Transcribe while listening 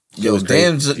Yo,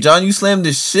 damn, John, you slammed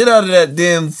the shit out of that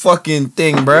damn fucking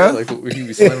thing, bro. Yeah, like where you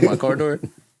be slamming my car door.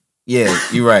 Yeah,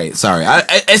 you're right. Sorry,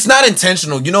 it's not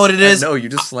intentional. You know what it is? No, you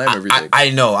just slam everything. I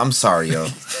know. I'm sorry, yo.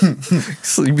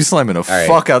 So you be slamming the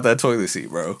fuck out that toilet seat,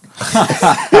 bro.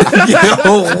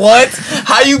 Yo, what?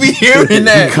 How you be hearing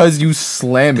that? Because you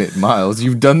slam it, Miles.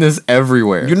 You've done this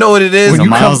everywhere. You know what it is? When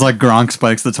Miles like Gronk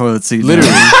spikes the toilet seat. Literally.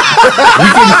 We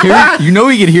can hear it. You know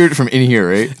we can hear it from in here,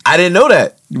 right? I didn't know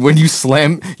that. When you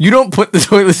slam, you don't put the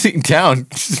toilet seat down.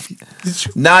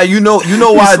 Nah, you know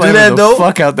why I do that though?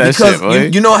 Fuck out that because shit, boy.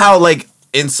 you know how like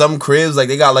in some cribs like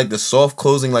they got like the soft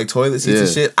closing like toilet seats and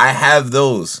shit. I have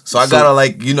those, so I gotta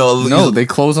like No, they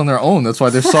close on their own. That's why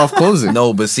they're soft closing.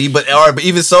 No, but see, but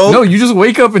even so, no, you just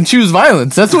wake up and choose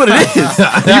violence. That's what it is.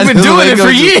 You've been doing it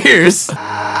for years.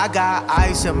 I got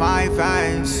ice in my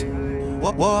veins.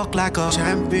 Walk like a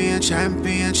champion,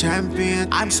 champion, champion.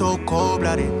 I'm so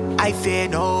cold-blooded, I fear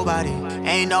nobody.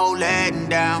 Ain't no letting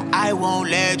down, I won't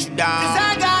let you down. Cause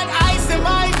I got ice in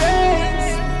my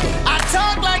veins. I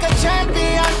talk like a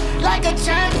champion, like a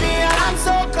champion. I'm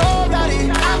so cold-blooded,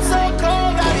 I'm so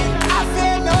cold-blooded. I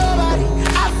fear nobody,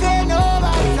 I fear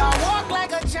nobody. I walk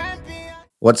like a champion.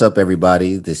 What's up,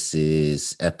 everybody? This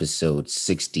is episode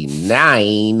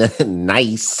 69.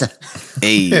 Nice.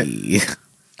 Hey.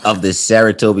 Of the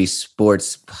Saratobi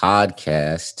Sports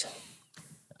Podcast.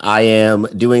 I am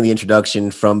doing the introduction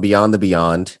from Beyond the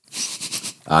Beyond.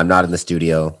 I'm not in the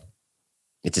studio.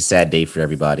 It's a sad day for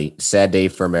everybody. Sad day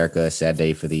for America. A sad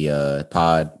day for the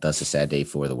pod. Thus a sad day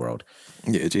for the world.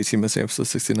 Yeah, JT missing episode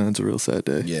 69 is a real sad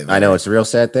day. Yeah, I know it's a real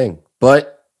sad thing,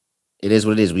 but it is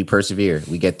what it is. We persevere.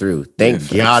 We get through.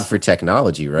 Thank God for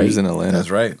technology, right? He was in Atlanta.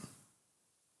 That's right.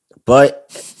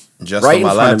 But Just right on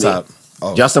my laptop.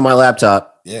 Oh. Just on my laptop.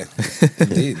 Yeah,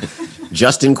 indeed.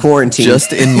 Just in quarantine.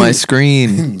 Just in my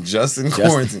screen. Just in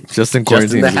quarantine. Just in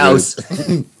quarantine. Just in the house.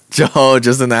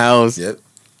 Just in the house. Yep.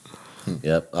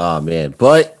 Yep. Oh, man.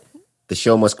 But the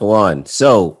show must go on.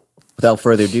 So, without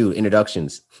further ado,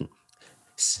 introductions.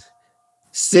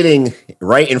 Sitting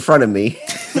right in front of me,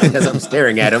 as I'm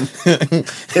staring at him,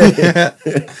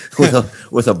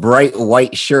 with a bright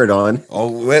white shirt on.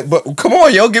 Oh, but come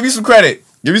on, yo, give me some credit.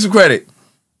 Give me some credit.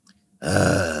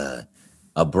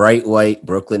 A bright white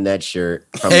Brooklyn Nets shirt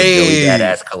from the Joey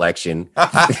Badass collection.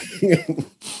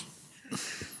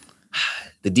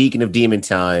 The Deacon of Demon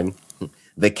Time.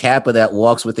 The Kappa that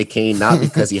walks with a cane, not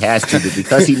because he has to, but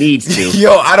because he needs to.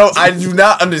 Yo, I do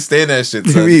not understand that shit.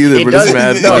 Son. Me either, but it's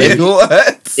mad.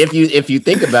 If you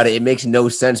think about it, it makes no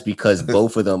sense because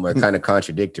both of them are kind of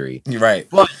contradictory. You're right.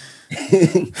 But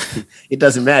it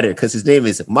doesn't matter because his name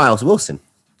is Miles Wilson.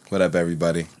 What up,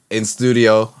 everybody? In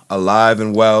studio, alive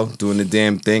and well, doing the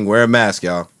damn thing. Wear a mask,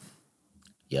 y'all.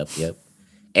 Yep.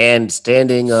 And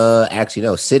standing,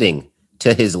 sitting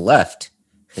to his left,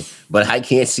 but I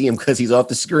can't see him because he's off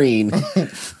the screen.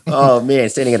 Oh man,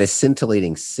 standing at a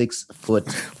scintillating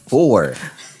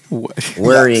 6'4",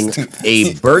 wearing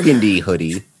a burgundy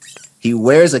hoodie. He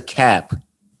wears a cap,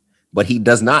 but he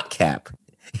does not cap.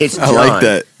 It's John. I like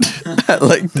that. I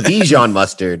like that. Dijon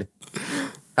Mustard.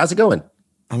 How's it going?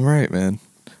 I'm right, man.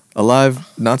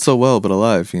 Alive, not so well, but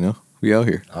alive, you know? We out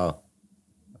here. Oh,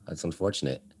 that's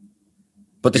unfortunate.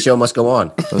 But the show must go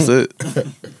on. That's it.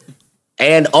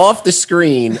 And off the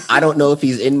screen, I don't know if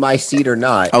he's in my seat or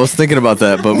not. I was thinking about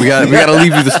that, but we got to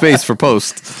leave you the space for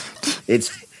post. It's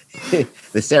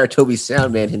the Saratobi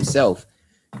sound man himself.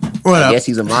 What I up? guess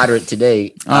he's a moderate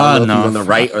today. I don't know if he's on the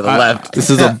right or the left. This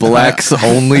is a blacks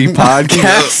only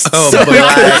podcast. So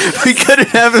we couldn't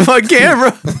have him on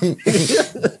camera.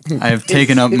 I have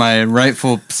taken up my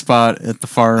rightful spot at the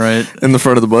far right. In the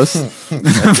front of the bus.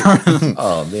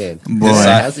 Oh man, Boy.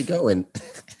 how's it going?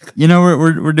 You know,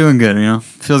 we're doing good. You know,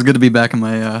 feels good to be back in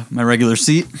my my regular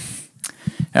seat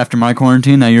after my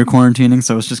quarantine. Now you're quarantining,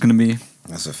 so it's just gonna be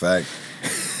That's a fact.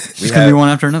 It's gonna be one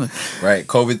after another. Right.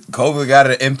 COVID got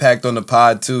an impact on the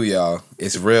pod too, y'all.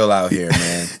 It's real out here,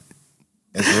 man.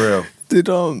 It's real. Did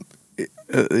y'all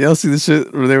see the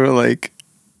shit where they were like,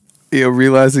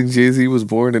 realizing Jay-Z was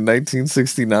born in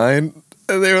 1969,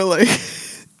 and they were like,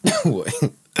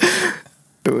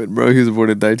 bro, he was born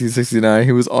in 1969.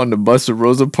 He was on the bus with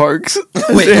Rosa Parks.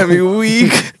 Every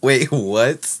week. Wait,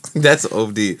 what? That's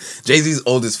OD. Jay-Z's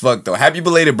old as fuck, though. Happy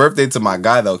belated birthday to my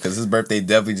guy, though, because his birthday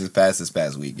definitely just passed this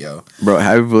past week, yo. Bro,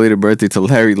 happy belated birthday to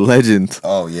Larry Legend.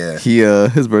 Oh, yeah.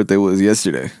 His birthday was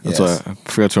yesterday. That's why I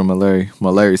forgot to tell my Larry. My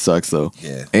Larry sucks, though.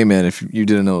 Yeah. Hey, man, if you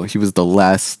didn't know, he was the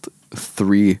last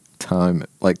 3-time,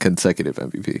 consecutive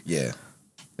MVP. Yeah.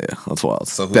 Yeah, that's wild.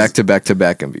 So back to back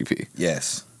MVP.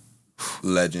 Yes.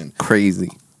 Legend. Crazy.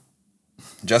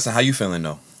 Justin, how you feeling,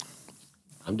 though?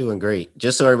 I'm doing great.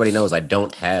 Just so everybody knows, I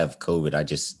don't have COVID.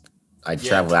 I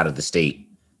traveled out of the state.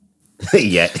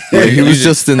 Yet. Yeah, he was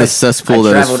just in the cesspool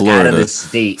I that is traveled out of Florida. the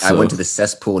state. I went to the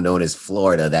cesspool known as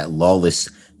Florida, that lawless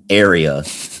area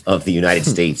of the United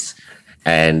States,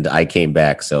 and I came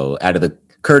back. So, out of the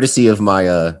courtesy of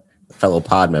my fellow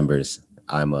pod members,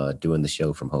 I'm doing the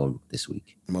show from home this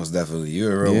week. Most definitely.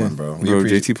 You're a real one, bro. Bro,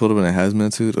 JT pulled up in a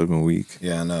hazmat suit. It would have been weak.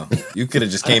 Yeah, I know. You could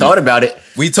have just I came. thought about it.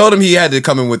 We told him he had to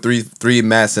come in with three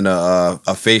masks and a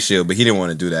face shield, but he didn't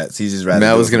want to do that. So he just rather.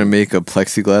 Matt was gonna make a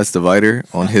plexiglass divider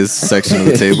on his section of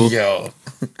the table. Yo,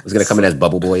 I was gonna come in as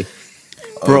Bubble Boy.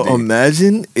 Bro, dude.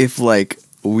 imagine if like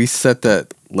we set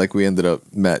that like we ended up.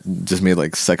 Matt just made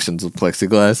like sections of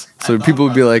plexiglass, so people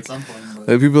would be like,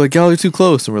 y'all are too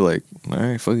close, and we're like, all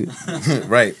right, fuck it.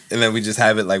 right. And then we just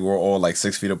have it like we're all like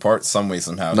 6 feet apart, some way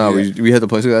somehow. No, yeah. we had the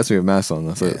plexiglass. We have masks on.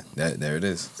 That's it. There it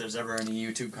is. If there's ever any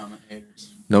YouTube comment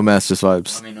haters, No masks, just let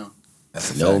vibes. me know.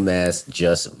 That's a No fact. mask,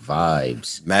 just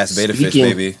vibes. Mass beta fish, Speaking-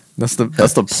 baby. That's the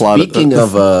plot. Speaking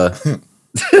of,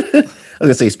 I was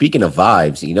gonna say, speaking of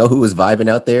vibes, you know who was vibing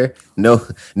out there?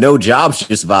 No jobs,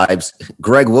 just vibes.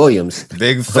 Greg Williams,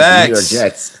 Big of the New York facts.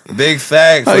 Jets. Big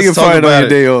facts. How you Let's get talk fired on about your it.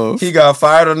 day off? He got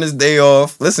fired on his day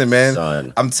off. Listen, man.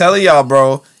 Son. I'm telling y'all,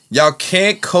 bro. Y'all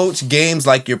can't coach games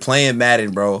like you're playing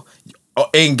Madden, bro.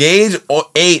 Engage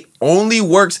 8 only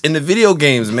works in the video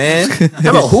games, man. How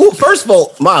about who? First of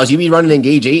all, Miles, you be running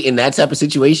Engage 8 in that type of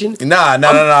situation? Nah.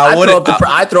 I throw, wouldn't.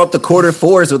 I throw up the quarter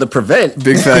fours with a prevent.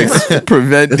 Big facts.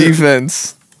 Prevent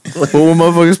defense. But when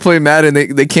motherfuckers play Madden,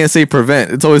 they can't say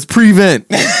prevent. It's always prevent.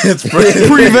 It's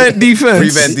Prevent defense.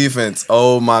 prevent defense.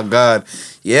 Oh my god.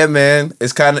 Yeah, man.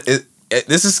 It's kind of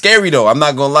this is scary though. I'm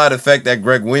not gonna lie. The fact that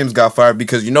Greg Williams got fired,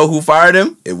 because you know who fired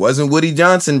him? It wasn't Woody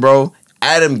Johnson, bro.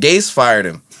 Adam Gase fired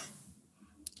him.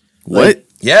 What?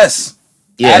 Yes.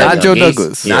 Yeah, Not no, Joe Gase-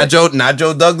 Douglas. yeah. Not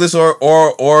Joe Douglas or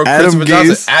Adam Christopher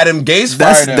Johnson. Gase? Adam Gase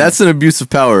fired him. That's an abuse of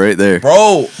power right there.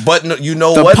 bro. But no, you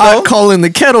know The what pot though? calling the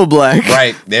kettle black.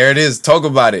 Right there it is. Talk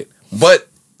about it. But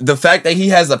the fact that he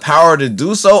has the power to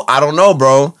do so, I don't know,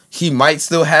 bro. He might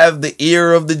still have the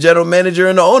ear of the general manager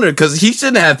and the owner, because he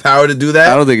shouldn't have power to do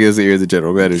that. I don't think it was the ear of the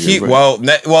general manager. bro.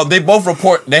 Well, they both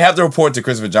report. They have to report to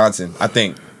Christopher Johnson, I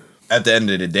think, at the end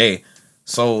of the day.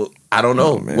 So I don't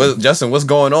know, Oh, man. Justin. What's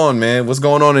going on, man? What's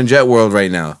going on in Jet World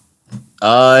right now?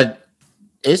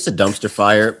 It's a dumpster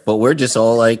fire, but we're just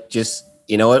all like, just,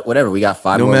 you know what, whatever. We got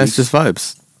 5 No more match, weeks just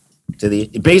vibes. to the.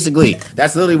 Basically,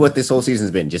 that's literally what this whole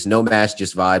season's been. Just no match,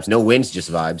 just vibes. No wins,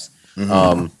 just vibes.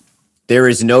 There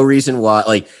is no reason why.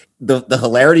 Like the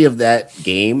hilarity of that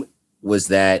game was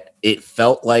that it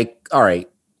felt like, all right.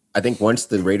 I think once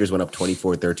the Raiders went up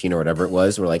 24-13 or whatever it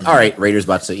was, we're like, all right, Raiders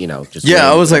about to, just Yeah,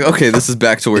 win. I was like, okay, this is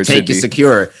back to where The it should tank be. is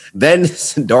secure. Then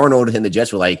Darnold and the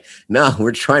Jets were like, nah,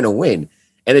 we're trying to win.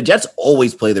 And the Jets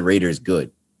always play the Raiders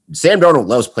good. Sam Darnold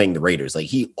loves playing the Raiders. Like,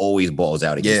 he always balls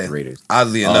out against Yeah, the Raiders.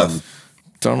 oddly Um, enough.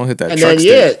 Darnold hit that And truck then,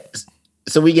 stick.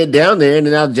 so we get down there, and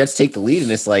then now the Jets take the lead,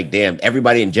 and it's like, damn,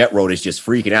 everybody in Jet Road is just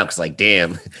freaking out because, like,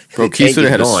 damn. Bro, the Keith tank should have is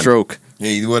had a gone. stroke.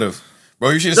 Yeah, you would have, bro.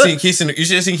 You should have seen Keith. You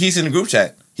should have seen Keith in the group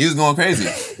chat. He was going crazy.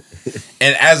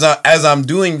 And as I'm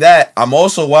doing that, I'm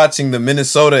also watching the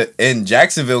Minnesota and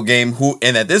Jacksonville game.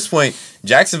 And at this point,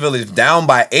 Jacksonville is down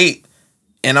by 8,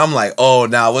 and I'm like, oh,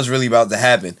 now what's really about to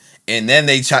happen? And then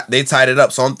they tied it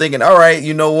up. So I'm thinking, all right,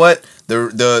 you know what?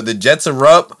 The Jets are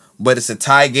up, but it's a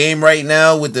tie game right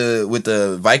now with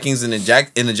the Vikings and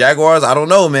the Jaguars. I don't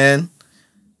know, man.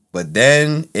 But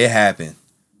then it happened.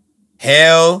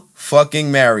 Hail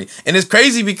fucking Mary. And it's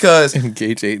crazy because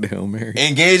Engage 8 Hail Mary.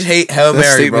 Engage hate Hail That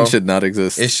Mary, statement bro. should not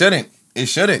exist. It shouldn't. It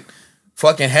shouldn't.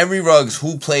 Fucking Henry Ruggs,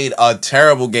 who played a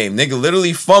terrible game. Nigga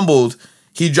literally fumbled.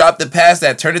 He dropped the pass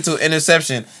that turned into an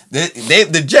interception.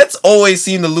 The Jets always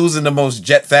seem to lose in the most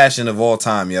Jet fashion of all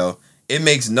time, yo. It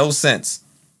makes no sense.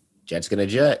 Jets gonna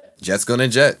Jet. Jets gonna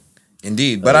Jet.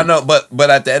 Indeed. But I know, but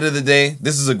at the end of the day,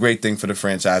 this is a great thing for the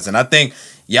franchise. And I think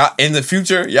y'all in the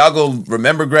future, y'all go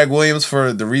remember Greg Williams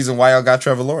for the reason why y'all got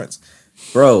Trevor Lawrence.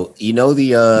 Bro, you know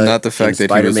the Not the fact in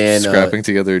that he was Spider-Man, scrapping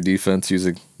together a defense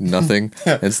using nothing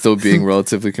and still being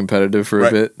relatively competitive for a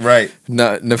Right. bit. Right.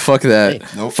 No, fuck that. Hey.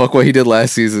 Nope. Fuck what he did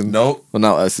last season. Nope. Well,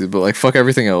 not last season, but like fuck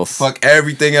everything else. Fuck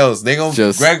everything else. They gonna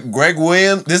Just- Greg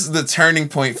Williams. This is the turning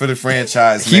point for the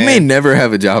franchise. He man. may never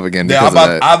have a job again Yeah, because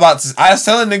of that. I was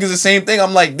telling niggas the same thing.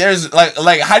 I'm like, there's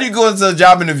like, how do you go into a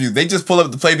job interview? They just pull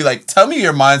up the play, be like, tell me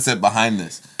your mindset behind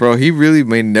this. Bro, he really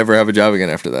may never have a job again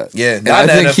after that. Yeah, And not I in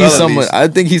the think NFL he's at someone. least. I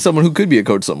think he's someone who could be a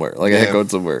coach somewhere, like a head Yeah. coach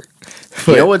somewhere.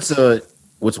 You know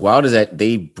what's wild is that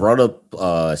they brought up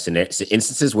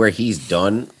instances where he's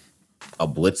done a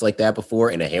blitz like that before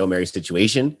in a Hail Mary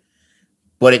situation.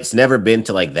 but it's never been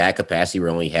to like that capacity where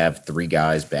we only have 3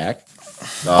 guys back.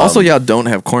 Also, y'all don't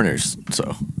have corners,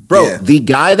 so Bro, Yeah. the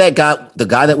guy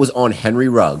that was on Henry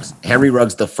Ruggs,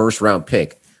 the first round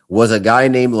pick, was a guy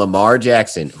named Lamar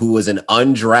Jackson, who was an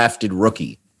undrafted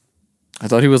rookie. I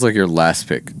thought he was like your last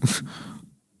pick.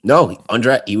 No,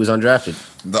 he was undrafted.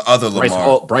 The other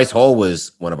Lamar. Bryce Hall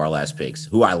was one of our last picks,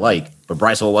 who I like, but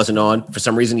Bryce Hall wasn't on. For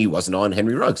some reason, he wasn't on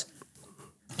Henry Ruggs.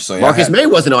 So Marcus May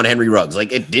wasn't on Henry Ruggs.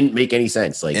 Like, it didn't make any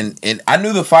sense. Like, and I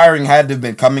knew the firing had to have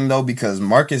been coming though, because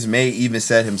Marcus May even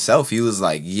said himself, he was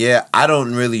like, "Yeah, I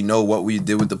don't really know what we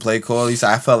did with the play call. He said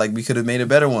I felt like we could have made a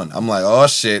better one." I'm like, "Oh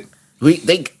shit."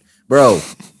 Bro,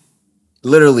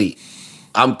 literally,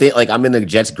 I'm in the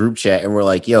Jets group chat and we're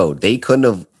like, "Yo, they couldn't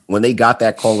have, when they got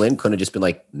that call in, couldn't have just been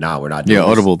like, nah, we're not doing this."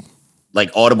 Audible.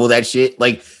 Like, audible that shit.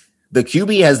 Like, the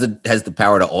QB has the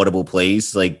power to audible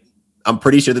plays. Like, I'm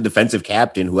pretty sure the defensive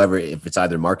captain, whoever, if it's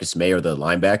either Marcus May or the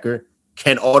linebacker,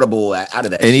 can audible out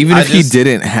of that. And even if he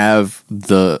didn't have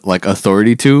the like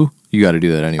authority to, you got to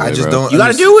do that anyway. I just bro. don't. You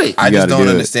got to do it. I just don't do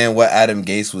it. understand what Adam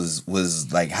Gase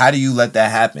was like. How do you let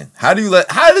that happen? How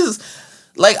does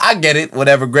like, I get it,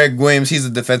 whatever. Greg Williams, he's a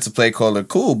defensive play caller,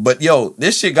 cool. But yo,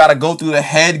 this shit got to go through the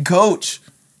head coach.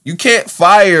 You can't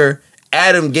fire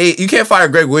Adam Gase. You can't fire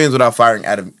Greg Williams without firing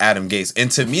Adam Gase.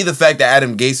 And to me, the fact that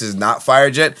Adam Gase is not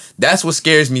fired yet, that's what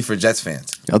scares me for Jets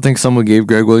fans. Y'all think someone gave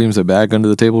Greg Williams a bag under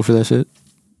the table for that shit?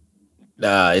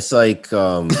 It's like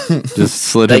Just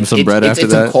slid him some bread after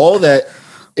it's that. a call that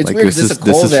it's Like weird. this is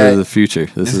This for the future.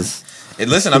 This is And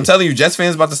listen, I'm telling you, Jets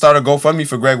fans about to start a GoFundMe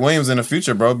for Greg Williams in the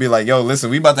future, bro. Be like, yo, listen,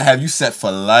 we about to have you set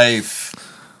for life.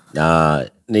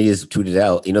 Niggas tweeted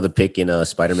out, you know, the pick in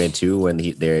Spider-Man 2 when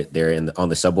they're on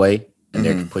the subway and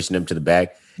they're pushing him to the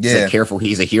back. Yeah. Said, careful,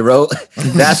 he's a hero.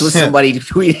 That's what somebody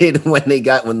tweeted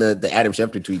when the Adam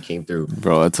Schefter tweet came through.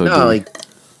 bro. That's so No, like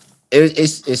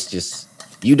it's just,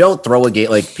 you don't throw a game,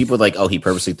 like people are like, oh, he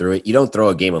purposely threw it. You don't throw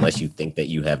a game unless you think that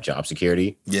you have job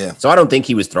security. Yeah. So I don't think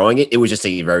he was throwing it. It was just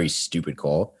a very stupid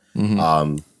call.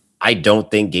 I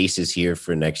don't think Gase is here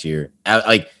for next year.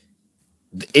 Like,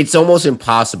 it's almost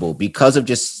impossible because of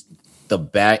just the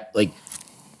back. Like,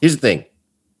 here's the thing: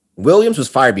 Williams was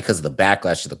fired because of the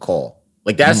backlash to the call.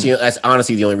 Like, that's that's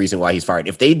honestly the only reason why he's fired.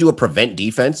 If they do a prevent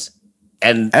defense,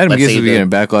 and Adam let's Gase say has been getting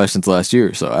backlash since last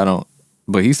year, so I don't.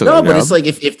 But he's still no, got a but job. it's like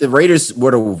if the Raiders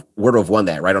were to have won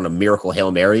that right on a miracle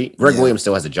Hail Mary, Greg Williams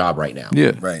still has a job right now.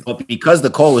 Yeah, Right. But because the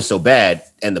call was so bad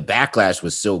and the backlash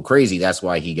was so crazy, that's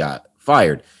why he got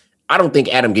fired. I don't think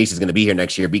Adam Gase is going to be here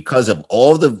next year because of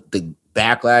all the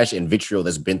backlash and vitriol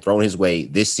that's been thrown his way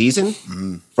this season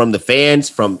from the fans,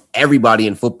 from everybody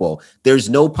in football. There's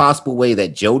no possible way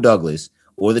that Joe Douglas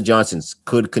or the Johnsons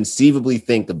could conceivably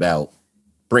think about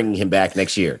bringing him back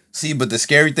next year. See, but the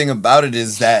scary thing about it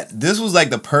is that this was like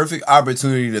the perfect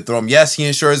opportunity to throw him. Yes, he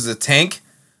insures the tank,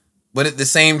 but at the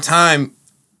same time,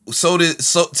 so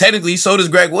does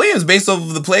Greg Williams based off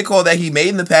of the play call that he made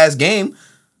in the past game.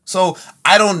 So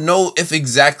I don't know if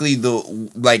exactly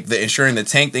the insuring the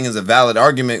tank thing is a valid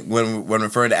argument when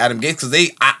referring to Adam Gase,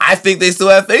 because I think they still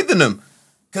have faith in him.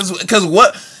 Because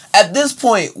what at this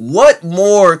point, what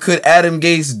more could Adam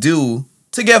Gase do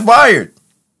to get fired?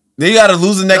 They got to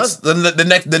lose the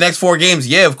next 4 games.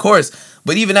 Yeah, of course.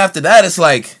 But even after that, it's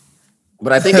like,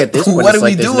 But I think at this point, what it's are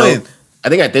we like doing? I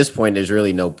think at this point, there's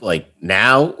really no, like,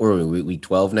 now, or week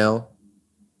 12 now?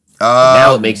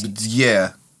 now it makes-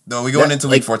 yeah. No, we're going into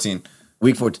week 14.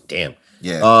 Week 14, damn.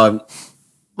 Yeah.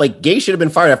 Like, Gase should have been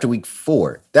fired after week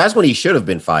 4. That's when he should have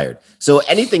been fired. So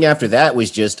anything after that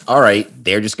was just, all right,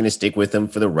 they're just going to stick with him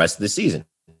for the rest of the season.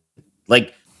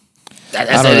 Like,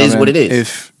 that is what it is.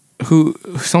 If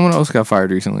someone else got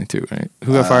fired recently too, right?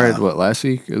 Who got fired? What, last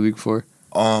week or the week before?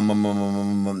 Not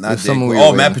someone Dick. we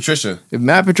were Matt waiting. Patricia. If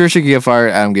Matt Patricia could get fired,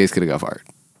 Adam Gase could have got fired.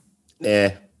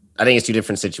 I think it's two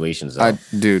different situations, though.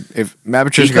 Dude, if Matt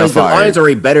Patricia Because got the fired, Lions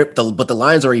are but the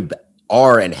Lions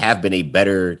are and have been a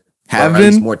better, Have or at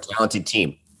least been? more talented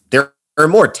team. They're a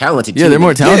more talented team. yeah, they're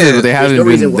more talented, Yeah, but they there's haven't no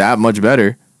been reason why- that much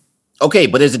better. Okay,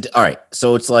 but all right.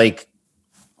 So it's like,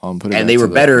 Put it and back they to were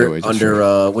the better way to under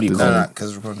show. what do you This call is- it?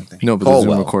 Because recording thing. No, but the Zoom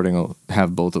Caldwell. recording will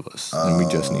have both of us, and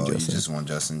we just need You Justin. just want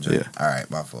Justin. Yeah. All right,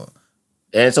 my fault.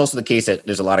 And it's also the case that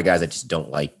there's a lot of guys that just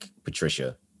don't like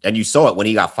Patricia. And you saw it when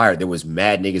he got fired. There was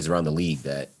mad niggas around the league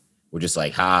that were just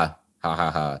like, ha, ha,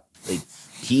 ha, ha. Like,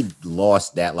 he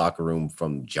lost that locker room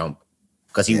from jump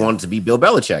because he wanted to be Bill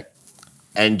Belichick.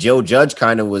 And Joe Judge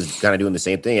was doing the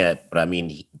same thing. But I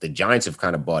mean, the Giants have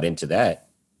kind of bought into that.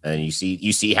 And you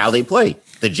see how they play.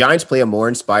 The Giants play a more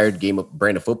inspired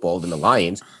brand of football than the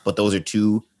Lions, but those are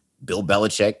two Bill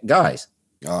Belichick guys.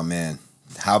 Oh man,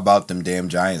 How about them damn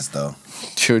Giants though?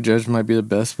 Joe Judge might be the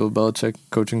best Bill Belichick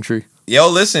coaching tree. Yo,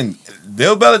 listen,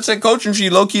 Bill Belichick coaching tree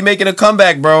low key making a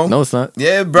comeback, bro. No, it's not.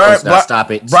 Yeah, Brian. it's not.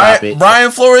 Stop it. Brian, Stop it.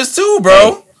 Brian Flores too,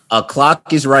 bro. Hey, a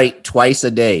clock is right twice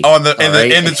a day. Oh, in the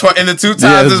 2 times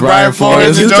Yeah, it's is Brian Brian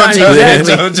Flores Flores. and Two times,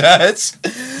 Joe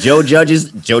Judge. Joe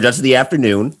Judge is the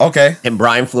afternoon, Okay. and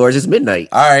Brian Flores is midnight.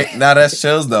 All right. Now that's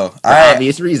chills though. For All right.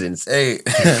 obvious reasons. Hey.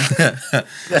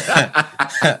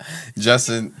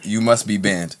 Justin, you must be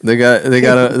banned. They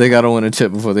gotta win a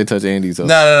chip before they touch Andy's.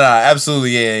 No,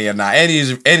 absolutely, yeah. Nah,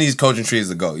 Andy's coaching tree is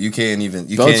the GOAT. You can't even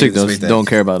Belichick debate that. don't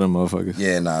care about them motherfuckers.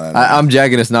 Yeah, nah. I'm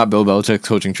jacking it's not Bill Belichick's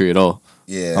coaching tree at all.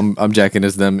 Yeah, I'm jacking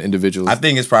it's them individuals. I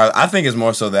think it's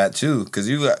more so that too, because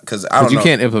I don't know. You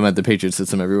can't implement the Patriot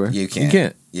system everywhere. You can't. You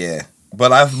can't. Yeah,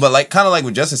 but like kind of like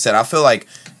what Justin said, I feel like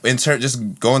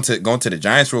just going to the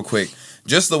Giants real quick.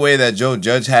 Just the way that Joe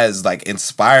Judge has like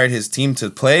inspired his team to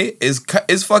play is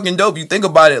fucking dope. You think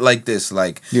about it like this,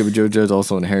 like Yeah, but Joe Judge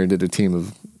also inherited a team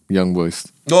of young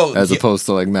boys, opposed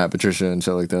to like Matt Patricia and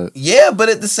shit like that. Yeah, but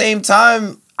at the same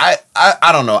time, I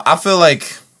don't know. I feel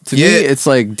like To me, it's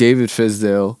like David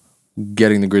Fizdale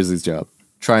getting the Grizzlies job,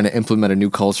 trying to implement a new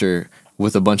culture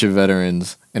with a bunch of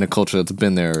veterans in a culture that's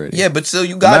been there already. Yeah, but still,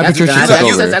 you got Matt Patricia took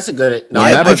over. That's a good. No, Yeah,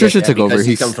 I Matt get Patricia that took over. because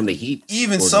He's come from the Heat.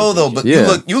 even so though. But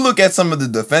Yeah. you look at some of the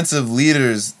defensive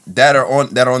leaders that are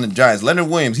on the Giants. Leonard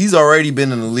Williams, he's already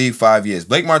been in the league 5 years.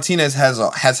 Blake Martinez has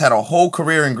had a whole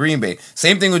career in Green Bay.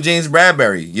 Same thing with James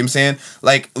Bradbury. You know what I'm saying?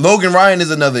 Like Logan Ryan is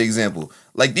another example.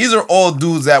 Like these are all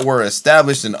dudes that were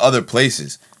established in other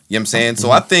places. You know what I'm saying?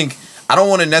 So I think I don't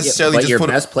want to necessarily but just your put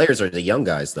best players are the young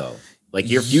guys, though. Like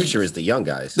your future is the young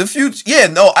guys. the future. Yeah,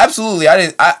 no, absolutely.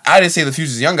 I didn't say the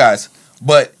future's young guys,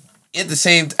 but at the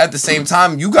same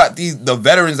time, you got the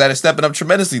veterans that are stepping up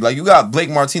tremendously. Like you got Blake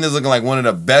Martinez looking like one of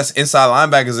the best inside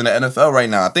linebackers in the NFL right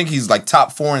now. I think he's like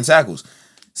top 4 in tackles.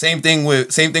 Same thing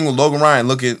with Logan Ryan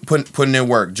putting in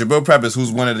work. Jabril Peppers,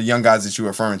 who's one of the young guys that you're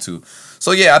referring to.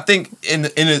 So yeah, I think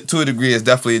to a degree, it's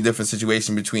definitely a different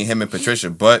situation between him and Patricia.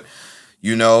 But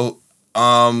you know,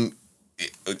 other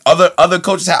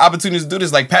coaches had opportunities to do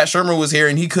this. Like Pat Shermer was here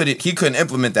and he couldn't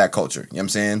implement that culture. You know what I'm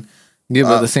saying? Yeah,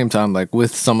 but at the same time, like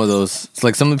with some of those, it's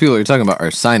like some of the people you're talking about are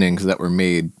signings that were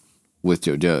made with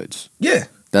Joe Judge. Yeah.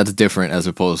 That's different as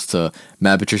opposed to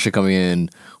Matt Patricia coming in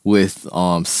with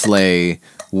Slay,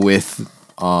 with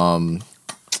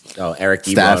Eric Ebron.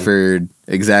 Stafford,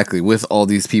 exactly, with all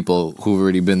these people who've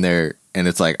already been there, and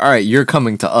it's like, all right, you're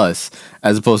coming to us,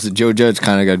 as opposed to Joe Judge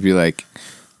kind of got to be like,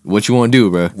 what you want to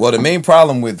do, bro? Well, the main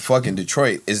problem with fucking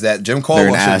Detroit is that Jim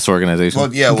Caldwell... They're an ass organization. Well,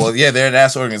 they're an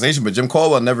ass organization, but Jim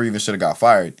Caldwell never even should have got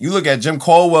fired. You look at Jim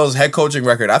Caldwell's head coaching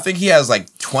record, I think he has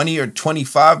like 20 or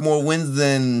 25 more wins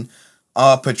than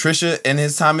Patricia in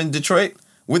his time in Detroit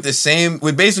with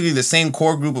basically the same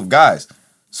core group of guys.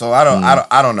 So I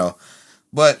don't know.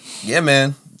 But yeah,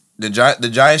 man, the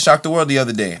Giants shocked the world the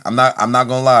other day. I'm not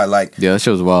gonna lie. Like, yeah, that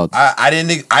shit was wild. I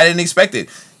didn't expect it.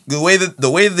 The way that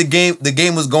the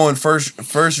game was going, first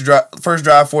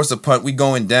drive, force a punt, we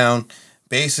going down.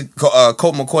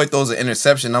 Colt McCoy throws an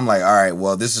interception. I'm like, all right,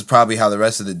 well, this is probably how the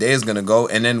rest of the day is gonna go.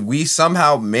 And then we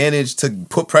somehow managed to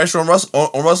put pressure on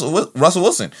Russell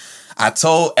Wilson. I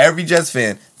told every Jets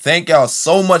fan, thank y'all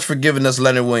so much for giving us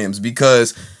Leonard Williams,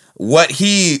 because what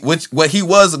he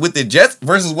was with the Jets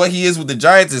versus what he is with the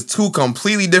Giants is two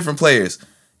completely different players.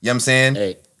 You know what I'm saying?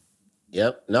 Hey,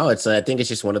 yep. No, I think it's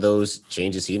just one of those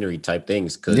change of scenery type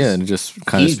things. Yeah, and it just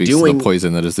kind of speaks to the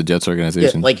poison that is the Jets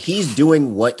organization. Yeah, like he's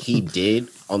doing what he did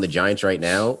on the Giants right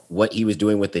now, what he was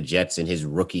doing with the Jets in his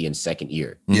rookie and second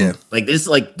year. Yeah. This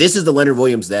is the Leonard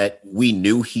Williams that we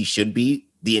knew he should be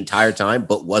the entire time,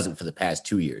 but wasn't for the past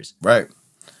 2 years. Right.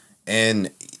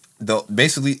 And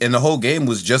the whole game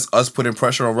was just us putting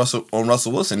pressure on Russell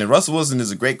Wilson. And Russell Wilson is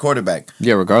a great quarterback.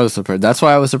 Yeah, regardless of that's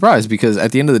why I was surprised, because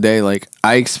at the end of the day, like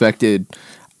I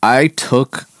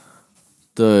took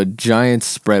the Giants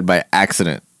spread by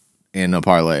accident in a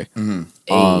parlay.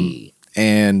 Mm-hmm.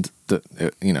 And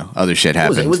other shit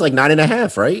happened. It was like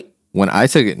 9.5, right? When I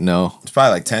took it, no. It's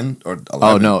probably like 10 or 11.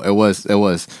 Oh no, it was.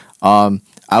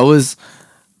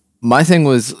 My thing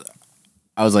was,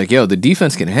 I was like, yo, the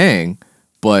defense can hang,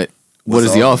 but what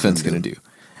is the offense going to do?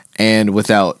 And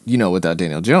without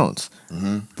Daniel Jones.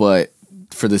 Mm-hmm. But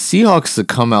for the Seahawks to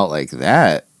come out like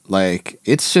that, like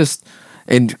it's just,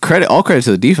 and all credit to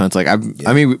the defense. Like I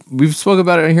mean, we've spoken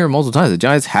about it in here multiple times. The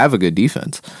Giants have a good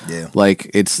defense. Yeah.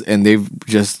 Like and they've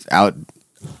just outdone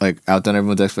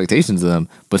everyone's expectations of them.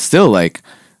 But still, like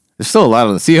there's still a lot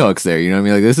on the Seahawks there. You know what I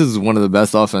mean? Like this is one of the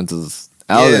best offenses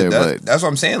out there. But that's what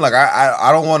I'm saying. Like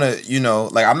I don't want to,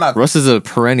 like I'm not. Russ is a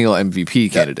perennial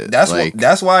MVP candidate. That's like,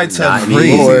 that's why it's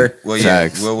crazy. Well, yeah.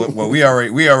 Well, we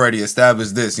already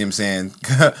established this. You know what I'm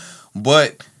saying?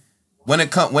 But when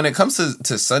it comes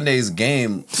to Sunday's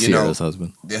game, Sierra's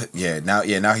husband.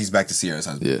 Now he's back to Sierra's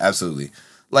husband. Yeah. Absolutely.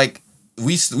 Like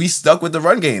we stuck with the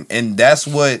run game, and that's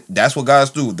what guys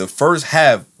do. The first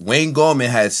half, Wayne Gallman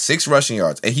had 6 rushing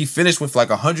yards, and he finished with like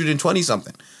 120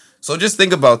 something. So just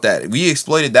think about that. We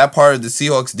exploited that part of the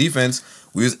Seahawks defense.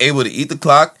 We was able to eat the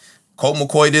clock. Colt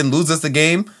McCoy didn't lose us the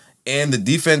game, and the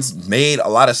defense made a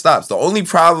lot of stops. The only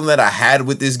problem that I had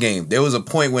with this game, there was a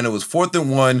point when it was 4th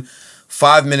and 1,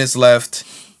 5 minutes left,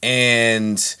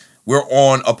 and we're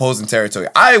on opposing territory.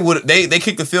 They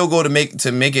kicked the field goal to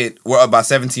make it. We're up by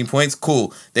 17 points.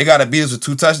 Cool. They got to beat us with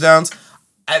 2 touchdowns.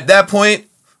 At that point,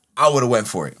 I would have went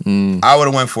for it. I would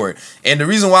have went for it. And the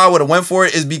reason why I would have went for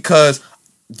it is because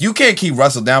you can't keep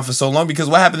Russell down for so long, because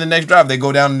what happened the next drive? They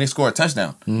go down and they score a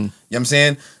touchdown. You know what I'm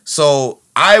saying? So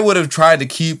I would have tried to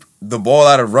keep the ball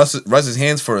out of Russ's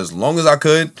hands for as long as I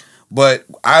could. But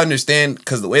I understand,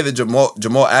 because the way that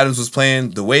Jamal Adams was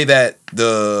playing, the way that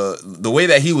the way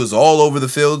that he was all over the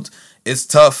field, it's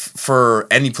tough for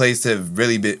any plays to have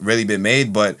really been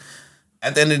made. But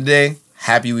at the end of the day,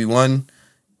 happy we won.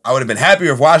 I would have been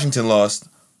happier if Washington lost,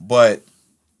 but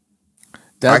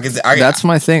that's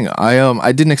my thing.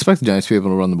 I didn't expect the Giants to be able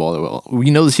to run the ball that well.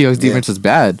 We know the Seahawks defense is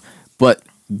bad, but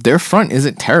their front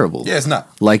isn't terrible. Yeah, it's not.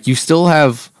 Like, you still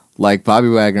have like Bobby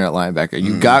Wagner at linebacker.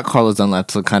 You got Carlos Dunlap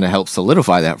to kind of help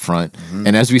solidify that front.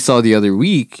 And as we saw the other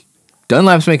week,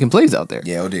 Dunlap's making plays out there.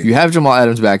 Yeah, you have Jamal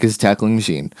Adams back as a tackling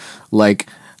machine. Like,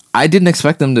 I didn't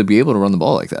expect them to be able to run the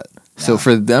ball like that. So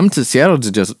for them Seattle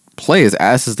to just play as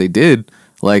ass as they did,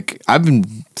 like, I've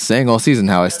been saying all season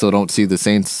how I still don't see the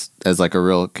Saints as like a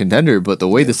real contender, but the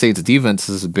way the Saints defense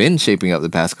has been shaping up the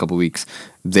past couple weeks,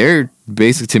 they're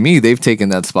basically, to me, they've taken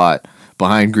that spot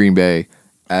behind Green Bay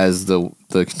as the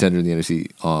contender in the NFC.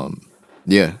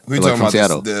 We like talking from about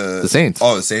Seattle, the Saints.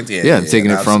 Oh, the Saints. Yeah,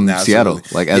 taking it from Seattle,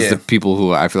 like as the people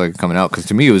who I feel like are coming out. Because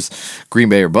to me, it was Green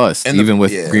Bay or bust, and even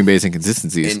with Green Bay's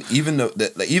inconsistencies. And even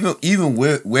even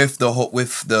with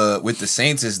the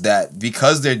Saints, is that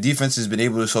because their defense has been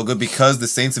able to so good, because the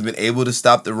Saints have been able to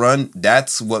stop the run,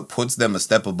 that's what puts them a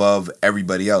step above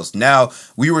everybody else. Now,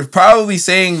 we were probably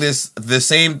saying this the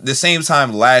same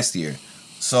time last year,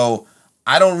 so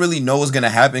I don't really know what's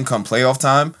gonna happen come playoff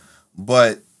time,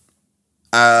 but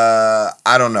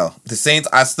I don't know. The Saints,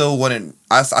 I still wouldn't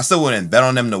bet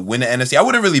on them to win the NFC. I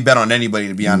wouldn't really bet on anybody,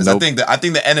 to be honest. Nope. I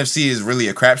think the NFC is really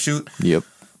a crapshoot. Yep.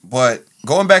 But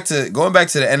going back to the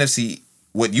NFC,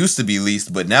 what used to be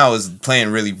least, but now is playing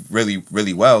really, really,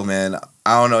 really well, man.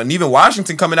 I don't know. And even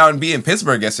Washington coming out and beating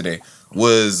Pittsburgh yesterday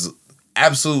was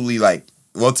absolutely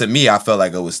to me, I felt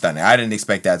like it was stunning. I didn't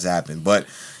expect that to happen, but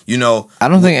I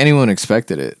don't think anyone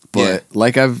expected it. But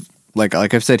like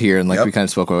I've said here, and we kind of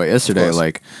spoke about yesterday,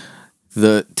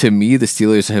 to me, the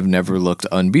Steelers have never looked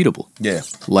unbeatable. Yeah.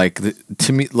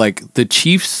 To me, the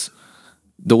Chiefs,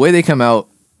 the way they come out,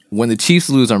 when the Chiefs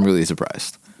lose, I'm really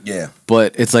surprised. Yeah.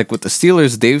 But it's like with the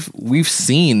Steelers, we've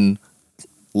seen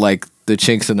the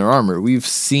chinks in their armor. We've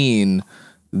seen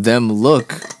them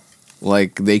look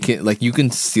like they can, you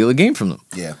can steal a game from them.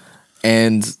 Yeah.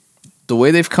 And the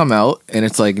way they've come out, and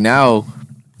it's now,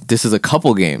 this is a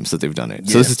couple games that they've done it.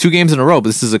 So this is 2 games in a row, but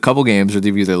this is a couple games where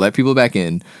they've either let people back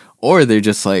in, or they're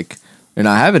just they're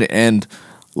not having it. And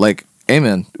hey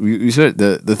man, we said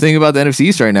the thing about the NFC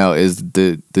East right now is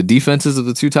the defenses of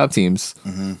the 2 top teams.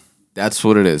 Mm-hmm. That's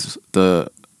what it is. The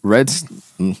Reds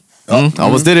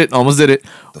almost did it.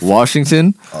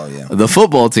 Washington. Oh yeah. The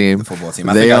football team.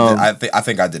 I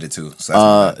think I did it too.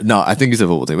 So no, I think you said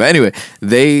football team. But anyway,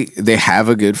 they have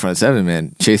a good front seven,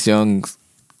 man. Chase Young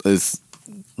is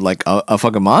a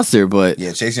fucking monster, but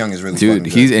yeah, Chase Young is really dude.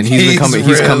 He's really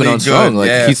coming on strong.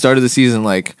 Yeah. He started the season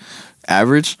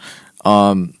average,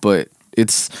 but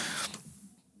it's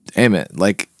hey man,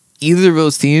 either of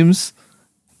those teams,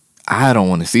 I don't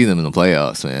want to see them in the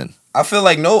playoffs, man. I feel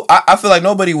like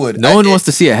nobody would. No one wants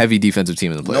to see a heavy defensive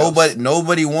team in the playoffs.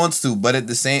 Nobody wants to. But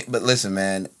but listen,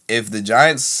 man. If the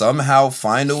Giants somehow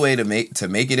find a way to make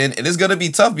it in, it is gonna be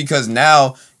tough, because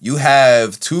now you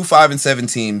have 2 5-7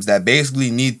 teams that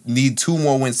basically need 2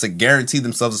 more wins to guarantee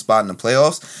themselves a spot in the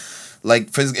playoffs.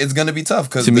 It's gonna be tough.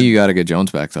 Because to me, you got to get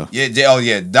Jones back though. Yeah. Oh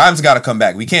yeah. Dime's got to come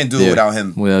back. We can't do it without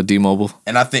him. Without D-Mobile.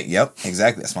 And I think, yep,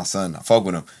 exactly. That's my son. I fuck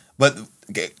with him. But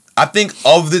I think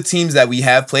of the teams that we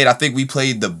have played, I think we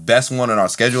played the best one on our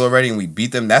schedule already, and we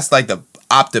beat them. That's the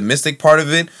optimistic part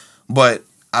of it. But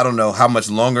I don't know how much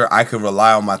longer I could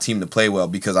rely on my team to play well,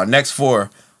 because our next 4,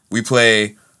 we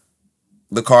play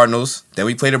the Cardinals, then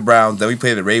we play the Browns, then we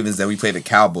play the Ravens, then we play the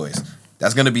Cowboys.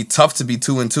 That's going to be tough to be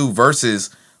 2-2 versus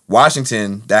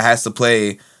Washington that has to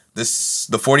play the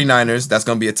 49ers. That's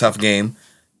going to be a tough game.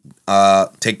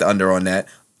 Take the under on that.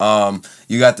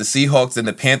 You got the Seahawks and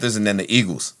the Panthers and then the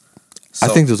Eagles. So, I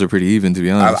think those are pretty even, to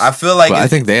be honest. I feel like I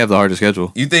think they have the hardest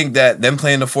schedule. You think that them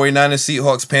playing the 49ers,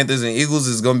 Seahawks, Panthers, and Eagles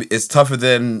is going to be tougher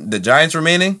than the Giants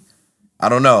remaining? I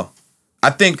don't know. I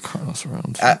think Cardinals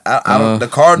around. the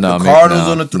Cardinals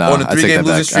on the 3-game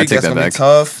losing streak, that's gonna be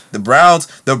tough. The Browns,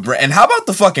 and how about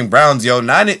the fucking Browns, yo?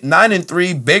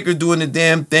 9-3, Baker doing the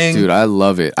damn thing. Dude, I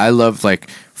love it. I love, like,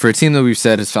 for a team that we've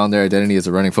said has found their identity as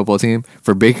a running football team,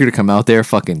 for Baker to come out there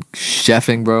fucking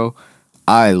chefing, bro,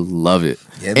 I love it.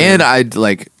 Yeah, and I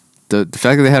like the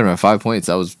fact that they had him at 5 points.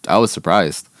 I was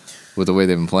surprised with the way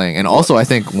they've been playing. And also, I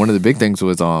think one of the big things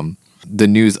was the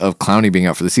news of Clowney being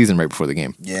out for the season right before the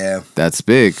game. Yeah, that's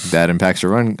big. That impacts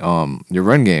your run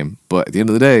game. But at the end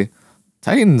of the day,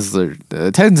 Titans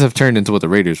have turned into what the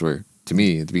Raiders were to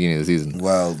me at the beginning of the season.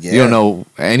 Well, yeah, you don't know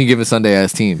any given Sunday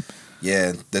ass team.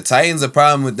 Yeah, the Titans. The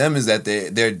problem with them is that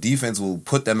their defense will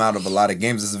put them out of a lot of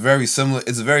games. It's a very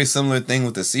similar thing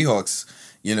with the Seahawks.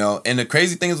 You know, and the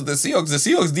crazy thing is with the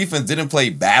Seahawks defense didn't play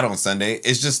bad on Sunday.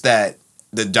 It's just that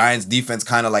the Giants defense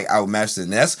kind of like outmatched it.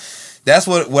 And that's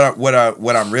what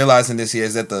I'm realizing this year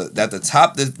is that the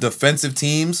top defensive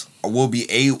teams are going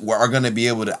to be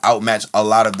able to outmatch a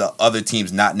lot of the other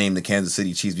teams not named the Kansas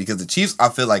City Chiefs, because the Chiefs, I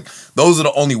feel like those are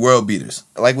the only world beaters.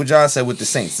 Like what John said with the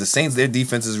Saints. The Saints, their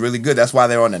defense is really good. That's why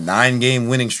they're on a 9-game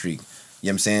winning streak. You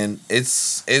know what I'm saying?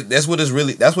 That's what it's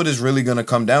really gonna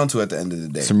come down to at the end of the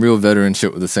day. Some real veteran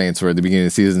shit with the Saints, where at the beginning of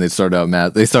the season they started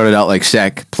out like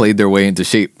Shaq, played their way into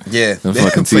shape. Yeah, the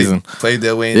fucking season played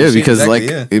their way into shape. Because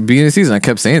at the beginning of the season I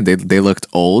kept saying they looked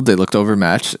old, they looked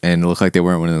overmatched, and it looked like they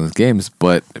weren't winning those games.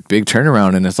 But a big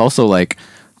turnaround, and it's also like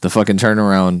the fucking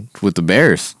turnaround with the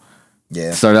Bears.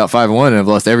 Yeah, started out 5-1 and have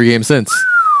lost every game since.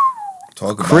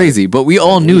 Crazy, but we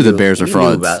all knew the Bears were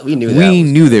frauds. We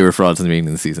knew they were frauds in the beginning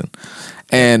of the season.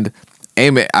 And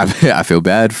I feel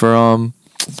bad for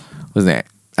what's his name?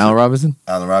 Allen Robinson.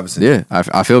 Allen Robinson. Yeah,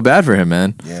 I feel bad for him,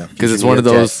 man. Yeah, because it's one of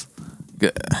those.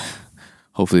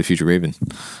 Hopefully, a future Raven.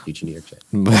 Future New York Jet.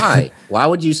 Why? Why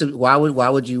would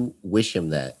you wish him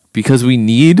that? Because we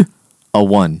need a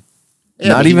one. Yeah,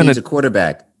 not even a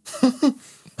quarterback.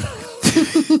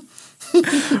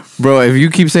 Bro, if you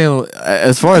keep saying,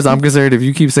 as far as I'm concerned, if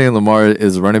you keep saying Lamar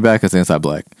is a running back, it's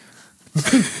anti-black.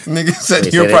 Nigga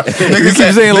said you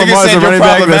keep saying Lamar's a running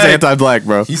back, that's anti-black,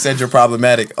 bro. He said you're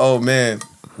problematic. Oh man,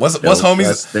 what's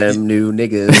homie's them new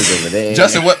niggas over there?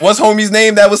 Justin, what's homie's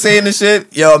name that was saying this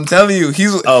shit? Yo, I'm telling you,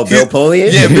 Bill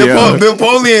Polian. Yeah, Bill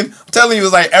Polian. I'm telling you, it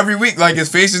was like every week, like his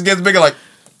face just gets bigger, like.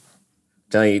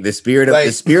 Telling you, the spirit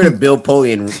of Bill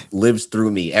Polian lives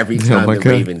through me every time the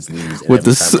Ravens lose. With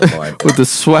the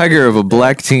swagger of a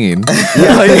black teen.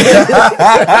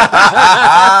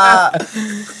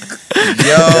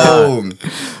 Yo.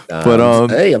 But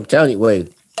hey, I'm telling you,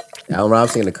 wait. Allen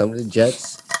Robinson gonna come to the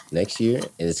Jets next year,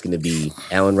 and it's gonna be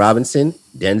Allen Robinson,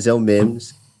 Denzel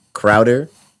Mims, Crowder,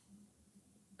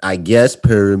 I guess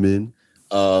Perriman,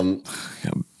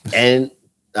 and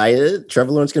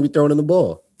Trevor Lawrence gonna be throwing in the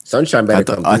ball. Sunshine better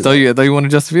come. I thought you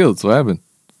wanted Justin Fields. What happened?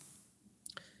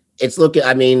 It's looking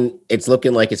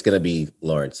like it's gonna be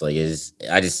Lawrence. Like it's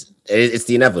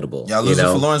the inevitable. Y'all losing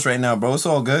for Lawrence right now, bro. It's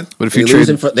all good. What if you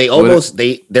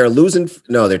they're losing?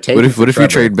 No, they're taking. What if you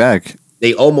trade back?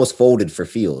 They almost folded for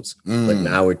Fields, but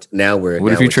now we're.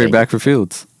 What if you trade back for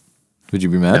Fields? Would you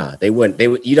be mad? Nah, they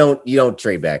wouldn't. You don't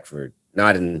trade back for.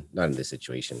 Not in this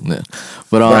situation. Yeah.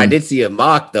 But I did see a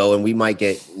mock though, and we might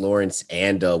get Lawrence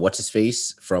and what's his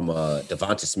face from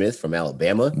Devonta Smith from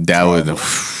Alabama. That was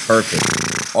perfect.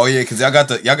 Oh yeah, because y'all got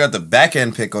the back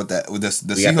end pick with the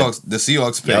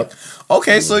Seahawks pick. Yep.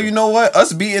 Okay, so you know what?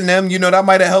 Us beating them, that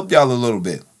might have helped y'all a little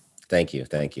bit. Thank you.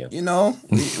 You know,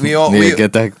 we all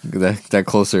get that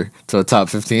closer to the top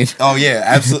 15. Oh yeah,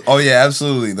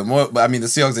 absolutely. The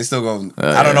Seahawks, they still go.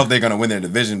 I don't know if they're gonna win their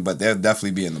division, but they'll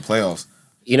definitely be in the playoffs.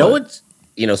 You know what?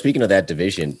 Speaking of that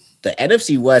division, the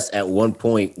NFC West at one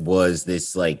point was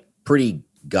this like pretty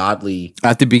godly.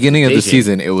 At the beginning of the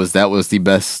season, that was the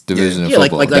best division in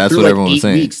football. Like that's what everyone was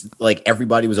saying. Weeks, like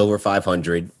everybody was over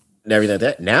 500 and everything like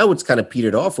that. Now it's kind of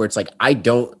petered off where it's like I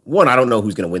don't know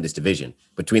who's going to win this division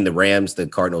between the Rams, the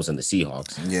Cardinals, and the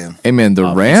Seahawks. Yeah. Hey man, the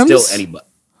Rams. Still anybody.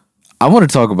 I want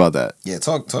to talk about that. Yeah,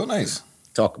 talk nice.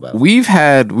 Talk about it. We've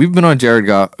been on Jared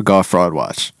Goff fraud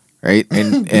watch, right?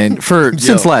 And for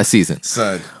since last season.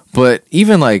 Son. But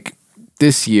even like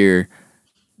this year,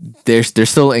 they're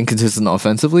still inconsistent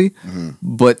offensively. Mm-hmm.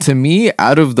 But to me,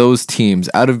 out of those teams,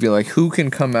 be like, who can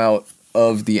come out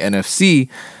of the NFC,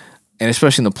 and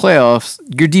especially in the playoffs,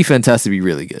 your defense has to be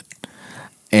really good.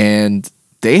 And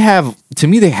they have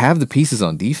the pieces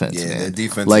on defense, Yeah, man. their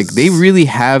defense like is- they really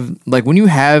have, like when you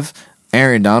have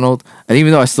Aaron Donald, and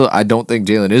even though I don't think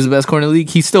Jalen is the best corner in the league,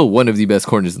 he's still one of the best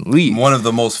corners in the league. One of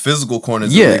the most physical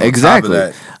corners. in the Yeah, league on top of exactly.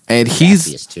 that. And he's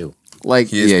Sassiest, too. like,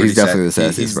 He is yeah, pretty he's definitely the sassy.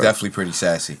 sassiest. He's bro. definitely pretty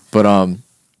sassy. But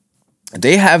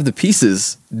they have the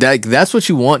pieces that's what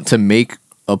you want to make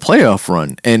a playoff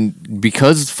run. And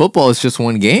because football is just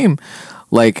one game,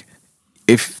 like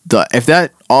if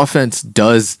that offense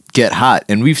does get hot,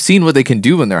 and we've seen what they can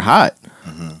do when they're hot,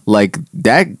 like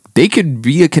that, they could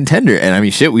be a contender. And I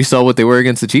mean, shit, we saw what they were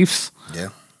against the Chiefs. Yeah.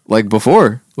 Like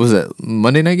before, was it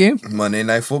Monday night game? Monday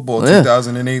Night Football, Yeah.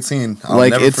 2018. I'll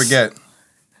Like, never it's- forget.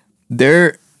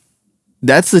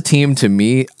 That's the team to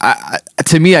me.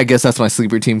 I guess that's my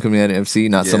sleeper team coming out of NFC.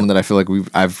 Not Yeah. someone that I feel like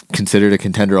I've considered a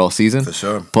contender all season. For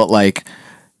sure. But like,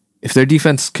 if their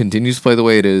defense continues to play the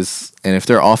way it is, and if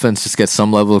their offense just gets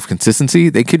some level of consistency,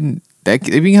 they'd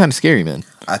be kind of scary, man.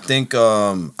 I think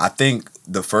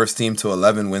the first team to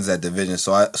 11 wins that division.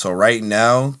 So right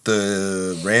now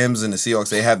the Rams and the Seahawks,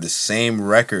 they have the same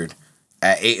record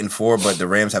at 8-4, but the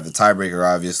Rams have the tiebreaker,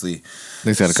 obviously.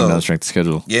 They've got to come So- down to strength of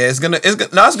schedule. Yeah, it's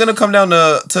gonna come down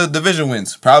to division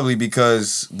wins, probably,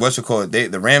 because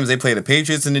the Rams, they play the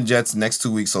Patriots and the Jets next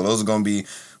 2 weeks, so those are gonna be,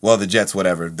 well, the Jets,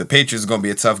 whatever. The Patriots are gonna be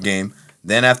a tough game.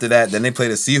 Then after that, then they play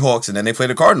the Seahawks, and then they play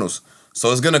the Cardinals.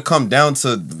 So it's gonna come down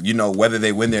to, whether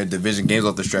they win their division games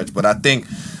off the stretch. But I think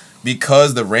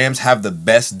because the Rams have the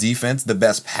best defense, the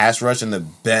best pass rush, and the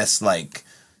best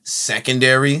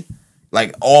secondary,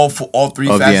 all three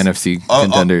Of the facets NFC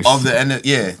contenders.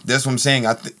 yeah, that's what I'm saying.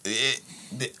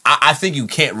 I think you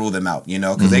can't rule them out,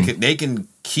 because they can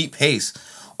keep pace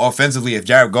offensively if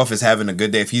Jared Goff is having a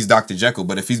good day. If he's Dr. Jekyll,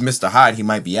 but if he's Mr. Hyde, he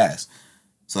might be ass.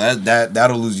 So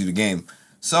that'll lose you the game.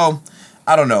 So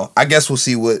I don't know. I guess we'll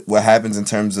see what happens in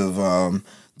terms of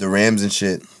the Rams and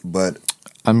shit. But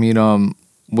I mean,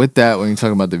 with that, when you're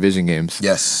talking about division games,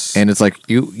 yes, and it's like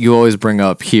you always bring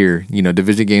up here,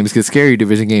 division games get scary,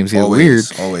 division games get weird,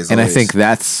 always. I think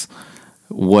that's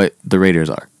what the Raiders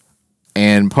are.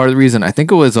 And part of the reason, I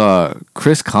think it was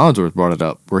Chris Collinsworth brought it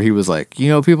up, where he was like,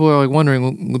 people are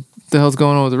wondering what the hell's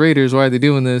going on with the Raiders, why are they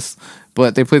doing this,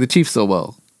 but they play the Chiefs so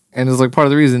well. And it's like part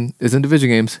of the reason is in division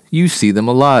games, you see them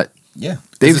a lot. yeah,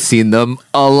 They've seen them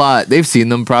a lot. They've seen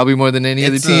them probably more than any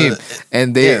other It's team.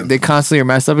 And they yeah. they constantly are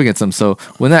matched up against them. So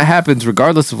when that happens,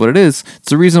 regardless of what it is, it's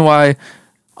the reason why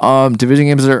division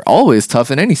games are always tough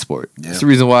in any sport. Yeah. It's the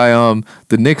reason why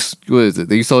the Knicks, what is it?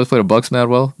 They used to always play the Bucks mad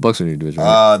well. Bucks are in your division.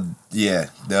 Right? yeah,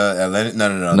 the Atlantic. No,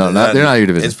 No, they're not your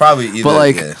division. It's probably either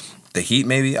But, the Heat,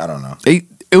 maybe. I don't know.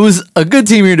 It was a good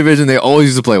team in your division. They always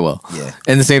used to play well. Yeah.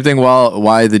 And the same thing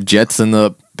why the Jets and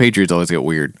the Patriots always get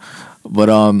weird. But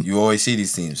You always see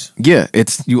these teams. yeah,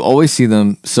 you always see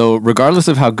them. So regardless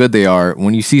of how good they are,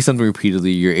 when you see something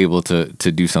repeatedly, you're able to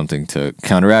do something to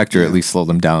counteract or at least slow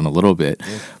them down a little bit.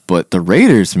 Yeah. But the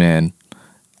Raiders, man,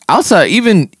 outside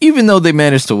even though they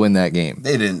managed to win that game,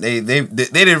 They didn't. They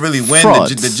didn't really win.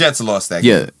 Frauds. The Jets lost that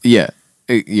game.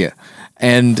 Yeah.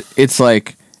 And it's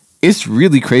like it's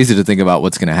really crazy to think about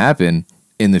what's going to happen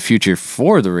in the future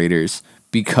for the Raiders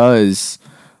because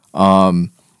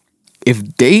if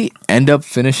they end up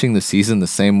finishing the season the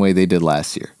same way they did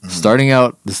last year, starting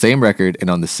out the same record and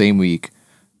on the same week,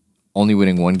 only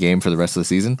winning one game for the rest of the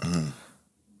season,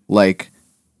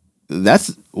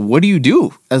 that's what do you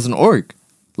do as an org?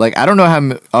 I don't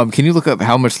know how. Can you look up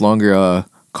how much longer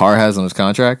Carr has on his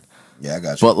contract? Yeah, I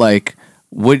got you. But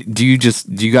what do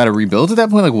you got to rebuild at that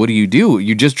point? What do?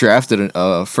 You just drafted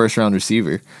a first round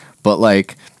receiver, but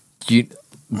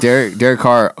Derek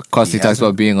Carr constantly talks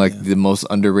about being the most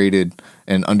underrated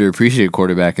and underappreciated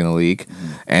quarterback in the league,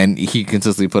 and he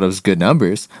consistently put up good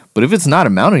numbers. But if it's not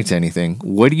amounting to anything,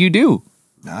 what do you do?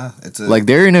 Nah, it's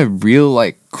They're in a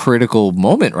real critical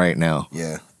moment right now.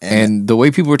 yeah. And the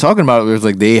way people were talking about it was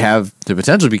they have the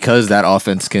potential because that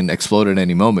offense can explode at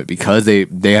any moment because they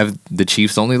have the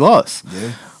Chiefs' only loss.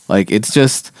 Yeah. It's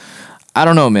just I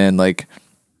don't know, man.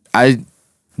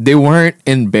 They weren't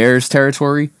in Bears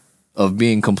territory of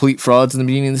being complete frauds in the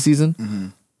beginning of the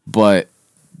season, but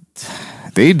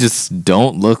they just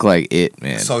don't look like it,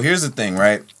 man. So here's the thing,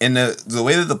 right? In the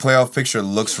way that the playoff picture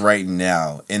looks right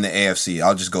now in the AFC,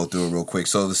 I'll just go through it real quick.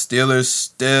 So the Steelers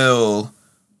still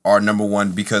are number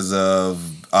one because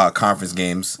of conference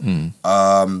games.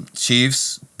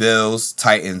 Chiefs, Bills,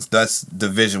 Titans. That's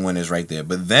division winners right there.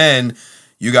 But then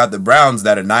you got the Browns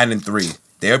that are 9-3.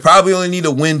 They probably only need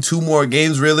to win 2 more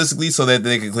games realistically so that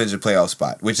they can clinch a playoff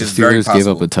spot, which is very Steelers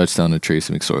possible. gave up a touchdown to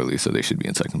Tracy McSorley, so they should be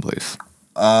in second place.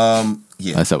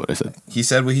 Yeah. I said what I said. He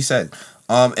said what he said.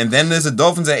 And then there's the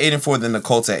Dolphins at 8-4, then the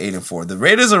Colts at 8-4. The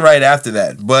Raiders are right after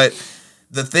that. But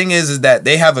the thing is that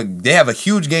they have a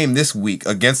huge game this week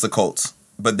against the Colts.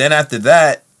 But then after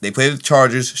that, they play the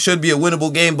Chargers. Should be a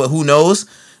winnable game, but who knows?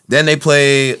 Then they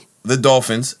play the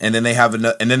Dolphins, and then they have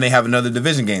another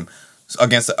division game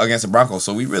against the Broncos.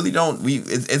 So we really don't.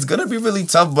 It's gonna be really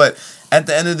tough. But at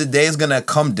the end of the day, it's gonna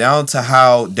come down to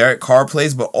how Derek Carr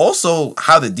plays, but also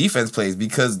how the defense plays.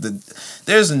 Because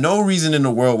there's no reason in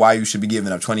the world why you should be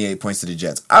giving up 28 points to the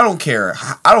Jets. I don't care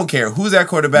who's that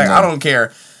quarterback. No. I don't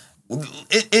care.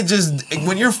 It just,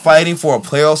 when you're fighting for a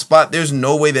playoff spot, there's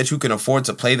no way that you can afford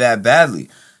to play that badly.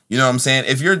 You know what I'm saying?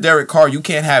 If you're Derek Carr, you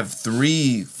can't have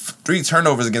three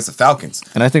turnovers against the Falcons.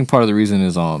 And I think part of the reason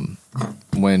is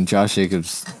when Josh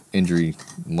Jacobs' injury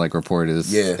report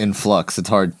is in flux, it's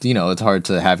hard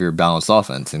to have your balanced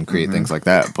offense and create things like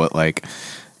that. But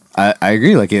I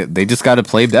agree. They just got to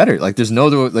play better. There's no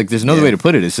other way to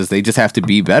put it. It's just they just have to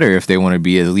be better if they want to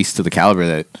be at least to the caliber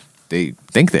that they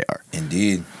think they are.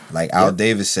 Indeed. Like Al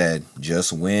Davis said,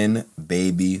 just win,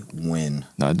 baby, win.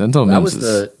 No, Denzel Mims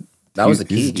that was the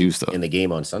key juice, in the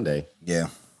game on Sunday. Yeah.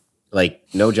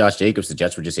 No Josh Jacobs, the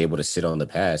Jets were just able to sit on the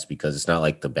pass because it's not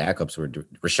like the backups were.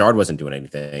 Rashard wasn't doing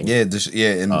anything. Yeah,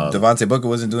 and Devontae Booker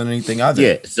wasn't doing anything either.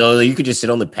 Yeah, so you could just sit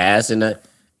on the pass and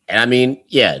I mean,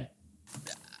 yeah.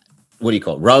 What do you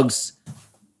call it? Ruggs?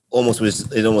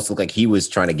 It almost looked like he was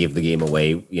trying to give the game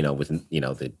away. With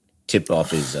the tip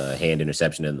off his hand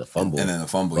interception and the fumble. And then the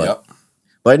fumble. Yep.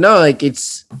 But no,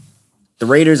 it's the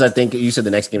Raiders. I think you said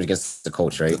the next game is against the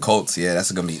Colts, right? The Colts. Yeah,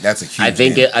 that's a huge. I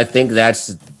think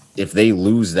that's. If they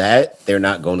lose that, they're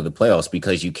not going to the playoffs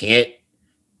because you can't.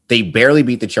 They barely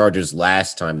beat the Chargers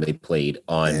last time they played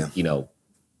on,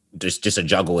 just a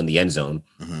juggle in the end zone.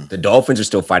 Mm-hmm. The Dolphins are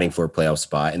still fighting for a playoff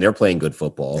spot, and they're playing good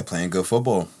football.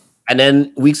 And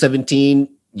then Week 17,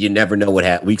 you never know what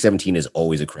happens. Week 17 is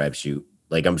always a crapshoot.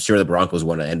 I'm sure the Broncos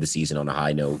want to end the season on a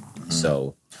high note. Mm-hmm.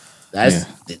 So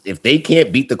if they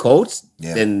can't beat the Colts,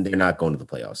 then they're not going to the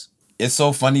playoffs. It's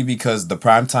so funny because the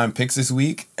primetime picks this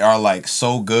week are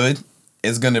so good.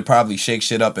 It's gonna probably shake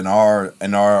shit up in our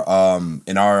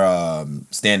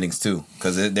standings too,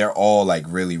 because they're all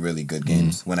really, really good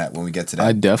games when we get to that.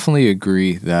 I definitely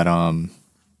agree that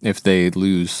if they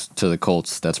lose to the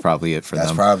Colts, that's probably it for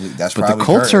them. But the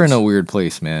Colts are in a weird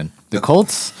place, man. The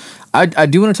Colts. I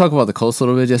do want to talk about the Colts a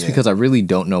little bit just because I really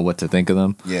don't know what to think of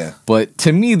them. Yeah. But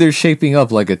to me, they're shaping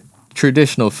up like a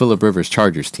traditional Phillip Rivers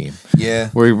Chargers team. Yeah.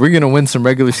 Where we're going to win some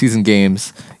regular season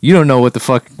games. You don't know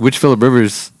which Phillip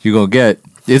Rivers you're going to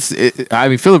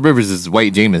get. Phillip Rivers is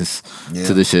white Jameis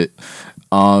to this shit.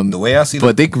 The way I see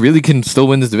but they really can still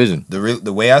win this division.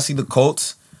 The way I see the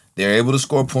Colts, they're able to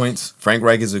score points. Frank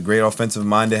Reich is a great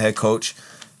offensive-minded head coach.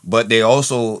 But they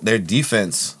also, their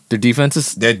defense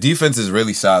is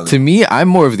really solid. To me, I'm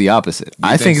more of the opposite.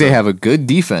 I think they have a good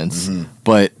defense,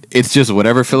 but it's just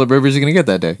whatever Phillip Rivers is going to get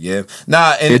that day. Yeah.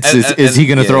 Is he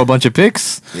going to throw a bunch of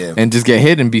picks and just get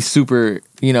hit and be super,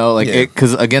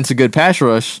 because against a good pass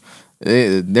rush,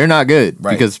 they're not good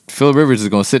because Phillip Rivers is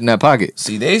going to sit in that pocket.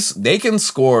 See, they can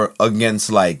score against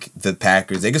the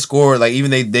Packers. They can score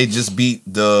even they just beat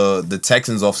the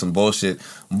Texans off some bullshit,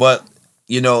 but.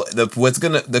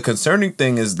 The concerning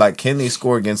thing is can they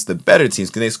score against the better teams?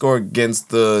 Can they score against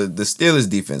the Steelers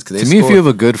defense? To me, if you have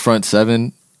a good front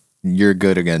seven, you're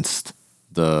good against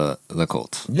the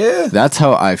Colts. Yeah, that's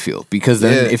how I feel. Because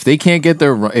then if they can't get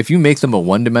if you make them a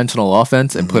one-dimensional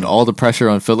offense and put all the pressure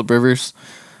on Phillip Rivers,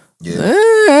 then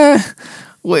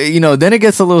it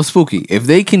gets a little spooky. If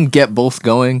they can get both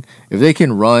going, if they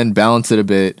can run, balance it a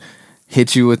bit,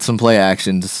 hit you with some play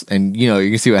actions, and you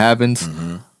can see what happens.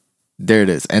 Mm-hmm. There it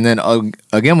is. And then,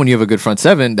 again, when you have a good front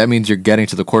seven, that means you're getting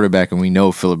to the quarterback, and we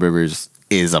know Phillip Rivers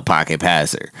is a pocket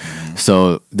passer. Mm-hmm.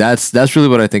 So that's really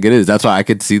what I think it is. That's why I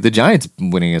could see the Giants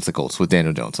winning against the Colts with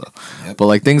Daniel Jones. Yep.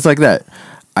 But, things like that.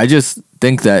 I just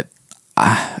think that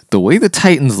the way the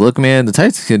Titans look, man, the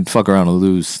Titans can fuck around and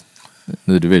lose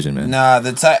the division, man. Nah,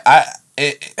 it's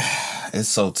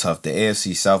so tough. The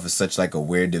AFC South is such a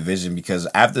weird division because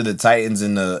after the Titans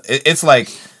it's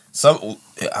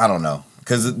I don't know.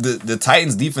 Because the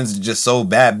Titans' defense is just so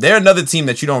bad. They're another team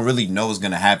that you don't really know is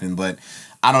going to happen. But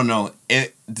I don't know.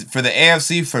 For the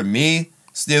AFC, for me,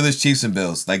 Steelers, Chiefs, and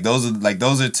Bills.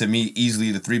 Those are to me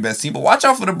easily the three best teams. But watch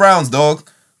out for the Browns, dog.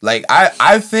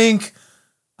 I think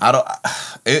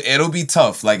it'll be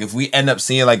tough. If we end up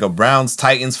seeing a Browns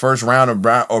Titans first round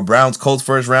or Browns Colts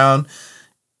first round,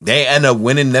 they end up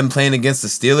winning them playing against the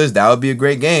Steelers. That would be a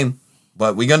great game.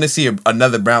 But we're going to see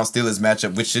another Browns-Steelers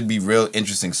matchup, which should be real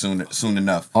interesting soon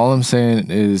enough. All I'm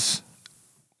saying is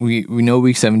we know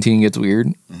Week 17 gets weird.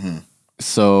 Mm-hmm.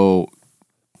 So,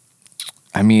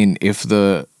 I mean, if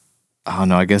I don't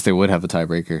know, I guess they would have a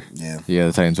tiebreaker. Yeah. Yeah,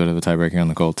 the Titans would have a tiebreaker on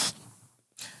the Colts.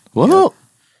 Well,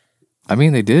 I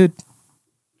mean, they did.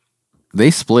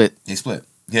 They split. They split.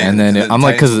 Yeah, and then I'm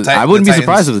like, because I wouldn't be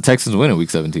surprised if the Texans win in Week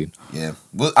 17. Yeah.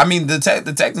 Well, I mean, the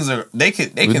Texans they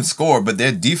can score, but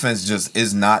their defense just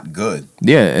is not good.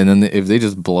 Yeah, and then if they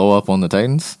just blow up on the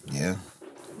Titans. Yeah.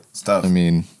 Stuff. I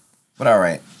mean. But all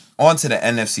right. On to the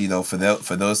NFC, though, for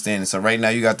those standings. So right now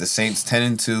you got the Saints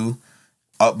 10-2,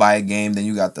 up by a game. Then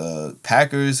you got the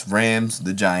Packers, Rams,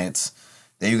 the Giants.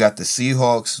 Then you got the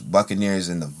Seahawks, Buccaneers,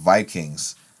 and the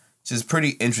Vikings, which is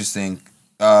pretty interesting.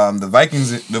 The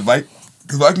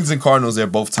Vikings and Cardinals, they're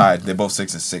both tied. They're both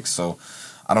 6-6. So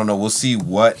I don't know. We'll see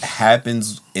what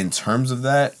happens in terms of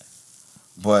that.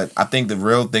 But I think the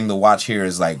real thing to watch here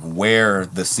is like where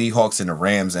the Seahawks and the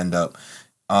Rams end up.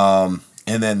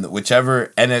 And then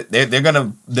whichever, and they're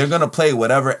gonna play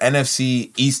whatever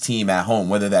NFC East team at home,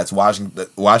 whether that's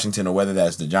Washington or whether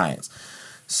that's the Giants.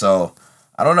 So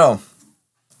I don't know.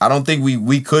 I don't think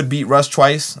we could beat Russ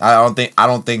twice. I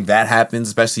don't think that happens,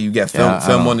 especially you get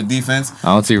film on the defense. I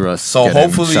don't see Russ. So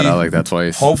hopefully shut out like that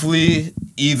twice. Hopefully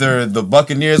either the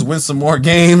Buccaneers win some more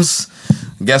games.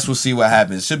 Guess we'll see what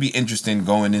happens. Should be interesting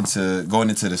going into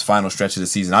this final stretch of the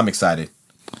season. I'm excited.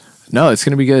 No, it's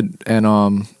gonna be good,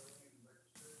 and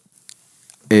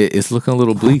it's looking a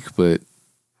little bleak, but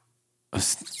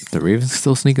the Ravens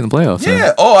still sneaking the playoffs. Yeah.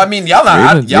 Man. Oh, I mean, y'all not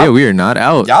out. Yeah, we are not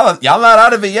out. Y'all not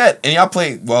out of it yet, and y'all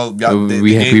play well.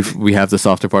 We have the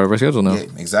softer part of our schedule now. Yeah,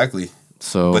 exactly.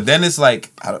 So, but then it's like,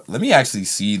 let me actually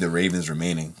see the Ravens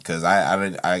remaining because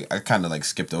I kind of like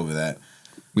skipped over that.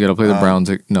 We got to play the Browns.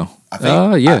 No, I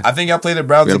think I think y'all play the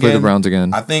Browns. We got to play the Browns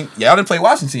again. I think y'all didn't play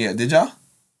Washington yet, did y'all?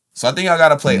 So I think y'all got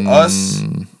to play us.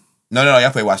 No,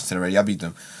 y'all play Washington already. Y'all beat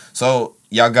them. So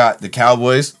y'all got the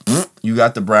Cowboys, you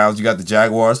got the Browns, you got the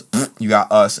Jaguars, you got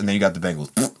us, and then you got the Bengals.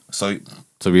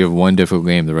 So we have one difficult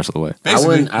game the rest of the way.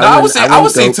 Basically, I would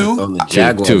say two. The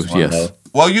Jaguars two, one, yes. though.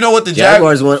 Well, you know what the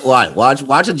Jaguars want?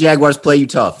 Watch the Jaguars play you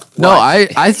tough. No,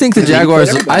 I think the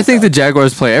Jaguars. I think the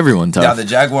Jaguars play everyone tough. Yeah, the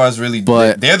Jaguars really.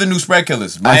 But they're the new spread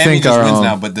killers. I Miami think just wins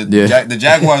now, but the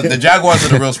Jaguars are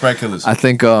the real spread killers. I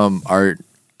think I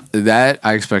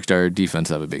expect our defense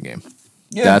to have a big game.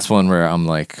 Yeah. That's one where I'm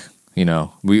like, we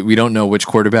don't know which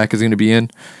quarterback is going to be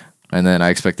in, and then I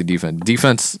expect the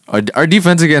defense. Our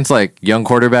defense against like young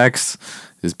quarterbacks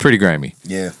is pretty grimy.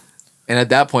 Yeah. And at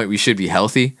that point, we should be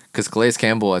healthy because Calais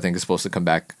Campbell, I think, is supposed to come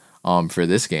back for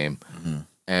this game,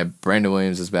 and Brandon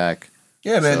Williams is back.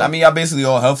 Yeah, man. So, I mean, y'all basically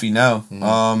all healthy now.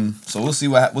 So we'll see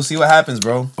what happens,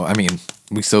 bro. Well, I mean,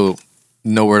 we still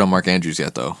no word on Mark Andrews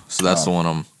yet, though. So that's the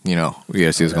one we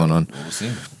gotta see what's going on. We'll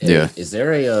see. Yeah. Is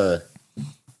there a?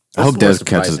 I hope Dez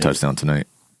catches a touchdown tonight.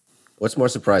 What's more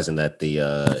surprising, that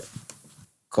the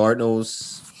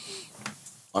Cardinals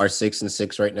are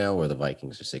 6-6 right now, or the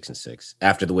Vikings are 6-6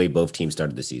 after the way both teams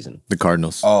started the season? The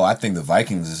Cardinals. Oh, I think the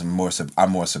Vikings I'm more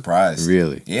surprised.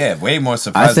 Really? Yeah, way more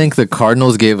surprised. I think the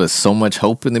Cardinals gave us so much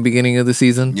hope in the beginning of the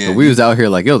season. Yeah, but we was out here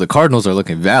like, yo, the Cardinals are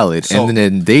looking valid, and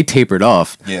then they tapered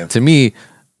off. Yeah. To me,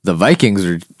 the Vikings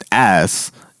are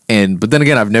ass. But then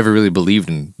again, I've never really believed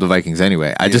in the Vikings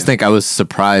anyway. I just think I was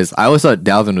surprised. I always thought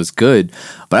Dalvin was good,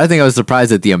 but I think I was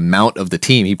surprised at the amount of the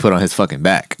team he put on his fucking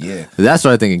back. Yeah. That's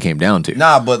what I think it came down to.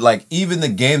 Nah, but like even the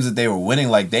games that they were winning,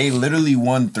 like they literally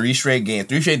won 3 straight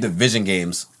division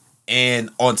games.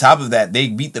 And on top of that, they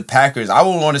beat the Packers. I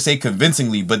wouldn't want to say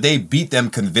convincingly, but they beat them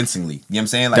convincingly. You know what I'm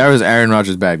saying? Like, that was Aaron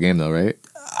Rodgers' bad game though, right?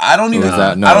 I don't even. Was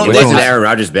that? No, I don't. It wasn't Aaron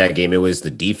Rodgers' bad game. It was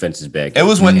the defense's bad game. It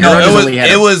was when it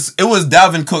was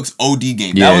Dalvin Cook's OD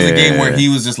game. That was the game where he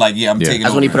was just like, I'm taking.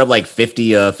 That's when he put up like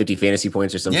 50 fantasy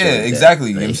points or something. Yeah, like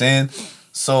exactly. That, you know what I'm saying?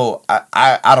 So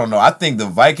I don't know. I think the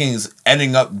Vikings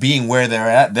ending up being where they're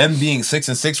at, them being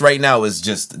 6-6 right now, is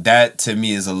just that to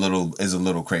me is a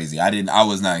little crazy. I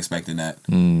was not expecting that,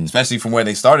 especially from where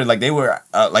they started. Like they were,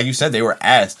 like you said, they were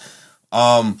ass.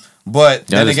 But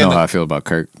then I just know how I feel about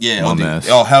Kirk. Yeah, OD.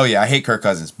 Oh hell yeah, I hate Kirk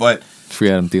Cousins, but free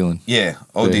Adam Thielen. Yeah,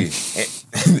 OD. Yeah.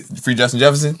 Free Justin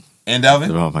Jefferson and Dalvin.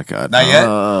 Oh my god, not yet.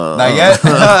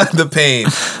 The pain.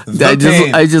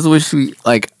 I just wish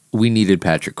we needed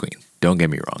Patrick Queen. Don't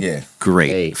get me wrong. Yeah,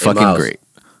 great, fucking Miles, great.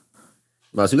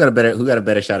 Miles, who got a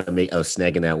better shot of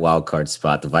snagging that wild card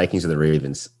spot? The Vikings or the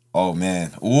Ravens? Oh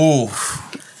man, ooh.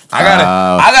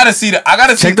 I gotta see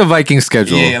check the Vikings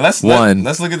schedule. Yeah, let's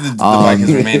look at the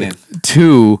Vikings remaining.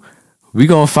 2, we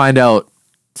gonna find out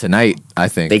tonight. I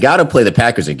think they gotta play the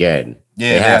Packers again.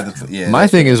 Yeah, My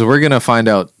thing is, we're gonna find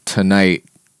out tonight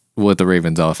what the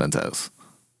Ravens offense has.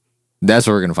 That's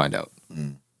what we're gonna find out.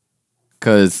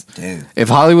 Because Damn. if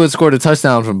Hollywood scored a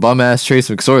touchdown from bum ass Trace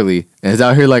McSorley and is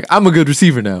out here like, I'm a good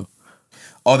receiver now.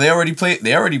 Oh, they already played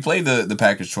the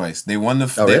Packers twice. They won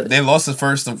the really? they lost the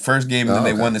first game and then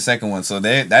they won the second one. So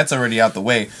that's already out the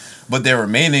way. But they're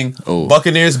remaining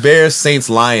Buccaneers, Bears, Saints,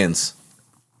 Lions.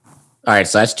 All right,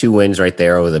 so that's 2 wins right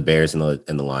there over the Bears and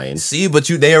the Lions. See, but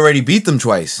they already beat them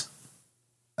twice.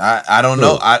 I don't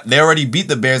know. They already beat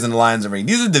the Bears and the Lions already.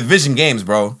 These are division games,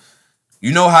 bro.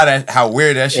 You know how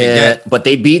weird that shit get. But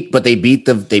they beat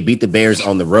the Bears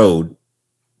on the road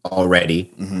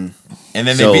already. Mm-hmm. And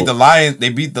then they beat the Lions. They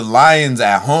beat the Lions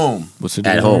at home. What's the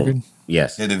at home? Record?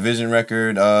 Yes, their division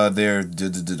record.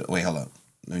 Wait, hold up.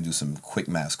 Let me do some quick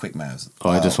maths. Oh,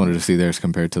 I just wanted to see theirs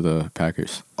compared to the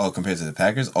Packers. Oh, compared to the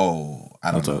Packers? Oh,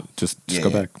 I don't know. Just go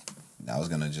back. I was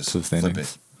gonna just flip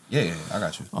it. Yeah, I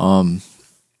got you.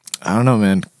 I don't know,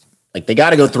 man. Like they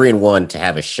got to go 3-1 to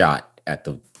have a shot at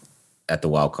the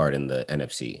wild card in the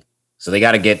NFC. So they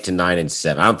got to get to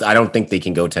 9-7. I don't think they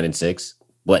can go 10-6,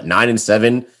 but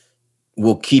 9-7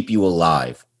 will keep you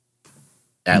alive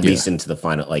at least into the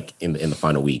final, like in the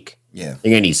final week. Yeah,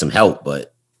 you're gonna need some help,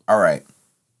 but all right.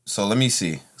 So let me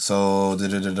see. So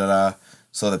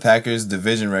so the Packers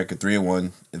division record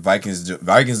 3-1. The Vikings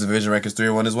division record is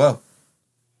 3-1 as well.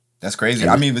 That's crazy.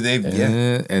 I mean, but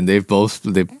and they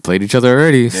played each other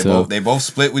already. They both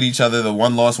split with each other. The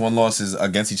one loss is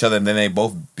against each other, and then they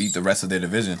both beat the rest of their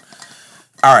division.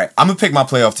 All right, I'm gonna pick my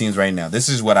playoff teams right now. This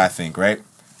is what I think. Right,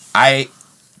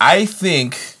 I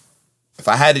think if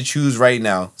I had to choose right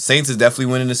now, Saints is definitely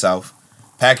winning the South.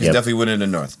 Packers definitely winning the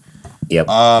North. Yep.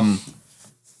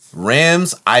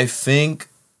 Rams, I think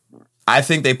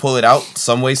they pull it out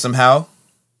some way somehow.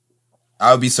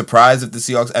 I would be surprised if the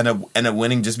Seahawks end up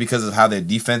winning just because of how their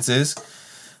defense is.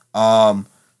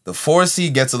 The 4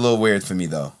 seed gets a little weird for me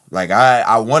though. Like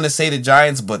I want to say the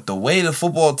Giants, but the way the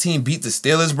football team beat the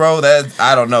Steelers, bro, that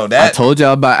I don't know. That I told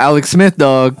y'all about Alex Smith,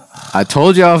 dog. I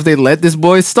told y'all if they let this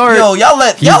boy start, he's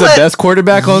the best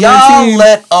quarterback on their team. Y'all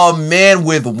let a man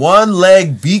with one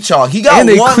leg beat y'all. He got one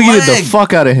leg. And they cleated the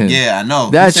fuck out of him. Yeah, I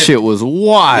know. That shit was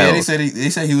wild. Yeah, they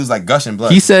said he was like gushing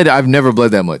blood. He said, "I've never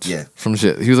bled that much." Yeah, from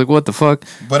shit. He was like, "What the fuck?"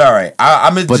 But all right,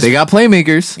 But they got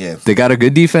playmakers. Yeah, they got a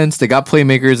good defense. They got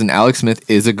playmakers, and Alex Smith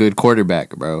is a good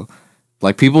quarterback, bro.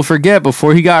 Like people forget,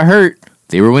 before he got hurt,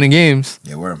 they were winning games.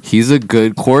 Yeah, were. He's a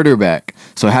good quarterback.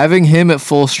 So having him at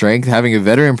full strength, having a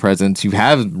veteran presence, you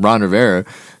have Ron Rivera.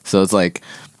 So it's like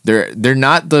they're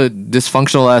not the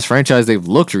dysfunctional ass franchise they've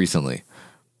looked recently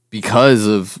because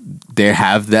of they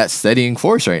have that steadying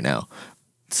force right now.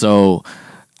 So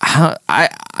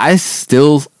I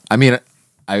still, I mean,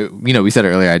 we said it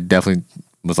earlier. I definitely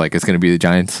was like, it's going to be the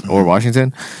Giants or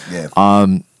Washington. Yeah.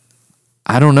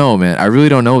 I don't know, man. I really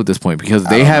don't know at this point because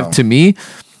they have, to me,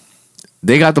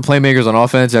 they got the playmakers on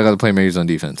offense. They got the playmakers on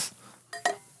defense.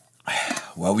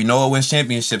 Well, we know it wins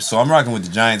championships, so I'm rocking with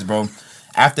the Giants, bro.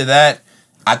 After that,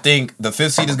 I think the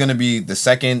 5th seed is going to be the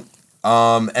second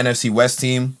NFC West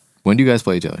team. When do you guys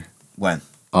play each other? When?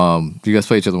 You guys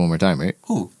play each other one more time, right?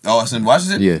 Who? Oh, it's in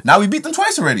Washington? Yeah. Now we beat them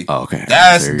twice already. Oh, okay.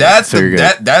 That's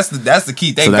the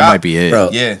key. So that might be it.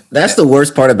 Bro, yeah. That's the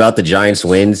worst part about the Giants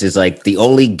wins is like the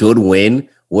only good win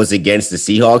was against the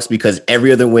Seahawks because every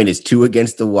other win is 2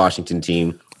 against the Washington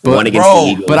team, 1 against the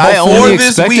Eagles. But I only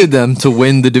expected them to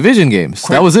win the division games.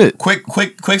 That was it. Quick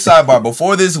sidebar.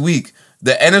 Before this week,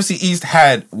 the NFC East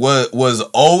was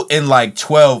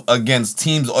 0-12 against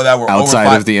teams that were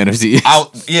outside of the NFC East.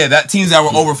 That teams that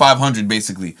were over 500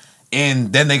 basically.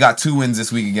 And then they got 2 wins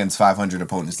this week against 500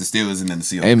 opponents, the Steelers and then the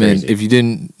Seahawks. Hey man, if you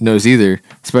didn't notice either,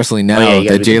 especially now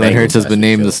that Jalen Hurts has been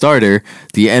named the starter,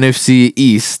 the NFC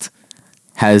East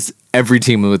has every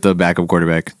team with a backup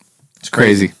quarterback. It's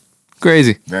crazy.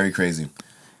 Very crazy.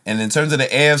 And in terms of the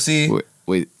AFC,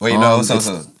 wait, no. So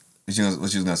what you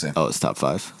was gonna say? Oh, it's top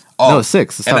 5. Oh, no, it's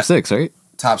 6. It's top 6, right?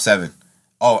 Top 7.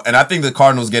 Oh, and I think the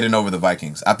Cardinals get in over the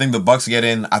Vikings. I think the Bucks get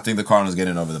in. I think the Cardinals get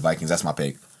in over the Vikings. That's my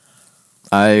pick.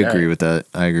 I agree with that.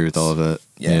 I agree with all of that.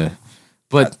 Yeah.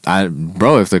 But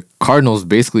if the Cardinals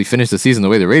basically finish the season the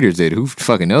way the Raiders did, who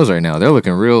fucking knows right now? They're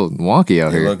looking real wonky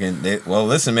out here.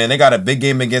 Listen, man, they got a big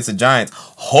game against the Giants.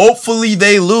 Hopefully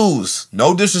they lose.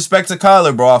 No disrespect to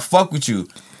Kyler, bro. I fuck with you.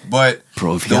 But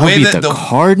bro, if y'all beat the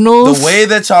Cardinals, the way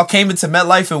that y'all came into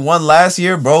MetLife and won last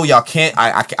year, bro, y'all can't.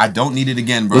 I don't need it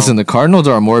again, bro. Listen, the Cardinals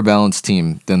are a more balanced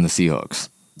team than the Seahawks.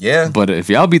 Yeah, but if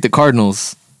y'all beat the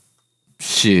Cardinals,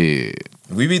 shit.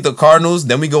 If we beat the Cardinals,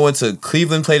 then we go into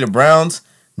Cleveland, play the Browns.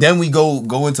 Then we go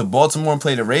into Baltimore and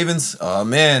play the Ravens. Oh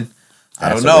man, I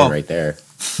don't know. Right there.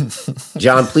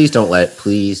 John, please don't let.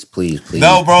 Please.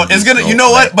 No, bro, it's gonna. You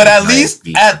know what? But at least,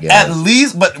 at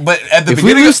least, but at the If we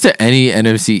beginning, lose to any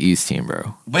NFC East team,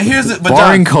 bro, but here's the, but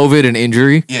barring John, COVID and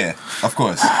injury, yeah, of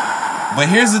course. But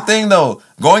here's the thing, though.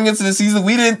 Going into the season,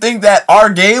 we didn't think that our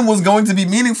game was going to be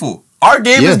meaningful. Our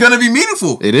game is going to be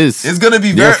meaningful. It is. It's going to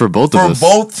be very for both of us. For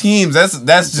both teams. That's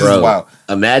just wow.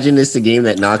 Imagine this the game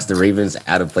that knocks the Ravens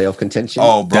out of playoff contention.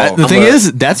 Oh, bro. The thing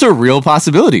is, that's a real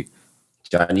possibility.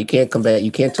 John, you can't come back.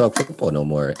 You can't talk football no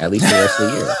more. At least the rest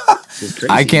of the year. It's crazy.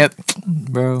 I can't,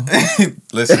 bro.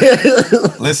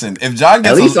 Listen. If John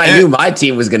gets, at least I knew my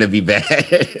team was gonna be bad.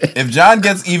 If John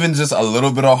gets even just a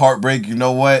little bit of heartbreak, you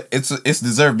know what? It's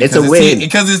deserved. Because it's a win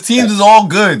because his teams is all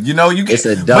good. You know you can. It's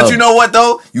a dub. But you know what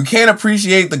though? You can't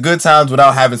appreciate the good times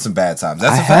without having some bad times.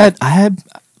 That's a fact.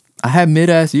 I had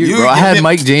mid-ass years, bro. I had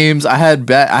Mike James. I had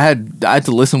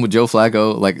to listen with Joe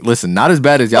Flacco. Like, listen, not as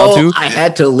bad as y'all two. I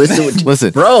had to listen with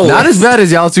listen, bro. Not as bad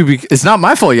as y'all two. It's not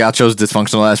my fault y'all chose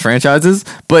dysfunctional ass franchises.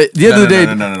 But at the end of the day,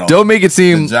 don't make it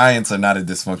seem the Giants are not a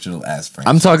dysfunctional ass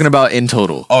franchise. I'm talking about in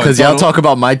total. Oh, Because y'all talk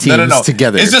about my teams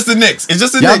together. It's just the Knicks. It's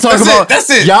just the y'all Knicks. That's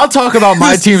it. Y'all talk about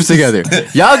my teams together.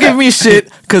 Y'all give me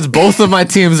shit because both of my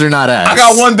teams are not ass. I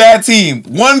got one bad team.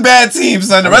 One bad team,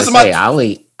 son. The rest of my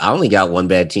I only got one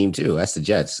bad team too. That's the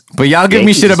Jets. But y'all give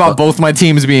me shit about both my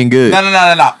teams being good.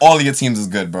 No. All of your teams is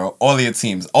good, bro. All of your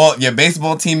teams. All your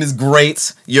baseball team is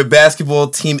great. Your basketball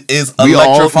team is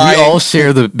electrifying. We all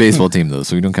share the baseball team though,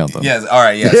 so we don't count them. Yes. All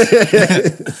right. Yes.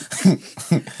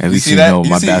 At least you know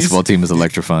my basketball team is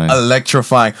electrifying.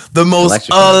 Electrifying. The most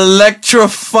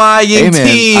electrifying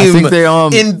team I think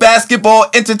they, in basketball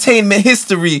entertainment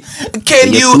history.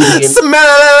 Can you smell?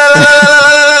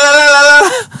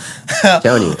 I'm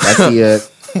telling you,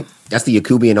 that's the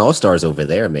Yakubian All-Stars over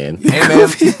there, man.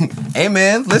 Hey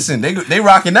man, listen, they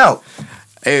rocking out.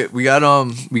 Hey, we got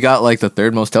like the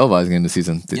third most televised game this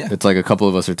season. Yeah. It's like a couple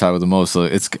of us are tied with the most, so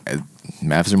it's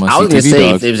Mavs are must. I was gonna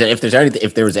say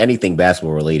if there was anything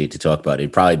basketball related to talk about,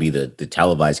 it'd probably be the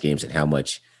televised games and how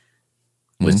much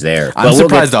was there. I'm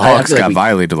surprised the Hawks got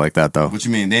violated like that though. What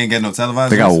you mean? They ain't get no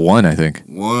televised? They got one, I think.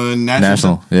 One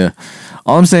national. Yeah.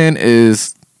 All I'm saying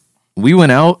is we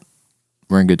went out.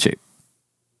 We're in good shape.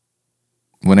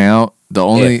 Went out. The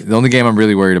only game I'm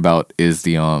really worried about is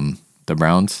the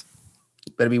Browns.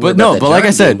 Better be but like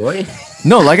I said,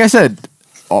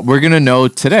 we're gonna know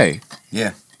today.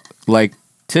 Yeah. Like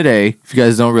today, if you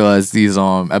guys don't realize, these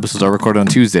episodes are recorded on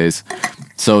Tuesdays,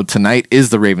 so tonight is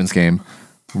the Ravens game.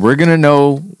 We're gonna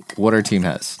know what our team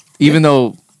has, even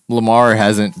though Lamar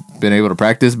hasn't been able to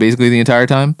practice basically the entire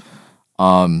time.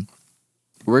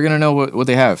 We're gonna know what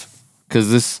they have,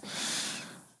 because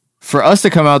for us to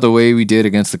come out the way we did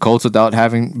against the Colts without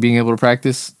being able to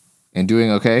practice and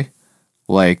doing okay,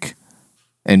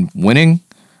 and winning,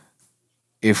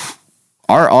 if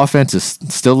our offense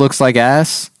still looks like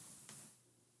ass,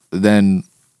 then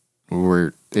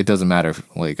it doesn't matter.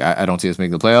 I don't see us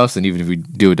making the playoffs, and even if we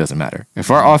do, it doesn't matter.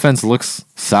 If our offense looks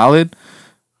solid,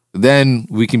 then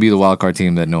we can be the wild card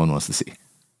team that no one wants to see.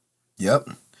 Yep.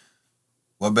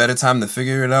 What better time to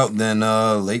figure it out than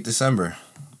late December?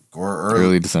 Or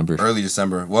early December. Early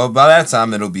December. Well, by that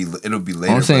time it'll be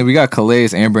later. I'm saying we got Calais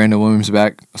and Brandon Williams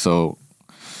back, so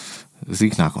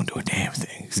Zeke's not gonna do a damn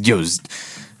thing.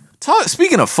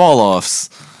 Speaking of fall offs,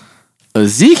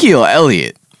 Ezekiel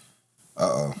Elliott.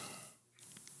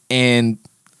 And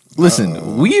listen,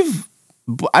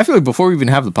 I feel like before we even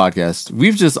have the podcast,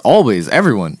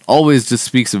 everyone always just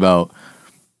speaks about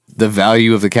the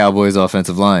value of the Cowboys'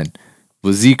 offensive line.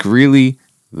 Was Zeke really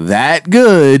that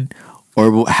good?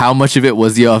 Or how much of it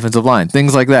was the offensive line?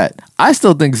 Things like that. I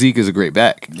still think Zeke is a great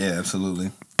back. Yeah,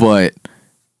 absolutely. But,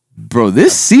 bro,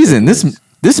 this season,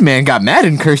 this man got mad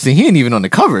and cursed, and he ain't even on the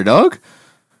cover, dog.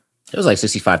 It was like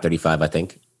 65-35, I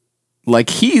think.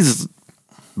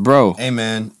 Bro. Hey,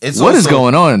 man. What is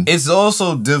going on? It's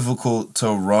also difficult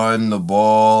to run the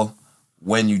ball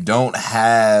when you don't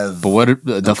have... But what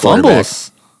the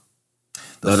fumbles?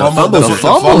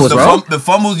 The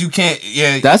fumbles you can't.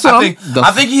 Yeah, that's what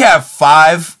I think he had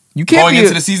 5. You can't going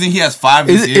into the season. He has 5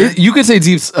 this year. You could say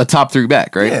Zeke's a top 3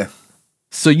 back, right? Yeah.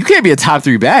 So you can't be a top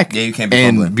 3 back. Yeah, you can't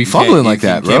be fumbling like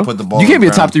that, bro. You can't be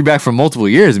a top 3 back for multiple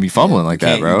years and be fumbling like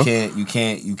that, bro. You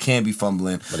can't be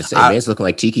fumbling. But man's looking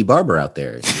like Tiki Barber out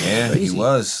there. Yeah, he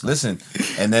was. Listen,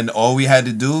 and then all we had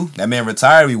to do, that man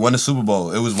retired. We won the Super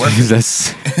Bowl. It was worth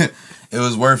it. It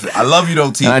was worth it. I love you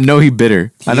though, T. I know he's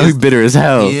bitter. He's bitter as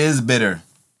hell. He is bitter.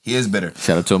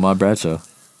 Shout out to Ahmad Bradshaw.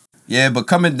 Yeah, but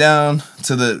coming down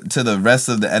to the rest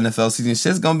of the NFL season,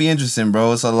 shit's gonna be interesting,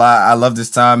 bro. It's a lot. I love this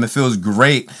time. It feels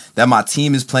great that my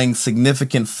team is playing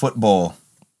significant football.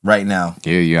 right now.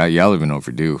 Yeah, y'all have been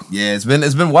overdue. Yeah, it's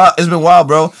been wild. It's been wild,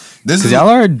 bro. This Because is y'all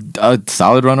are a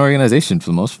solid run organization for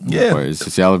the most Yeah. part. It's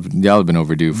just y'all have been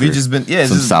overdue for we just been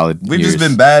some solid We've years. just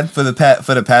been bad for the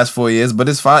past 4 years, but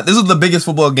it's fine. This is the biggest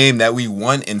football game that we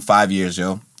won in 5 years,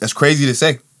 yo. That's crazy to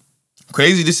say.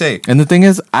 Crazy to say. And the thing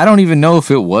is, I don't even know if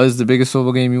it was the biggest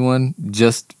football game you won,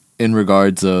 just in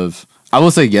regards of, I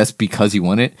will say yes because you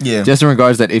won it. Yeah. Just in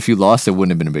regards that if you lost, it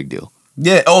wouldn't have been a big deal.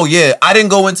 Yeah. Oh yeah. I didn't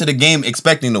go into the game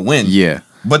expecting to win. Yeah.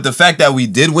 But the fact that we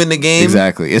did win the game.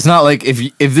 Exactly. It's not like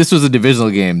if this was a divisional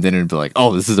game, then it'd be like,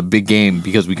 oh, this is a big game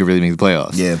because we could really make the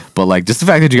playoffs. Yeah. But like just the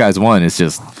fact that you guys won, it's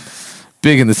just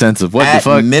big in the sense of what At the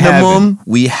fuck minimum, happened?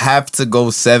 we have to go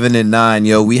 7-9,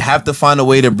 yo. We have to find a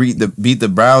way to beat the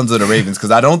Browns or the Ravens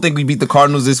because I don't think we beat the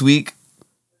Cardinals this week.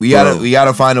 We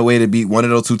gotta find a way to beat one of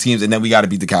those two teams, and then we gotta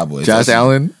beat the Cowboys. Josh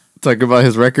Allen talking about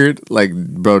his record, like,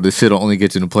 bro, this shit'll only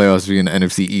get you in the playoffs if you're in the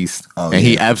NFC East. Oh, and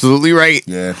he absolutely right.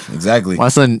 Yeah, exactly. My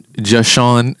son,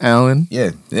 Joshawn Allen.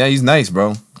 Yeah, he's nice,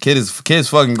 bro. Kid is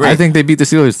fucking great. I think they beat the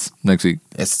Steelers next week.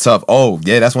 it's tough. Oh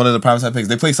yeah, that's one of the primetime picks.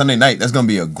 They play Sunday night. That's gonna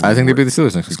be a. I think they beat the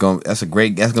Steelers next week. That's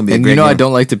gonna be. And a great you know, I game.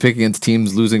 don't like to pick against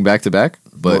teams losing back to back,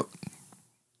 but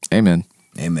amen.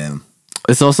 Amen.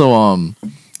 It's also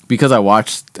because I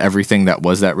watched everything that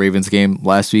was that Ravens game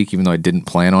last week, even though I didn't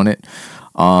plan on it.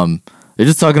 They're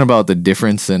just talking about the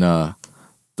difference in the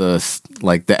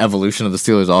evolution of the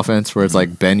Steelers offense, where it's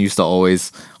like Ben used to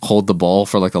always hold the ball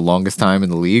for like the longest time in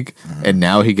the league, and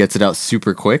now he gets it out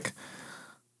super quick.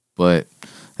 But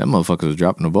that motherfucker was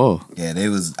dropping the ball. Yeah, they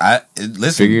was.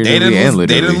 Listen. Figuratively and They didn't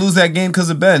literally. lose that game because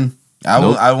of Ben.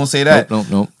 Nope. I won't say that.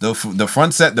 Nope. The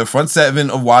front seven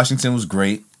of Washington was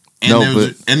great. And, No,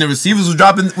 and the receivers was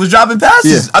dropping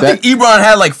passes. Yeah, I think Ebron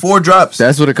had like 4 drops.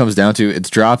 That's what it comes down to. It's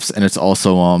drops, and it's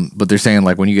also but they're saying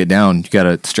like when you get down, you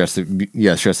gotta stress the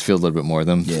field a little bit more.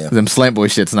 Them slant boy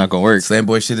shit's not gonna work. Slam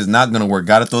boy shit is not gonna work.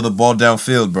 Got to throw the ball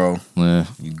downfield, bro. Yeah.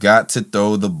 You got to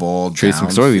throw the ball. Trace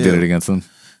McSorley did it against them.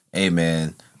 Hey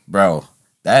man, bro,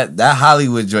 that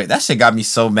Hollywood joint, that shit got me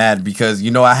so mad because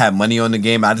I had money on the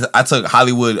game. I took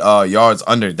Hollywood yards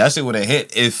under. That shit would have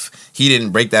hit if he didn't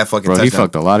break that fucking Bro, touchdown. he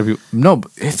fucked a lot of people. No,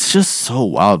 but it's just so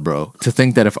wild, bro, to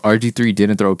think that if RG3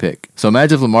 didn't throw a pick. So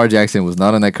imagine if Lamar Jackson was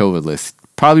not on that COVID list,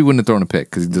 probably wouldn't have thrown a pick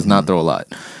because he does not throw a lot.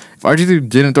 If RG3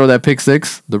 didn't throw that pick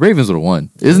 6, the Ravens would have won.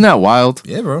 Isn't that wild?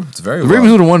 Yeah, bro, it's very. The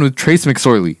Ravens would have won with Trace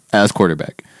McSorley as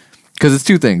quarterback. Because it's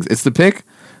two things. It's the pick,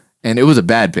 and it was a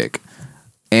bad pick.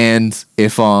 And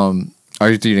if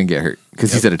RG3 didn't get hurt,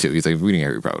 because he said it too. He's like, if we didn't get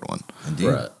hurt, we probably would have won. Indeed.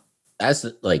 Bruh, that's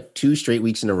like 2 straight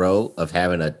weeks in a row of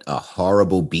having a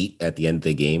horrible beat at the end of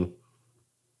the game.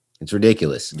 It's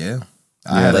ridiculous. Yeah.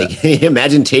 Like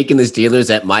imagine taking the Steelers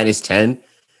at -10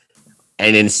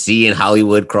 and then seeing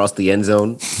Hollywood cross the end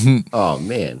zone. Oh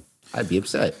man, I'd be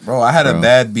upset. Bro, I had a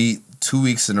bad beat 2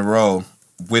 weeks in a row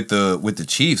with the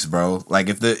Chiefs, bro. Like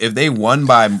if they won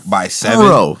by 7,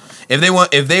 Bro. if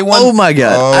they won, Oh my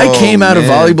God. I came out of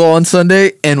man. volleyball on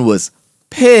Sunday and was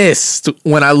pissed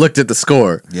when I looked at the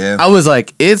score. Yeah. I was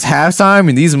like, it's halftime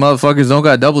and these motherfuckers don't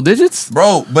got double digits?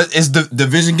 Bro, but it's the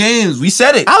division games. We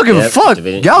said it. I don't give a fuck.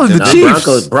 Y'all are the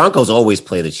Chiefs. Broncos always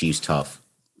play the Chiefs tough.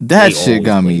 That They always always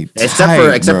got play. me Except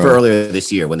tight, for earlier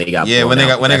this year when they got Yeah, blown when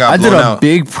they out. got I did blown a out.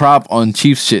 big prop on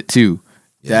Chiefs shit too.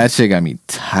 That shit got me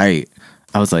tight.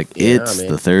 I was like, it's man.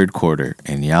 the third quarter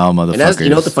and y'all motherfuckers. And that's, you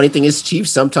know what the funny thing is,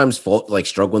 Chiefs sometimes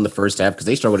struggle in the first half because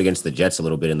they struggled against the Jets a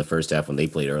little bit in the first half when they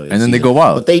played earlier. And then this they go season.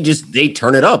 wild. But they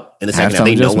turn it up in the second half. Halftime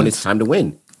They know when adjustments. it's time to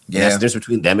win. Yeah. That's the difference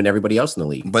between them and everybody else in the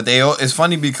league. But it's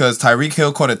funny because Tyreek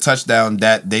Hill caught a touchdown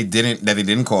that they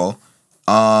didn't call.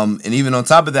 And even on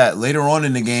top of that, later on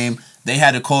in the game, they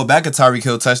had to call back a Tyreek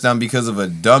Hill touchdown because of a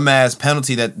dumbass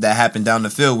penalty that happened down the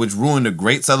field, which ruined a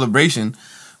great celebration.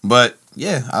 But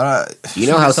yeah, You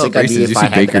know how sick I'd be Did if you I see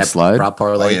had Baker that slide? prop oh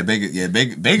parlay. yeah,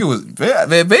 Baker was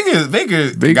man,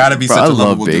 Baker gotta be bro, such I a love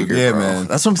lovable Baker, dude. Yeah, bro. man.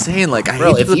 That's what I'm saying. Like, I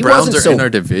Bro, hate if that the he Browns wasn't are so- in our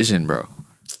division, bro.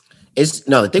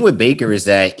 The thing with Baker is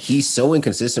that he's so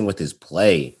inconsistent with his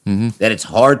play that it's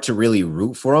hard to really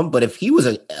root for him. But if he was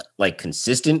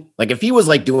consistent, like if he was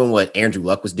like doing what Andrew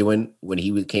Luck was doing when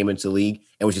he came into the league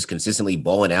and was just consistently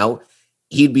balling out,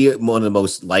 he'd be one of the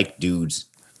most liked dudes.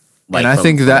 And I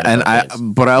think that,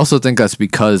 and but I also think that's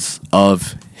because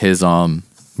of his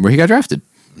where he got drafted.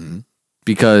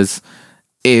 Because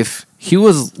if he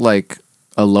was like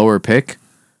a lower pick,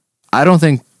 I don't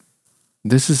think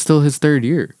this is still his 3rd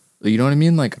year. You know what I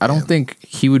mean? Like, I don't think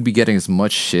he would be getting as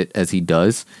much shit as he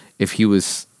does if he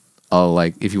was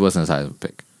if he wasn't as high of a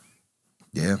pick.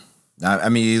 Yeah. I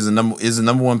mean, he's a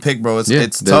number 1 pick, bro.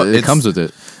 It's tough. It comes with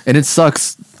it, and it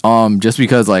sucks. Just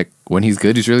because like when he's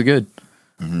good, he's really good,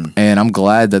 and I'm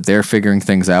glad that they're figuring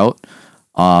things out.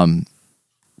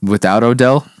 without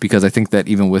Odell, because I think that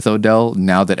even with Odell,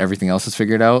 now that everything else is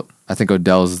figured out, I think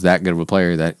Odell's that good of a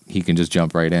player that he can just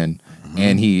jump right in.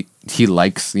 And he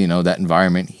likes, that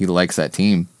environment. He likes that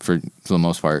team for the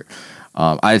most part.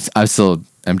 I still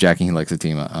am jacking he likes the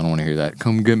team. I don't want to hear that.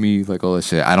 Come get me, like all this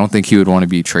shit. I don't think he would want to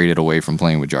be traded away from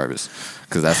playing with Jarvis,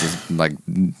 because that's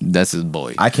his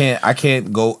boy. I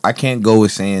can't go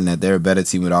with saying that they're a better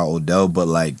team without Odell, but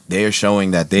like they're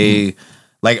showing that they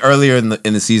like earlier in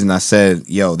the season I said,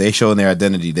 they showing their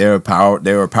identity. They're a power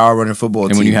running football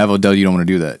team. And when you have Odell, you don't want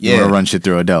to do that. You want to run shit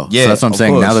through Odell. Yeah, so that's what I'm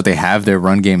saying. course. Now that they have their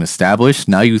run game established,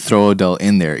 now you throw Odell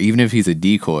in there, even if he's a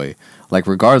decoy. Like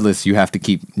regardless, you have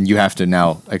to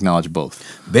now acknowledge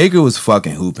both. Baker was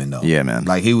fucking hooping though. Yeah, man.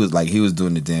 Like he was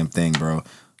doing the damn thing, bro.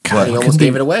 God, he almost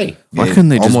gave it away. Why couldn't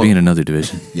they just be in another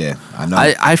division? Yeah, I know.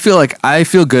 I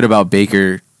feel good about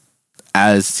Baker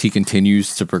as he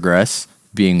continues to progress,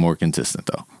 being more consistent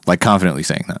though. Like confidently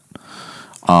saying that.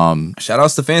 Shout out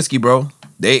Stefanski, bro.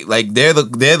 They're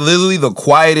literally the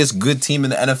quietest good team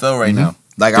in the NFL right now.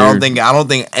 Like I don't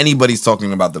think anybody's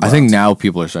talking about the Browns. I think now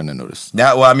people are starting to notice.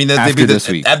 Now, well, I mean, After this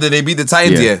week. after they beat the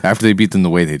Titans, yeah, after they beat them the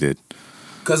way they did,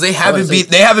 because they haven't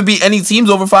beat any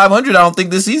teams over 500. I don't think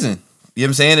this season. You know what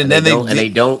I'm saying? And then they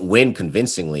don't win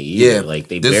convincingly either. Yeah, Like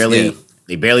they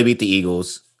barely beat the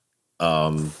Eagles.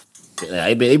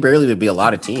 They barely would beat a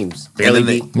lot of teams.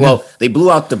 Barely they blew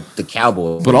out the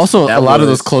Cowboys. but also a lot of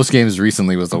those close games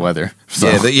recently was the weather. So.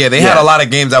 They had a lot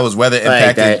of games that was weather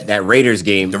impacted. That Raiders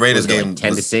game. The Raiders was game like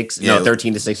 10-6. No,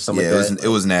 13-6 or something like that. It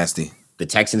was nasty. The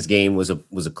Texans game was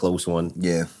a close one.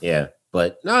 Yeah. Yeah.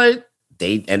 But no,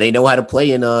 they know how to play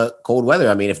in cold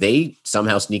weather. I mean, if they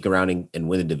somehow sneak around and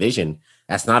win the division,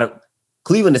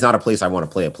 Cleveland is not a place I want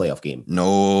to play a playoff game.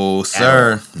 No,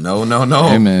 sir. No.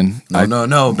 Hey man,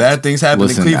 No. Bad things happen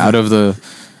listen, in Cleveland.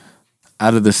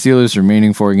 out of the Steelers'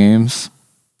 remaining 4 games,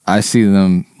 I see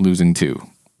them losing 2,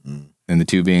 and the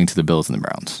 2 being to the Bills and the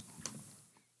Browns,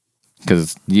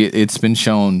 because it's been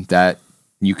shown that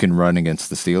you can run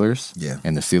against the Steelers. Yeah,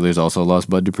 and the Steelers also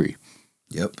lost Bud Dupree.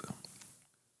 Yep.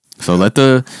 So let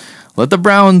the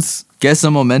Browns get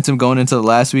some momentum going into the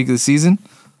last week of the season.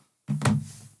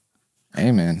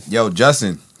 Hey man, Yo,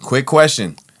 Justin, quick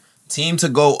question. Team to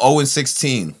go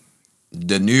 0-16.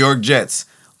 The New York Jets.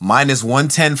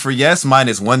 -110 for yes,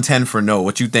 -110 for no.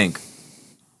 What you think?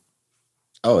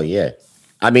 Oh yeah.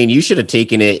 I mean, you should have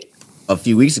taken it a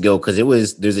few weeks ago because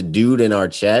there's a dude in our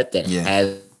chat that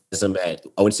has him at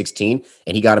 0-16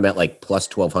 and he got him at like plus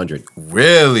 1,200.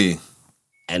 Really?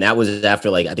 And that was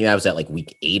after I think that was at like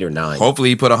week 8 or 9. Hopefully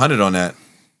he put 100 on that.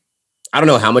 I don't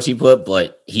know how much he put,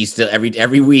 but he still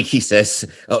every week he says,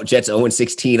 "Oh, Jets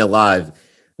 0-16 alive."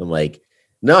 I'm like,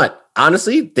 not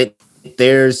honestly.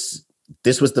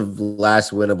 This was the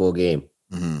last winnable game.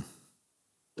 Mm-hmm.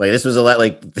 Like this was a lot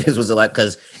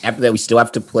because after that we still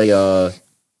have to play.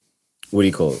 What do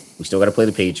you call it? We still got to play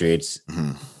the Patriots.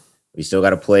 Mm-hmm. We still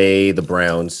got to play the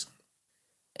Browns,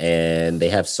 and they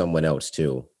have someone else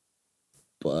too.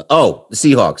 But the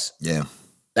Seahawks. Yeah,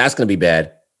 that's gonna be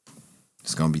bad.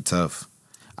 It's gonna be tough.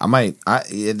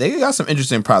 They got some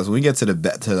interesting props. When we get to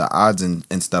the odds and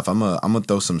stuff, I'm gonna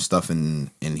throw some stuff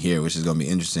in here, which is gonna be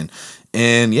interesting.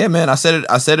 And yeah, man, I said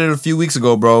it a few weeks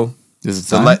ago, bro. Is it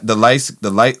time? The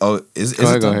light. Oh, is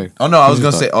Go it time? ahead. Oh no, I was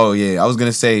gonna say. Oh yeah, I was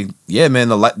gonna say. Yeah, man,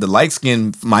 the light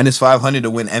skin -500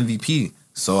 to win MVP.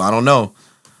 So I don't know.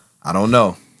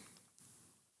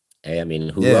 Hey, I mean,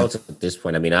 who else at this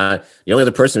point? I mean, the only other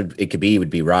person it could be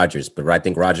would be Rodgers, but I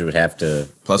think Rodgers would have to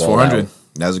plus 400.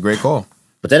 That's a great call.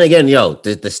 But then again,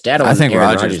 the stat on I think Aaron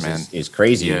Rodgers, Rodgers man, is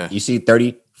crazy. Yeah. You see,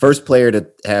 first player to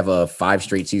have 5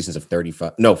 straight seasons of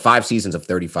 35. No, 5 seasons of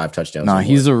 35 touchdowns. Nah,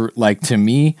 he's to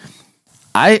me.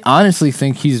 I honestly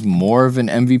think he's more of an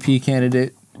MVP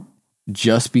candidate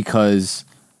just because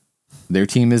their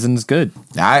team isn't as good.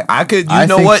 I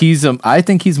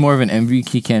think he's more of an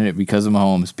MVP candidate because of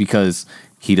Mahomes, because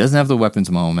he doesn't have the weapons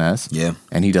Mahomes has. Yeah.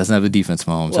 And he doesn't have the defense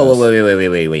Mahomes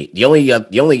has. Wait. The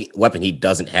only weapon he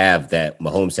doesn't have that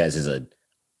Mahomes has is a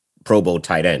Pro Bowl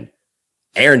tight end.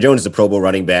 Aaron Jones is a Pro Bowl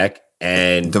running back,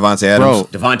 and Devontae Adams.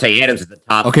 Devontae Adams is the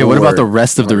top. Okay, what about the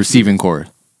rest of the receiving core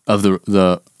of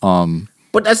the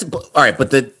But that's all right.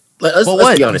 But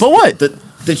let's be honest. But what?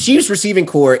 The Chiefs receiving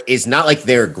core is not like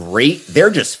they're great. They're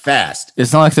just fast.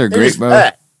 It's not like they're great, bro.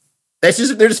 Fast.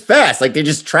 They're just fast. Like they're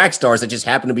just track stars that just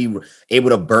happen to be able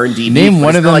to burn deep. Name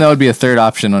one of them that would be a third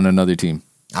option on another team.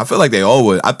 I feel like they all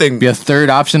would. I think Be a third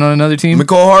option on another team.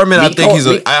 Nicole Hardman. I Nicole-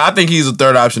 think he's a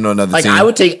third option on another Like team. I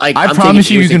would take. Like I I'm promise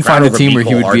taking you Jamison can find Crowder a over team where he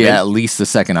Mecole would be Hardman. at least the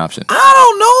second option. I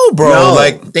don't know, bro. No,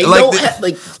 like they like don't the- have-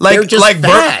 like, they're just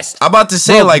fast. I'm about to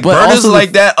say Bro, like but burners also the-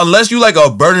 like that. Unless you like a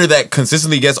burner that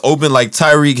consistently gets open, like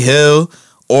Tyreek Hill,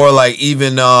 or like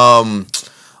even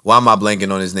why am I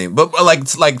blanking on his name? But like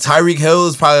Tyreek Hill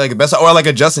is probably like the best, or like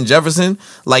a Justin Jefferson.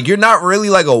 Like you're not really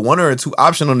like a one or a two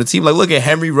option on the team. Like look at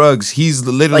Henry Ruggs. He's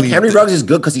literally Like Henry Ruggs is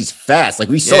good because he's fast. Like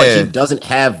we saw, Yeah. he doesn't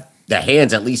have the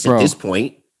hands at least Bro. at this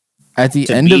point. At the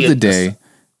To end be of the a- day,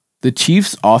 the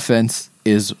Chiefs' offense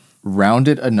is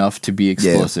rounded enough to be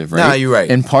explosive, right? Nah, you're right.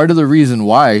 And part of the reason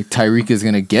why Tyreek is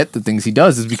going to get the things he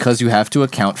does is because you have to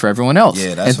account for everyone else.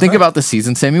 Yeah, that's and think right. about the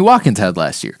season Sammy Watkins had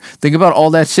last year. Think about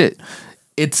all that shit.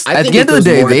 It's I at think the it end of the goes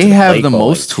day, more they into have play the calling.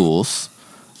 most tools,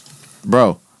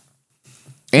 bro.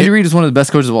 Andy Reid is one of the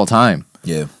best coaches of all time.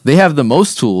 yeah. They have the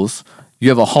most tools. You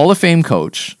have a Hall of Fame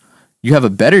coach. You have a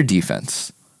better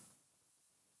defense.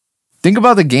 Think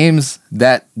about the games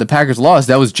that the Packers lost.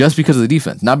 That was just because of the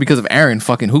defense, not because of Aaron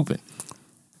fucking hooping.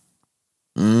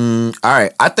 All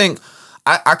right. I think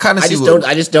I kind of I see.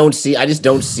 just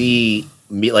don't see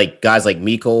me like guys like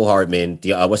Mecole Hardman.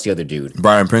 What's the other dude?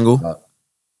 Brian Pringle.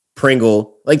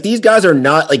 Pringle. Like these guys are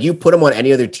not like you put them on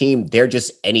any other team. They're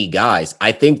just any guys.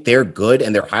 I think they're good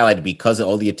and they're highlighted because of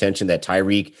all the attention that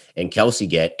Tyreek and Kelsey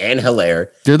get and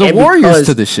Hilaire. They're the and Warriors because-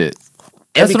 to the shit.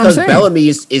 And That's what I'm because saying. Bellamy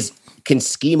is can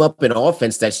scheme up an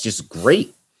offense that's just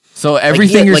great. So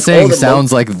everything had, you're like, all saying the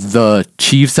sounds like the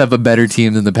Chiefs have a better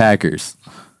team than the Packers.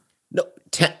 No,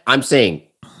 I'm saying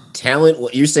talent.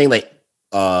 What you're saying, like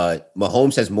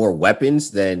Mahomes has more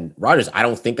weapons than Rodgers. I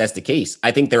don't think that's the case.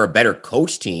 I think they're a better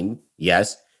coach team.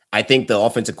 Yes, I think the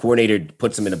offensive coordinator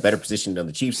puts them in a better position than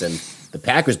the Chiefs and the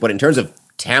Packers. But in terms of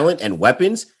talent and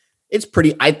weapons, it's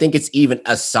pretty. I think it's even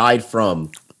aside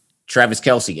from Travis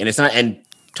Kelsey, and it's not. And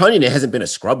Tunyon hasn't been a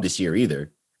scrub this year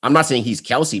either. I'm not saying he's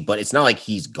Kelsey, but it's not like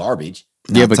he's garbage.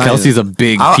 Yeah, but I'm telling Kelsey's you. a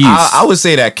big I, piece. I would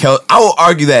say that I will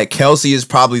argue that Kelsey is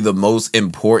probably the most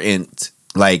important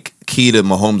like key to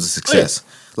Mahomes' success.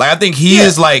 Like I think he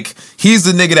is like he's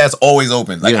the nigga that's always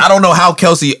open. Like Yeah. I don't know how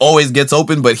Kelsey always gets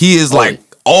open, but he is like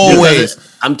Because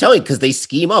always. I'm telling you, because they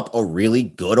scheme up a really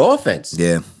good offense.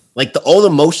 Yeah. Like all the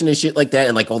motion and shit like that,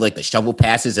 and like all like the shovel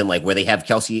passes and like where they have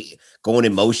Kelsey going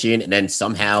in motion and then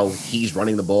somehow he's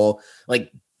running the ball.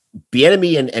 Like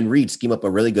Bieniemy and Reed scheme up a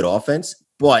really good offense,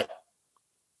 but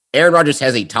Aaron Rodgers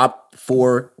has a top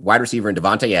 4 wide receiver in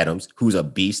Devontae Adams, who's a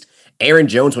beast. Aaron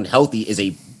Jones, when healthy, is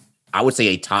I would say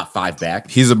a top 5 back.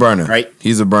 He's a burner. Right.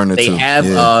 He's a burner They too. have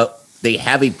Yeah. they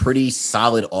have a pretty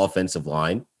solid offensive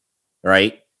line,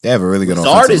 right? They have a really good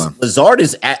Lazard offensive line. Lazard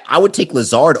is at, I would take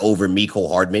Lazard over Mecole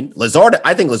Hardman.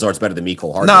 I think Lazard's better than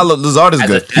Mecole Hardman. Nah, Lazard is As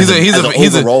good. a- as an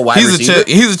overall wide receiver?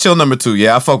 He's a chill number 2.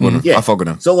 Yeah, I fuck with him. Yeah. I fuck with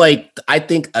him. So like I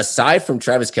think aside from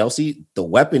Travis Kelsey, the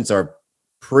weapons are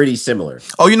pretty similar.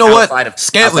 Oh, you know what? Outside of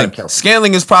Scantling. Kelsey.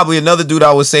 Scantling is probably another dude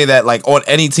I would say that like on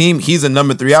any team he's a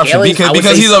number 3 option Scantling, I would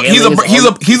because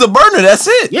say he's a burner. That's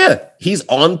it. Yeah, he's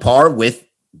on par with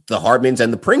the Hardmans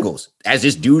and the Pringles as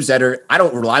just dudes that are. I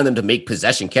don't rely on them to make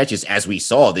possession catches as we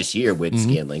saw this year with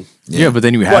Scantling. yeah, but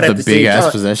then you But have at the the same big ass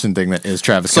time- possession thing that is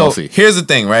Travis So Kelsey. here's the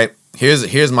thing, right?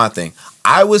 Here's my thing.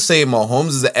 I would say Mahomes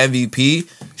is the MVP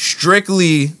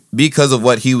strictly because of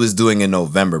what he was doing in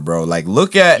November, bro. Like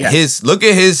look at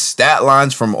his stat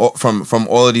lines from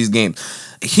all of these games.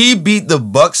 He beat the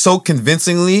Bucks so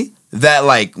convincingly that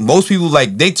like most people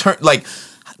like they turn like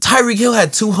Tyreek Hill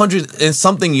had 200 and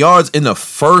something yards in the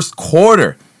first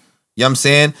quarter. You know what I'm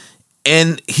saying?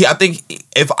 And I think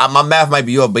if my math might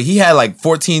be off, but he had like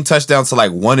 14 touchdowns to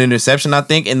like 1 interception. I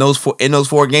think in those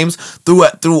 4 games,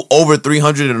 threw over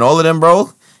 300 in all of them,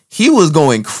 bro. He was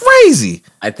going crazy.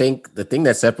 I think the thing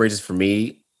that separates us for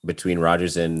me between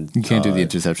Rodgers and You can't do the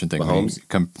interception thing. Mahomes.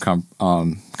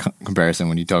 Comparison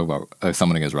when you talk about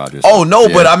someone against Rodgers. Oh no,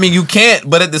 Yeah. but I mean you can't.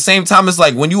 But at the same time, it's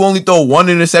like when you only throw 1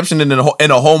 interception in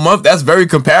a whole month, that's very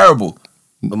comparable.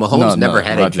 But Mahomes No, never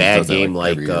had Rodgers a bad does that, game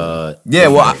like, like every Yeah,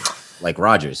 well, like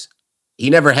Rodgers. He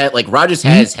never had like Rodgers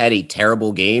has had a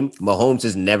terrible game. Mahomes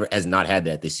has not had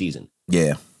that this season.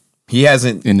 yeah, he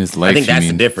hasn't. in his life. I think you that's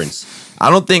the mean. difference. I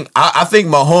don't think. I think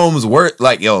Mahomes worked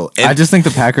like yo. I just think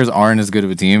the Packers aren't as good of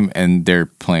a team, and they're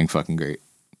playing fucking great.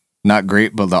 Not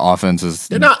great, but the offense is.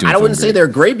 They're not. doing I wouldn't fucking say great. they're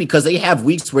great because they have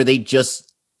weeks where they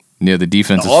just. Yeah, the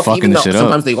defense The is off- fucking even the though shit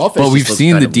sometimes up. the offense But just we've looks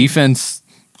seen kind the of weak. defense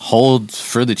hold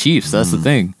for the Chiefs. That's the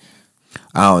thing.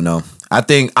 I don't know. I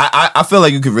think I feel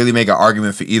like you could really make an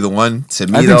argument for either one. To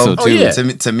me, I think though, so, too. Oh, yeah.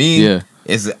 to me, Yeah.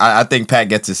 I think Pat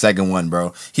gets his second one,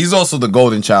 bro. He's also the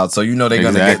golden child, so you know they're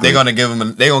gonna give him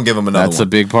another That's one. a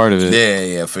big part of it.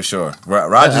 Yeah, for sure.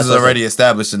 Rodgers is already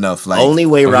established enough. Like only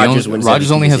way Rodgers wins.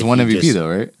 Rodgers only MVP has is one if he MVP just- though,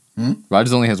 right?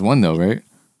 Rodgers only has one though, right?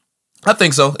 I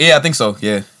think so. Yeah, I think so.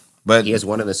 Yeah, but He has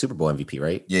one in the Super Bowl MVP,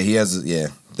 right? yeah, he has. Yeah,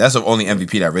 that's the only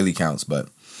MVP that really counts. But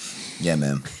yeah,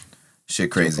 man,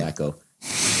 shit crazy. Flacco.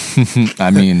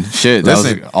 I mean, shit, that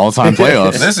Listen. was all-time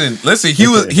playoffs. Listen.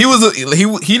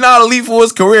 He not elite for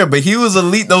his career, but he was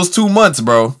elite those 2 months,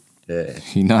 bro. Yeah.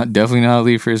 He definitely not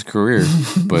elite for his career,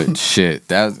 but shit,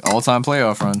 that all-time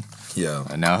playoff run, Yeah,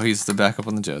 and now he's the backup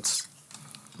on the Jets.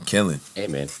 killing. Hey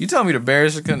man, You tell me the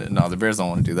Bears are gonna? No, the Bears don't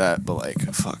want to do that. But like,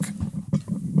 fuck,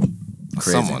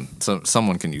 Crazy.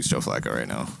 someone can use Joe Flacco right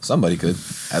now. Somebody could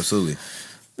absolutely.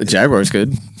 The Jaguars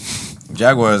could.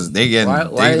 Jaguars, they getting Why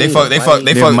they are fuck they- they fuck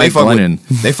they They fuck have they Mike fuck Glennon.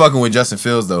 with, they fucking with Justin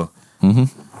Fields though.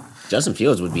 Justin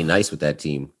Fields would be nice with that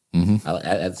team.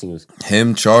 I think it was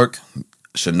Him, Chark,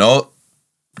 Chenault,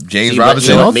 James See, but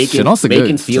Robinson. you know what, Chenault's a good-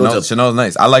 making Fields Chenault's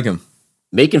nice. I like him.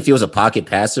 making Fields a pocket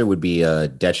passer would be a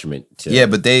detriment to. Yeah,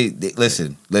 but they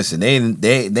listen.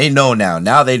 They know now.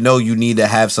 Now they know you need to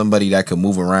have somebody that can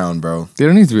move around, bro. They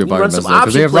don't need to be a You pocket run some passer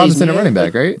because they have option plays, Robinson at man. running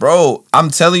back, right? Bro, I'm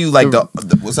telling you, like the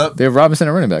what's up? They have Robinson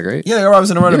at running back, right? Yeah, they got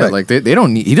Robinson the running Yeah, back. like they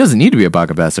don't need. He doesn't need to be a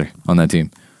pocket passer on that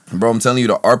team. Bro, I'm telling you,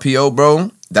 the RPO,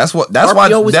 bro. That's why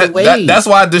RPO was the way. that's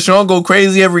why Deshaun go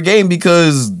crazy every game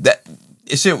because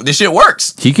this shit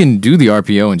works. He can do the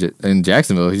RPO in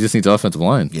Jacksonville. He just needs offensive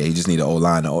line. Yeah, he just need an O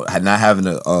line. Not having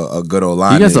a good O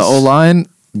line. He has the O line.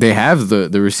 They have the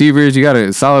receivers. You got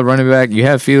a solid running back. You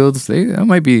have Fields. That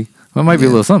might be a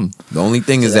little something. The only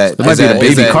thing is that That might be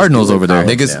the baby Cardinals over there.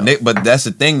 Niggas, but that's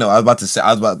the thing though. I was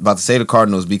about to say the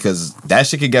Cardinals because that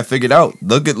shit could get figured out.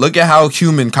 Look at how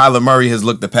human Kyler Murray has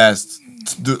looked the past,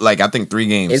 like I think 3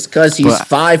 games. It's because he's But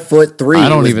 5'3". I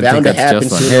don't It was even bound think to that's happen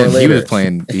just on sooner or him. later.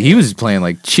 He was playing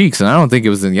like cheeks, and I don't think it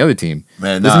was in the other team.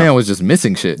 Man, This nah. man was just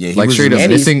missing shit. Yeah, he like was straight up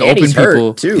missing- missing and open he's hurt,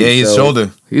 people. too. Yeah, his so-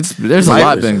 shoulder. There's a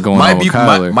lot been going on with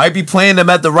Kyler. Might be playing them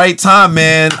at the right time,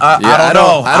 man. I Yeah, don't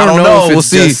know. I don't know. If We'll it's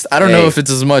see. just- I don't know if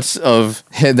it's as much of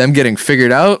them getting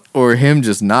figured out or him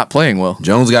just not playing well.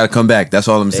 Jones got to come back. That's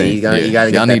all I'm Yeah, saying. you got to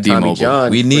Y'all get that need Tommy D-Mobile. John.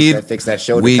 We need fix that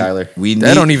shoulder, we Kyler. we need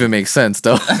That don't even make sense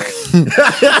though.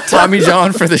 Tommy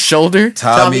John for the shoulder.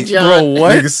 Tommy John. Bro,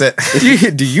 what? Nigga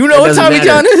said- Do you know what doesn't Tommy matter.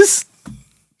 John is?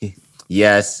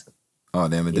 Yes. Oh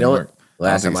damn, it You didn't know work. what?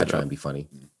 Last think time I so. tried to be funny.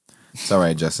 It's all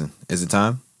right, Justin. Is it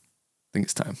time? I think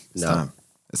it's time. It's No, time.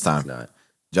 It's time. it's not.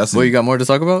 Justin. Well, you got more to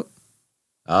talk about?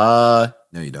 no,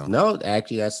 you don't. No,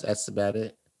 actually, that's about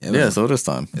it. Yeah, so it is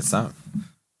time. It's time.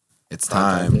 It's Primetime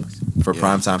time picks. for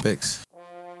primetime picks.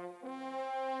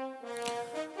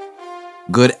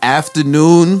 Good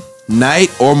afternoon, night,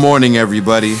 or morning,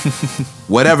 everybody.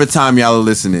 Whatever time y'all are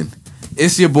listening.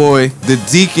 It's your boy, the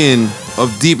Deacon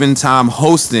of Deep in Time,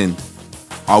 hosting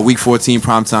our Week 14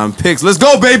 primetime picks. Let's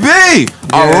go, baby!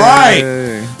 All right.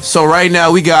 Yay. So right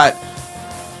now we got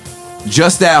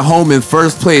Just at Home in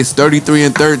first place,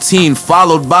 33-13,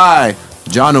 followed by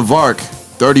John of Arc,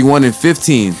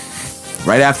 31-15.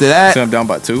 Right after that, So I'm down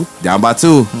by 2. down by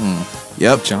 2.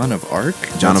 Yep. John of Arc?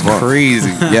 John That's of Arc. crazy.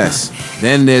 Yes.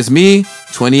 Then there's me,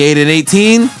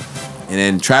 28-18, and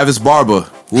then Travis Barber,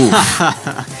 ooh,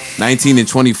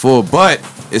 19-24. But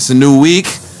it's a new week,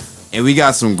 and we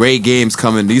got some great games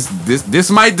coming. This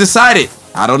might decide it.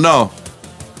 I don't know.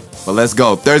 But let's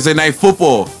go. Thursday night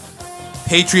football.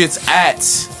 Patriots at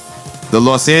the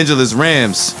Los Angeles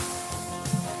Rams.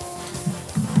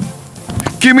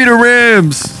 Give me the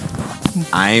Rams.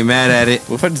 I ain't mad at it.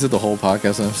 What if I just did the whole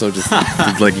podcast and I'm so just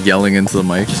like yelling into the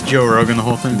mic? Joe Rogan, the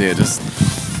whole thing. Yeah, just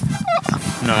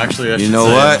No, actually, I You should know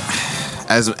say,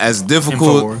 what? As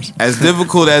difficult Infowars. as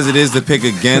difficult as it is to pick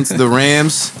against the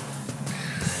Rams,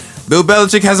 Bill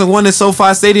Belichick hasn't won at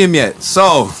SoFi Stadium yet.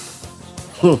 So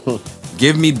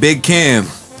give me Big Cam.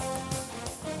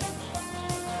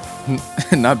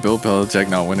 not Bill Belichick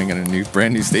not winning in a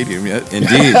brand new stadium yet.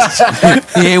 Indeed.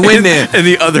 He ain't win there. In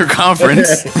the other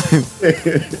conference.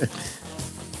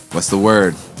 What's the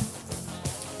word?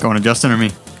 Going to Justin or me?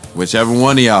 Whichever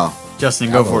one of y'all.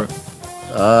 Justin, go for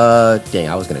it. Dang,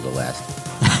 I was gonna go last.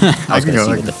 I can go.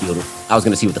 I was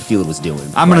gonna see what the field was doing.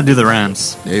 I'm gonna do the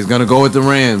Rams. He's gonna go with the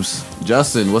Rams.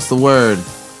 Justin, what's the word?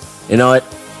 You know what?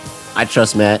 I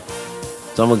trust Matt,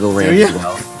 so I'm gonna go Rams you? as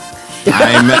well.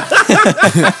 I ain't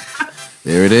mad.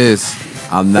 There it is.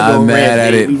 I'm not Go mad Rams,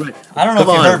 at baby. it. We win. I don't know Come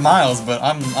if you on. heard Miles, but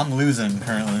I'm losing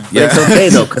currently. But it's okay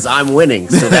though, because I'm winning,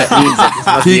 so that means that this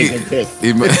must be a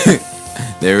good pick.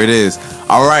 There it is.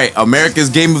 All right, America's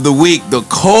game of the week: the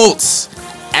Colts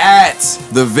at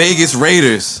the Vegas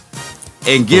Raiders,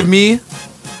 and give me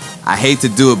I hate to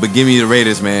do it, but give me the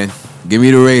Raiders, man. Give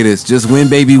me the Raiders. Just win,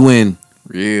 baby, win.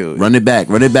 Really? Run it back,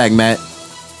 Matt.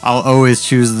 I'll always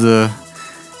choose the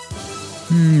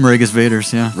Ragus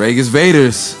Vaders. Yeah. Raiders,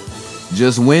 Vaders.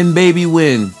 Just win, baby,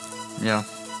 win. Yeah.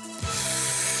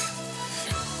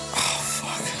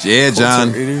 Yeah,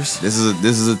 John. Raiders. This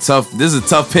is a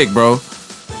tough pick, bro.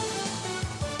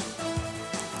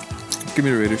 Give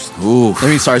me the Raiders. Ooh. I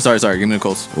mean, sorry. Give me the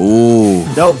Colts. Ooh.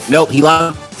 Nope. He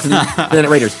lost to the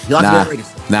Raiders. He lost to the Raiders.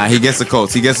 Nah, he gets the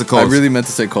Colts. I really meant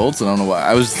to say Colts, and I don't know why.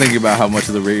 I was thinking about how much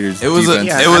of the Raiders. It was a- defense.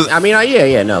 Yeah, It was-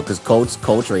 no, because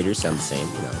Colts, Raiders sound the same,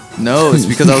 you know. No, it's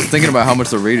because I was thinking about how much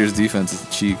the Raiders defense is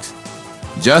cheeks.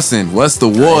 Justin, what's the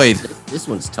void? This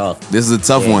one's tough. This is a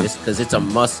tough one. Because it's a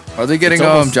must. Are they getting It's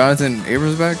almost- Jonathan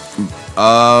Abrams back?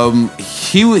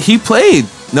 He played.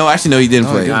 No, actually, no, he didn't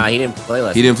play. Nah, he didn't play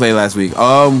last He didn't play last week.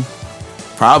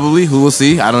 Probably. Who will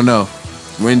see? I don't know.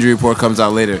 When injury report comes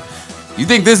out later. You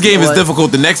think this game You know is what?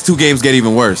 difficult? The next two games get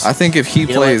even worse. I think if he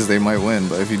know plays, what? they might win.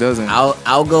 But if he doesn't,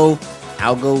 I'll go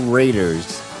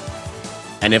Raiders.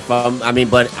 And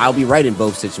but I'll be right in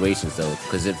both situations though,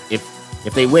 because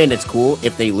if they win, it's cool.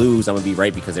 If they lose, I'm gonna be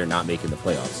right because they're not making the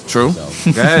playoffs. True.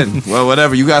 So. Go ahead. Well,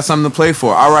 whatever. You got something to play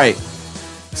for. All right.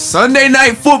 Sunday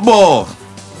night football.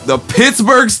 The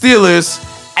Pittsburgh Steelers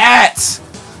at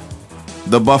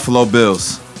the Buffalo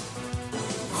Bills.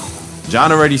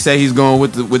 John already said he's going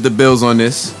with the Bills on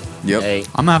this. yep. Hey,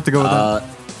 I'm gonna have to go with that.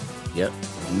 Yep.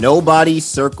 Nobody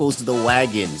circles the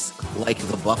wagons like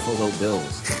the Buffalo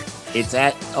Bills. It's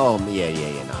at no.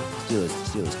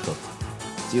 Steelers cooked.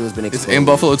 Steelers been It's exposed. in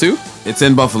Buffalo too, It's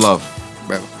in Buffalo.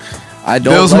 bro. I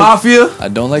don't Bills like, Mafia. I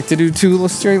don't like to do 2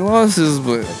 straight losses,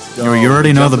 but You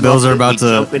already know the Bills are about to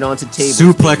jumping onto tables,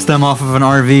 suplex baby. them off of an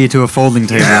RV to a folding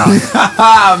table.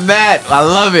 Ah, Matt, I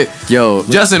love it. yo,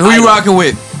 Justin, who you rocking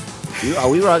with?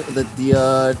 We rock the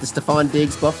Stephon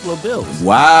Diggs Buffalo Bills.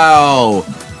 Wow.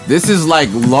 This is like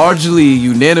largely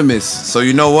unanimous. So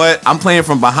you know what? I'm playing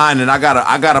from behind and I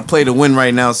gotta play to win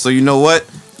right now. So you know what?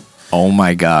 oh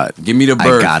my god, Give me the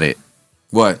bird. I got it.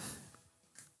 What?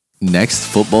 Next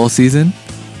football season,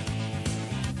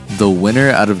 the winner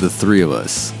out of the 3 of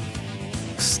us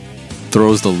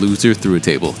throws the loser through a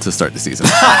table to start the season.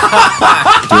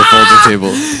 Through a folding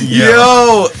table.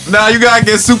 Yo, now you gotta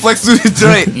get suplex to the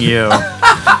joint. Yeah.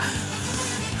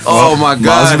 Oh my Miles, you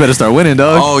god. better start winning,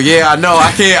 dog. Oh yeah, I know.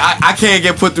 I can't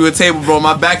get put through a table, bro.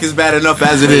 My back is bad enough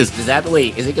as it is. Is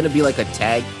it gonna be like a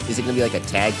tag? Is it gonna be like a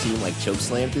tag team, like choke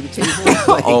slam through the table?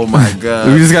 Like, Oh my We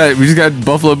god. just got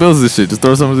Buffalo Bills this shit. Just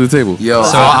throw something to the table. Yo,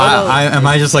 So am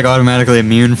I just like automatically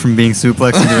immune from being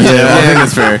suplexed into a table? Yeah, I think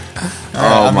that's fair.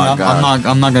 oh my god.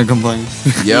 I'm not gonna complain.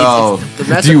 Yo,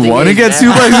 that's Do you the thing want to is, get Matt-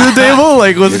 suplex to the table?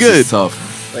 Like, what's this good? is tough.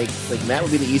 Like Matt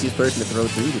would be the easiest person to throw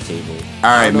through the table. All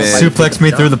right, I don't know man. if I could Suplex take me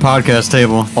a through the shot. podcast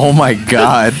table. Oh my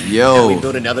god. We Yo,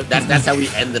 build another. That's how we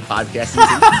end the podcast season.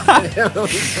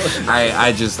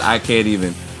 I can't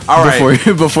even. All right.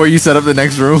 Before you set up the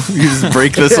next room, you just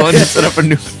break this one and set up a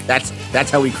new.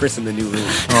 That's how we christen the new room.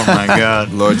 Oh my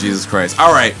god. Lord Jesus Christ.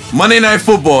 All right, Monday Night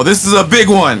Football. This is a big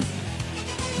one.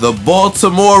 The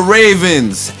Baltimore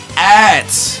Ravens at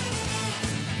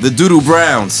the Doodoo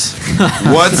Browns.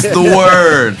 What's the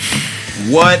word?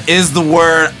 What is the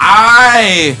word?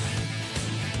 I'm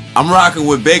rocking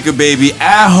with Baker Baby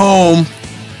at home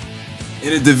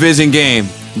in a division game.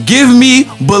 Give me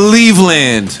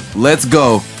Believeland. Let's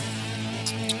go.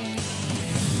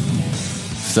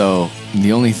 So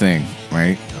the only thing,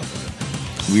 right?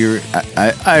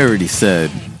 I already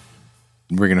said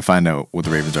we're gonna find out what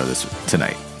the Ravens are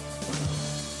tonight.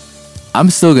 I'm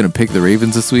still gonna pick the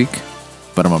Ravens this week,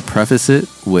 but I'm gonna preface it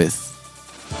with,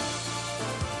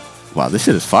 wow, this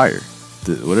shit is fire.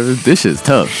 This shit is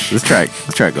tough. This track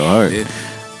go hard. Yeah.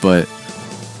 But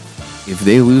if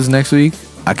they lose next week,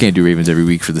 I can't do Ravens every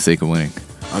week for the sake of winning.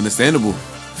 Understandable.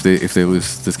 If they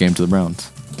lose this game to the Browns,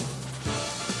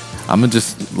 I'm gonna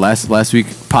just last week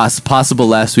possible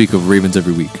last week of Ravens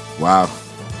every week. Wow.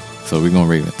 So we're going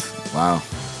Ravens. Wow.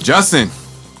 Justin.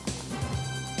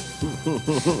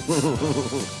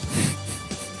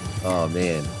 Oh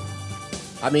man,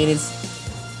 I mean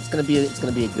it's gonna be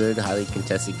a good, highly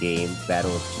contested game.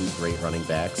 Battle of 2 great running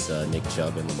backs, Nick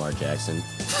Chubb and Lamar Jackson.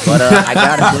 But I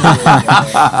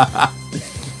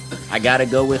gotta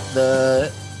go with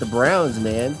the Browns,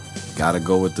 man. Gotta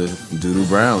go with the Doodoo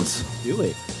Browns. Do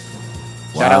it.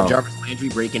 Wow. Shout out Jarvis Landry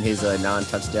breaking his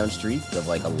non-touchdown streak of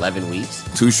like 11 weeks.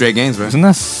 2 straight games, bro. Isn't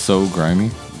that so grimy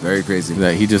Very crazy.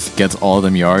 that he just gets all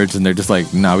them yards and they're just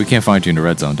like, nah, we can't find you in the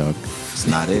red zone, dog. It's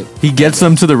not it. He gets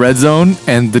them to the red zone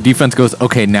and the defense goes,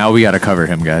 okay, now we gotta cover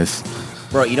him, guys.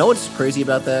 Bro, you know what's crazy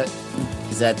about that?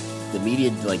 Is that the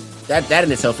media, like, that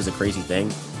in itself is a crazy thing.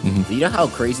 Mm-hmm. But you know how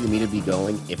crazy to me to be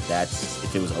going if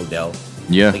it was Odell.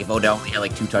 Yeah. Like if Odell only had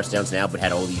like 2 touchdowns now, but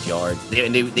had all these yards,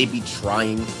 they'd be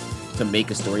trying to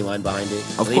make a storyline behind it.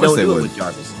 Of They course don't they do would. it with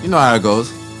Jarvis. You know how it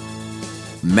goes.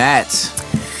 Matt.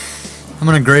 I'm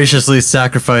gonna graciously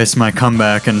sacrifice my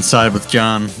comeback and side with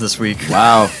John this week.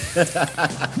 Wow.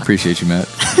 Appreciate you, Matt.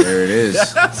 There it is.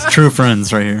 It's true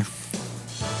friends right here.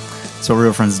 That's what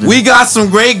real friends do. We got some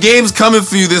great games coming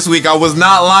for you this week. I was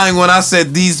not lying when I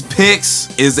said these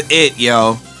picks is it,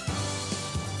 yo.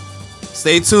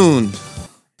 Stay tuned.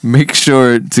 Make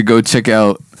sure to go check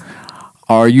out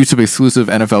our YouTube exclusive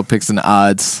NFL picks and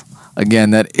odds.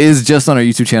 Again, that is just on our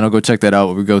YouTube channel. Go check that out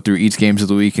where we go through each games of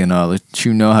the week and let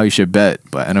you know how you should bet.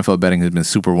 But NFL betting has been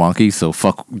super wonky, so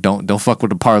don't fuck with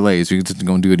the parlays. We're just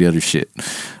gonna do the other shit.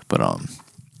 But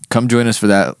come join us for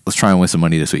that. Let's try and win some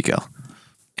money this week, yo.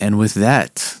 And with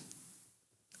that,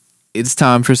 it's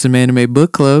time for some anime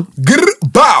book club.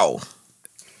 Bow.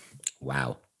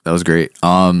 Wow. That was great.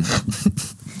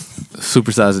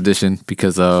 Supersized edition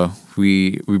because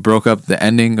we broke up the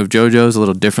ending of JoJo's a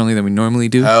little differently than we normally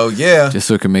do. Oh yeah. Just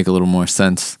so it can make a little more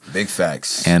sense. Big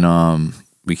facts. And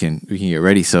we can get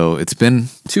ready. So it's been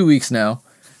 2 weeks now.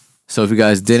 So if you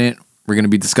guys didn't, we're gonna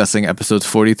be discussing episodes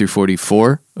 40 through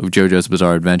 44 of JoJo's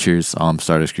Bizarre Adventures,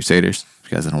 Stardust Crusaders.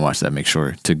 If you guys didn't watch that, make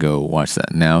sure to go watch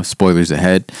that now. Spoilers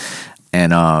ahead.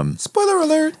 And Spoiler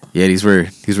alert. yeah, these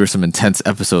were some intense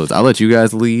episodes. I'll let you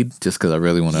guys lead just because I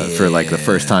really want to, for like the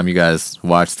first time you guys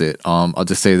watched it. I'll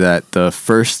just say that the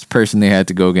first person they had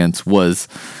to go against was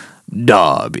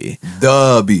Darby.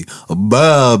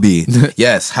 Bobby.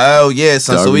 Yes, hell yeah,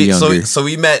 son. So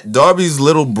we met Darby's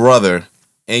little brother,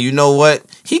 and you know what?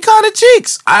 He kind of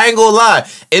cheeks. I ain't gonna lie,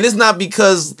 and it's not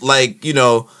because like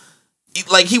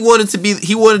like he wanted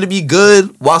to be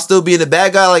good while still being a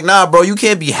bad guy. Like, nah, bro, you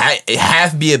can't be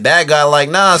half be a bad guy. Like,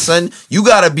 nah, son, you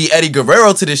gotta be Eddie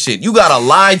Guerrero to this shit. You gotta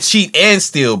lie, cheat, and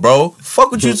steal, bro.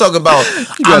 Fuck what you talking about.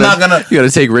 You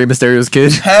gotta take Rey Mysterio's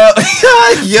kid. Hell,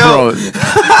 yo, Bro,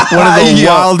 one of the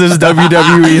wildest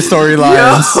WWE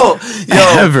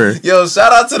storylines ever. Yo,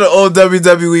 shout out to the old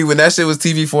WWE when that shit was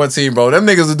TV 14, bro. Them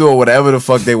niggas was doing whatever the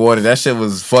fuck they wanted. That shit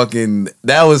was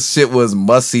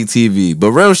must see TV.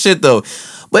 But real shit though.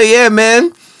 But yeah,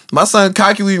 man, my son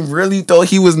Kakui really thought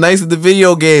he was nice at the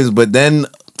video games, but then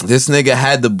this nigga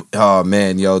had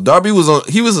Darby was on.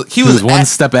 He was one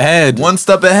step ahead. One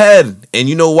step ahead, and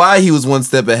you know why he was one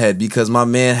step ahead? Because my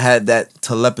man had that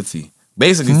telepathy.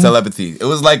 Basically telepathy. It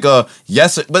was like a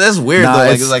yes, but that's weird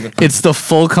though. Like it's the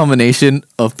full combination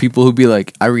of people who be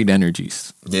like, I read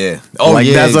energies. Yeah. Oh, like,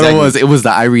 yeah. That's exactly what it was. It was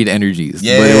the I read energies.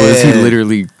 Yeah. But it was he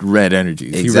literally read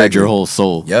energies. Exactly. He read your whole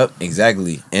soul. Yep.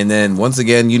 Exactly. And then once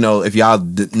again, if y'all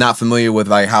not familiar with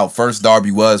like how first Darby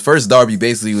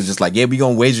basically was just like, yeah, we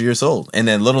gonna wager your soul. And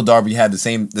then little Darby had the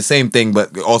same thing,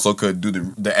 but also could do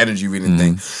the energy reading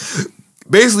thing.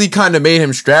 Basically kind of made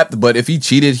him strapped, but if he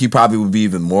cheated, he probably would be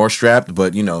even more strapped.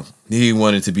 But, he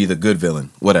wanted to be the good villain,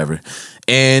 whatever.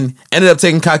 And ended up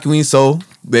taking Kakuin's soul.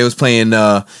 They was playing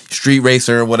Street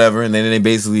Racer or whatever, and then they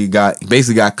basically got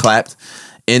clapped.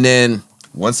 And then,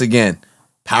 once again,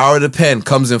 Power of the Pen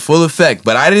comes in full effect.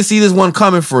 But I didn't see this one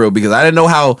coming for real, because I didn't know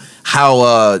how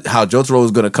Jotaro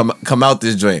was going to come out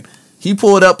this joint. He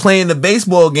pulled up playing the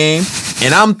baseball game,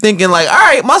 and I'm thinking like, all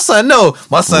right, my son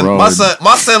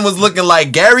was looking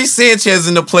like Gary Sanchez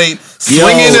in the plate,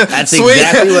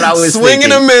 exactly what I was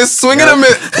swinging thinking. Swinging a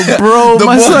miss. Bro,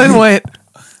 my son went,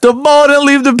 the ball didn't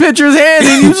leave the pitcher's hand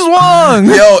and you swung.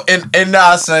 Yo, and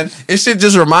nah, son, it should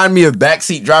just remind me of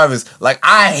backseat drivers. Like,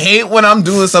 I hate when I'm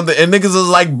doing something and niggas is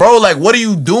like, bro, like, what are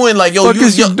you doing? Like, yo, what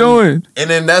is you doing? And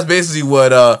then that's basically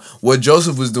what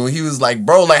Joseph was doing. He was like,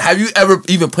 bro, like, have you ever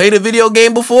even played a video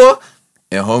game before?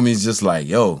 And homie's just like,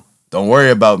 yo, don't worry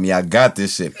about me. I got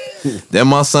this shit. Then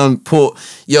my son pulled.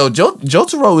 Yo,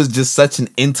 Jotaro is just such an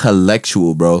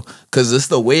intellectual, bro. Cause it's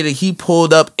the way that he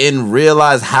pulled up and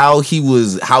realized how he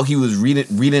was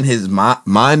reading his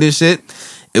mind and shit.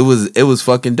 It was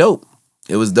fucking dope.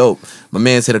 It was dope. My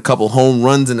man's hit a couple home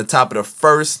runs in the top of the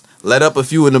first, let up a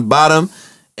few in the bottom,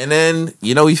 and then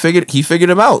he figured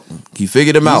him out. He's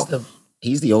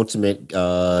the ultimate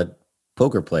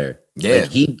poker player. Yeah,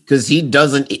 like he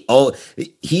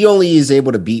only is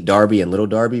able to beat Darby and Little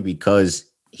Darby because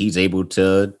he's able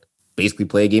to basically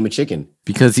play a game of chicken.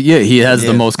 Because he has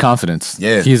the most confidence.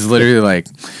 Yeah, he's literally like,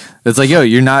 it's like, yo,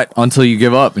 you're not until you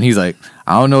give up, and he's like,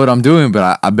 I don't know what I'm doing,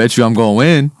 but I bet you I'm gonna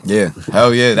win. Yeah,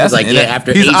 hell yeah, that's like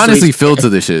after he's honestly filled to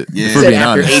this shit. Yeah, for being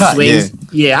honest. 8 swings,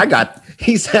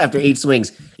 he's after 8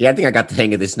 swings. Yeah, I think I got the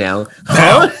hang of this now.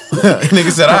 Huh?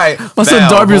 Nigga said, all right. My son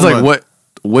Darby was like,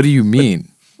 what do you mean?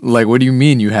 Like, what do you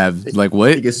mean you have? Like,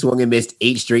 what? He just swung and missed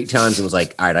 8 straight times and was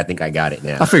like, all right, I think I got it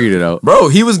now. I figured it out. Bro,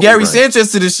 he was Gary run.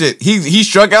 Sanchez to this shit. He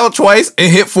struck out twice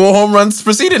and hit 4 home runs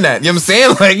preceding that. You know what I'm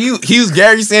saying? Like he was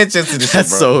Gary Sanchez to this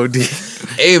That's shit, bro. so deep.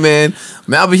 Hey man,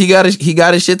 Malvin, he got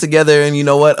his shit together, and you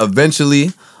know what? Eventually,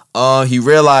 he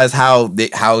realized how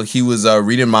he was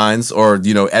reading minds, or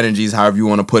energies, however you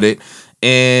want to put it.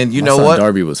 And you know what?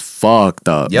 Darby was fucked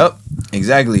up. Yep,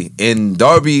 exactly. And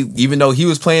Darby, even though he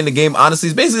was playing the game, honestly,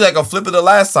 it's basically like a flip of the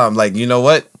last time. Like, you know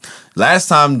what? Last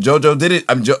time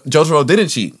Jotaro didn't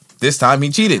cheat. This time he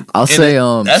cheated. I'll say,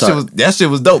 that shit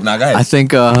was dope. Now go ahead. I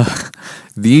think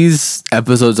these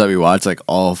episodes that we watched, like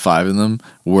all 5 of them,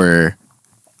 were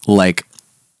like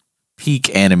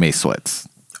peak anime sweats.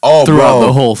 Oh, throughout bro.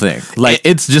 the whole thing. Like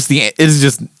it's just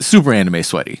super anime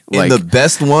sweaty. Like and the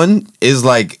best one is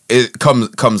like it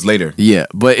comes later. Yeah,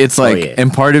 but it's like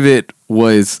and part of it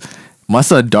was my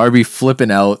son Darby flipping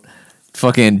out,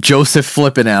 fucking Joseph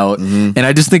flipping out, and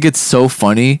I just think it's so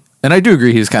funny. And I do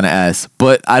agree he's kind of ass,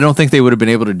 but I don't think they would have been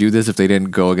able to do this if they didn't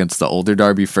go against the older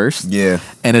Darby first. Yeah.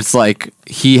 And it's like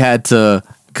he had to,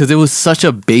 because it was such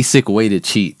a basic way to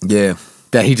cheat. Yeah.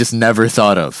 That he just never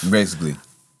thought of. Basically.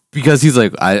 Because he's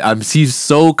like, he's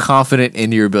so confident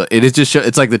in your ability. It is just,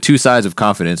 it's like the two sides of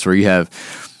confidence where you have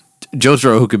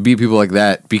Jotaro who could beat people like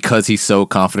that because he's so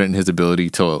confident in his ability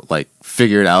to like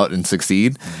figure it out and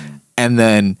succeed. And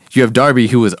then you have Darby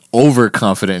who was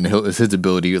overconfident in his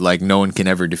ability. Like, no one can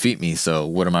ever defeat me. So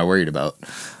what am I worried about?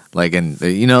 Like, and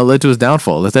led to his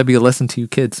downfall. Let that be a lesson to you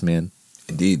kids, man.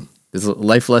 Indeed. There's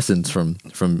life lessons from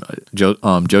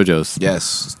JoJo's. Yes,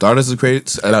 Stardust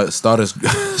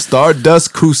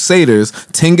Crusaders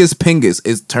Tingus Pingus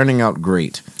is turning out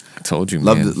great. I told you,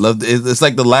 man. Loved it. It's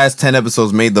like the last 10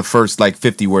 episodes made the first like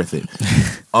 50 worth it.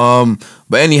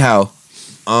 But anyhow,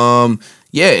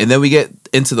 yeah, and then we get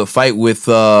into the fight with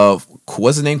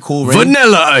what's the name? Cool Rain?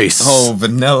 Vanilla Ice. Oh,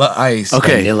 Vanilla Ice.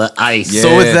 Okay, Vanilla Ice. Yeah.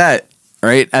 So with that.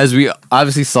 Right, as we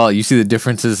obviously saw, you see the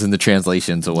differences in the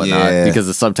translations and whatnot because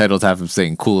the subtitles have him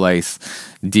saying "Cool Ice."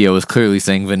 Dio is clearly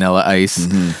saying "Vanilla Ice."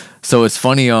 So it's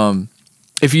funny.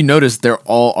 If you notice, they're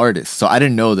all artists. So I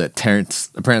didn't know that Terrence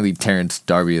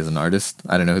Darby is an artist.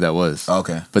 I didn't know who that was.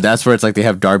 Okay, but that's where it's like they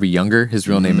have Darby Younger. His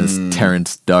real name is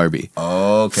Terrence Darby.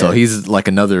 Okay, so he's like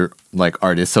another like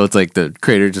artist. So it's like the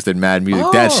creator just did mad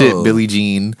music. That shit, Billie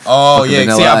Jean. Oh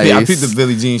yeah, see, I picked the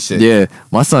Billie Jean shit. Yeah,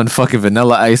 my son fucking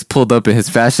Vanilla Ice pulled up in his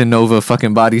Fashion Nova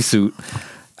fucking bodysuit,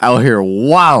 out here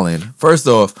wilding. First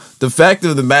off, the fact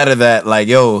of the matter that like,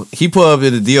 yo, he pulled up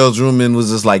in the Dio's room and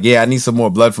was just like, yeah, I need some more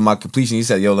blood for my completion. He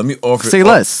said, yo, let me offer. Say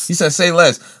less. He said, say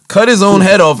less. Cut his own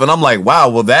head off, and I'm like, wow,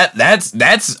 well that's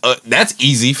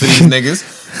easy for these niggas.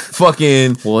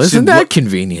 Fucking. Well, isn't that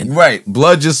convenient? Right,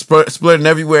 blood just splurting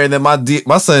everywhere, and then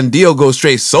my son Dio goes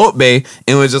straight Salt Bay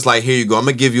and was just like, here you go, I'm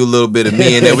gonna give you a little bit of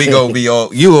me, and then you gonna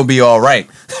be all right.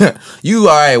 You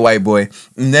all right, white boy.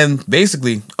 And then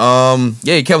basically,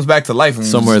 he comes back to life. And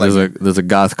somewhere there's a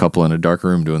goth couple in a dark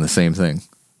room doing the same thing.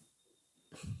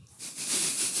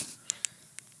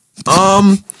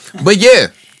 But yeah.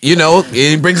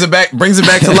 It brings it back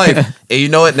to life. And you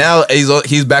know what? Now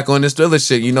he's back on this thriller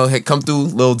shit. Had come through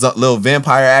little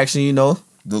vampire action. The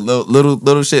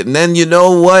little shit. And then you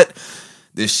know what?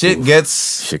 The shit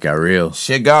got real.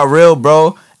 Shit got real,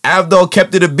 bro. Abdul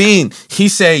kept it a bean. He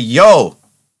said, "Yo,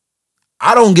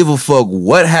 I don't give a fuck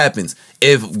what happens.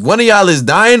 If one of y'all is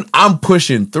dying, I'm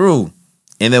pushing through."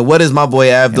 And then what is my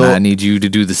boy Abdul? And I need you to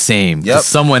do the same. Yep.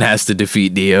 Someone has to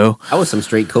defeat Dio. That was some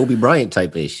straight Kobe Bryant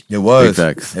type ish. It was.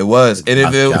 It was. And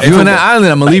if you on that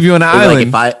island, I'm gonna leave you on the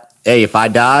island. Like if I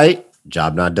die,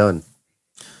 job not done.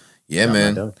 Yeah, job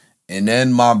man. And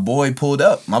then my boy pulled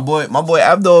up. My boy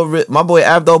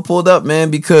Abdul pulled up, man,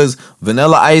 because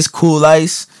Vanilla Ice, Cool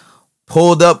Ice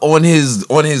pulled up on his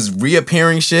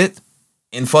reappearing shit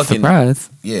and fucking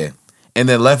surprise. Yeah. And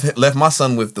then left my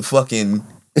son with the fucking.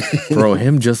 Bro,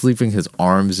 him just leaving his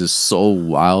arms is so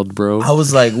wild, bro. I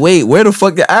was like, wait, where the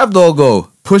fuck did Abdul go?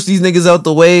 Push these niggas out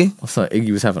the way. I thought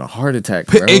Iggy was having a heart attack,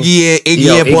 bro. Iggy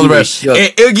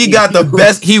got the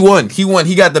best. He won.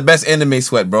 He got the best anime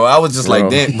sweat, bro. I was just like,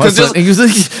 damn. Because this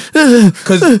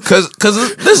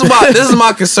is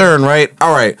my concern, right?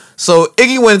 All right. So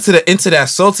Iggy went into that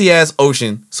salty ass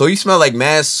ocean. So he smelled like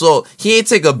mad salt. He ain't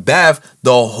take a bath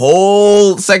the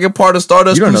whole second part of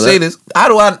Stardust Crusaders.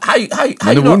 How when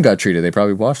the wound got treated, they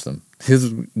probably washed them.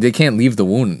 They can't leave the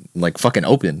wound like fucking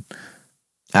open.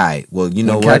 All right, well, you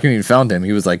know when what? Kakyoin found him,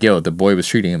 he was like, yo, the boy was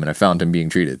treating him, and I found him being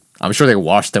treated. I'm sure they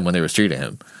washed him when they was treating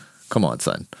him. Come on,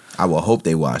 son. I will hope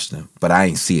they washed him, but I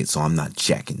ain't see it, so I'm not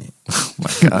checking it. Oh,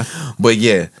 my God. But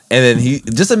yeah, and then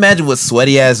just imagine what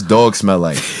sweaty-ass dogs smell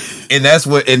like. and that's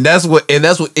what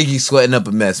Iggy's sweating up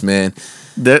a mess, man.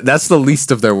 That's the least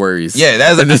of their worries. Yeah,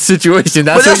 that's in the situation.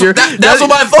 That's what that's what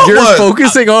my thought you're was.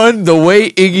 focusing on the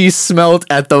way Iggy smelled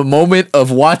at the moment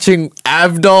of watching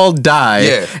Avdol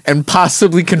die and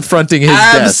possibly confronting his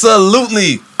death.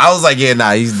 Absolutely. I was like, yeah,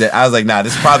 nah, he's dead. I was like, nah,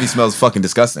 this probably smells fucking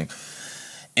disgusting.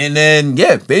 And then,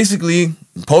 yeah, basically,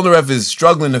 Polnareff is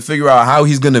struggling to figure out how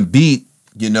he's gonna beat.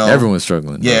 Everyone's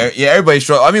struggling. Yeah, everybody's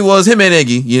struggling. I mean, well, it's him and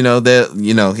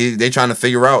Iggy. They trying to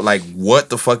figure out like what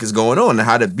the fuck is going on and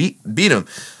how to beat him,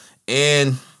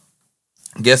 and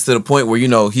gets to the point where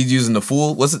he's using the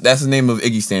fool. That's the name of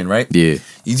Iggy stand, right? Yeah,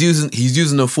 he's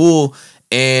using the fool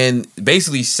and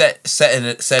basically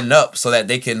setting up so that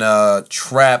they can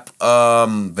trap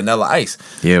Vanilla Ice.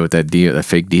 Yeah, with that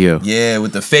fake Dio. Yeah,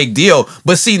 with the fake Dio.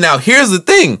 But see, now here's the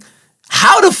thing.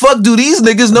 How the fuck do these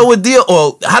niggas know what Dio,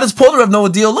 or how does Polnareff know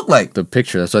what Dio look like? The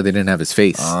picture. That's why they didn't have his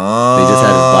face. They just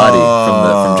had his body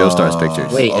from Joestar's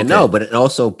pictures. Wait, and no, but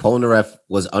also Polnareff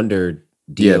was under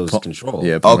Dio's control.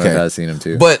 Yeah, Polnareff has seen him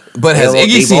too. But has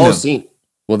Iggy seen him?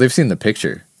 Well, they've seen the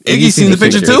picture. Iggy's seen the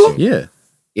picture too? Yeah.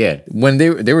 Yeah. When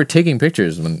they were taking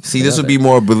pictures. This would be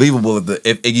more believable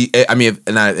if Iggy. I mean,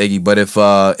 not Iggy, but if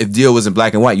Dio was in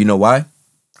black and white. You know why?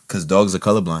 Because dogs are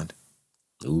colorblind.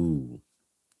 Ooh.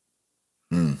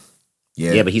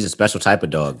 Yeah, but he's a special type of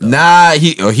dog, though. Nah,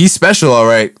 he's special, all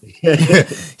right.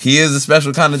 He is a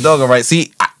special kind of dog, all right.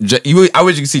 See, I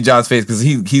wish you could see John's face because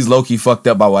he's low key fucked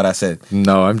up by what I said.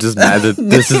 No, I'm just mad that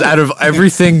this is out of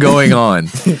everything going on.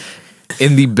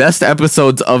 In the best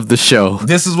episodes of the show,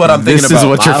 this is what I'm thinking about. This is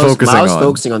what you're focusing on. Miles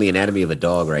focusing on the anatomy of a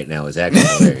dog right now is actually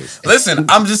hilarious. Listen,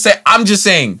 I'm just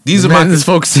saying. These are is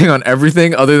focusing on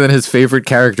everything other than his favorite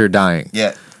character dying.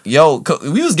 Yeah, yo,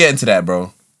 we was getting to that,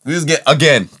 bro. We was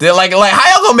again. They're like how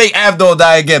y'all gonna make Avdol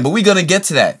die again? But we gonna get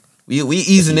to that. We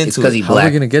easing into it. How are we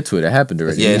gonna get to it? It happened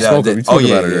already. Yeah, we spoke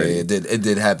about it already. It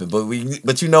did happen.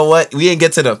 But you know what? We didn't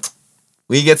get to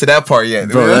that part yet,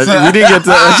 bro. We didn't get to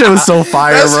that. Shit was so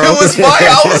fire, bro. That shit was fire.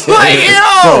 I was like,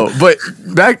 yo, bro.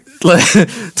 But back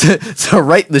to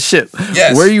right the ship.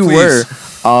 Yes, where you please.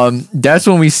 were. That's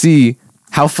when we see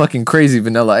how fucking crazy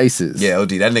Vanilla Ice is. Yeah, OD,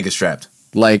 that nigga strapped.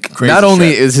 Like, Crazy not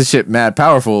only strap. is his shit mad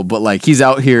powerful, but like he's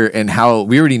out here and how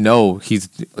we already know he's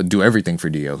do everything for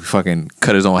Dio. He fucking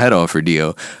cut his own head off for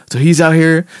Dio. So he's out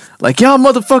here like, y'all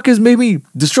motherfuckers made me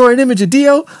destroy an image of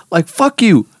Dio. Like, fuck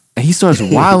you. And he starts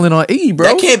wilding on Iggy, bro.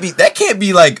 That can't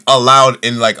be like allowed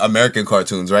in like American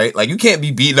cartoons, right? Like you can't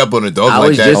be beating up on a dog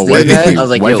like that. I was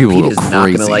like, yo, Pete is not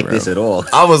gonna like this at all.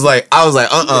 I was like,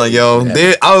 yo.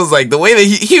 Yeah. I was like, the way that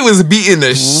he was beating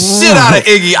the shit out of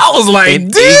Iggy, I was like,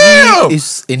 damn.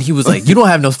 And he was like, you don't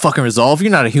have no fucking resolve. You're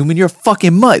not a human. You're a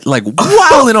fucking mutt. Like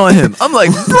wilding on him. I'm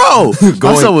like, bro.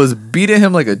 My son was beating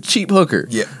him like a cheap hooker.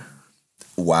 Yeah.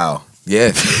 Wow.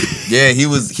 Yeah, he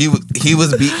was.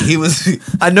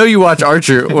 I know you watch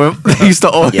Archer. When they used to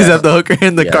always have the hooker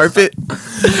in the carpet.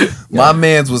 My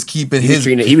man's was keeping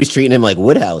he was treating him like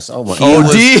Woodhouse. Oh my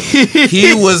god,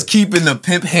 he was keeping the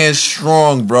pimp hand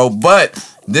strong, bro. But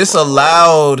this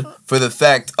allowed for the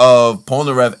fact of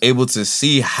Polnareff able to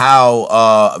see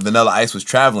how Vanilla Ice was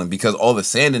traveling because all the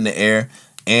sand in the air.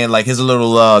 And like his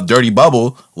little dirty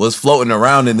bubble was floating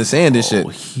around in the sand and shit.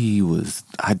 Iggy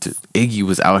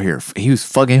was out here. He was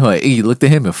fucking her. Iggy looked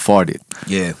at him and farted.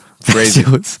 Yeah, crazy.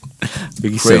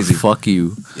 Iggy said, "Fuck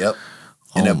you." Yep.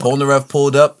 And then Polnareff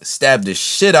pulled up, stabbed the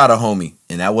shit out of homie,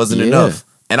 and that wasn't enough.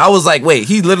 And I was like, "Wait,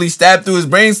 he literally stabbed through his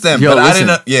brainstem." Yo, but listen,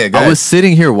 I didn't. Yeah, go I ahead. was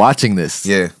sitting here watching this.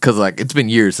 Yeah, because like it's been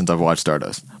years since I've watched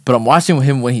Stardust, but I'm watching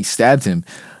him when he stabbed him.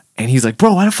 And he's like,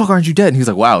 bro, why the fuck aren't you dead? And he's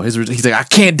like, wow. He's like, I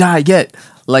can't die yet.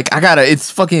 Like, it's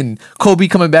fucking Kobe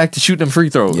coming back to shoot them free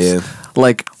throws. Yeah.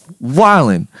 Like,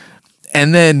 wildin'.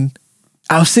 And then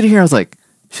I was sitting here, I was like,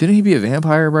 shouldn't he be a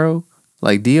vampire, bro?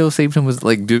 Like, Dio saved him. I was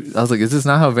like, is this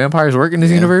not how vampires work in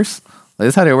this universe? Like,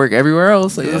 that's how they work everywhere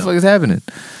else. Like, what the fuck is happening?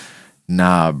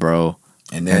 Nah, bro.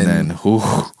 And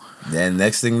then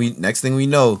next thing we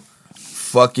know,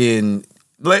 fucking...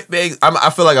 I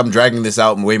feel like I'm dragging this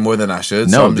out way more than I should.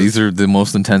 No, so these are the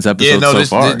most intense episodes so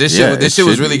far. This shit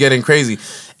was really getting crazy.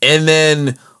 And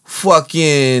then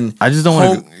fucking... I just don't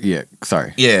want to... Yeah,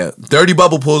 sorry. Yeah, Dirty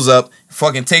Bubble pulls up,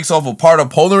 fucking takes off a part of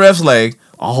Polnareff's leg.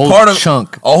 A whole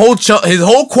chunk. His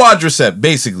whole quadricep,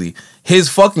 basically. His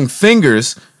fucking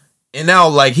fingers. And now,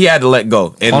 like, he had to let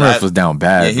go. And Polnareff was down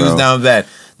bad, Yeah, he was down bad.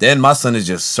 Then my son is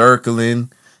just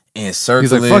circling. He's like,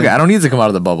 fuck it, I don't need to come out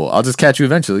of the bubble. I'll just catch you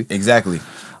eventually. Exactly.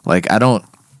 Like, I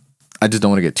just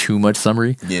don't want to get too much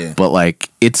summary. Yeah. But, like,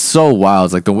 it's so wild.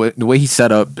 It's like, the way he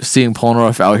set up, seeing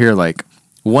Polnareff out here, like,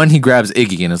 one, he grabs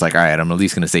Iggy and is like, all right, I'm at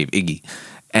least going to save Iggy.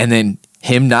 And then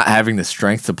him not having the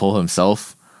strength to pull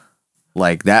himself,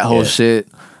 Like that whole shit.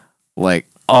 Like,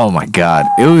 oh my god,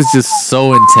 it was just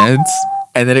so intense.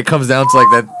 And then it comes down to like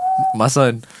that. My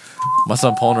son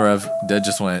Polnareff, Dad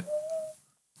just went.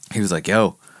 He was like,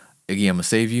 "Yo, Iggy, I'm gonna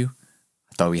save you.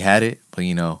 I thought we had it, but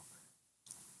you know,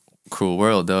 cruel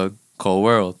world, Doug, cold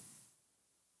world."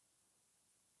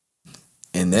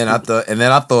 And then I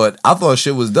thought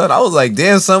shit was done. I was like,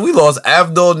 damn, son, we lost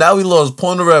Avdol. Now we lost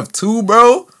Polnareff too,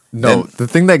 bro. No, the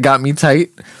thing that got me tight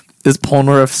is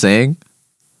Polnareff saying,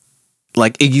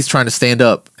 like, Iggy's trying to stand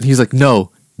up, and he's like, "No,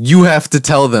 you have to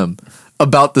tell them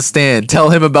about the stand. Tell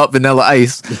him about Vanilla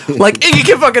Ice." Like, Iggy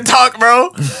can fucking talk,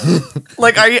 bro.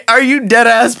 Like, are you dead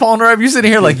ass Polnareff? You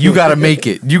sitting here like, you gotta make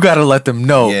it. You gotta let them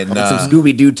know. Yeah, Some nah.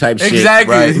 Scooby Doo type shit.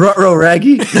 Exactly. Right. Ruh-roh,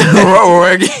 Raggy.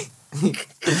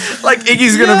 Like,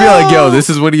 Iggy's gonna be like, "Yo, this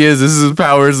is what he is. This is his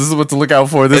powers. This is what to look out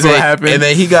for. This is what happened." And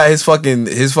then he got his fucking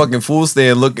full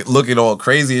stand looking all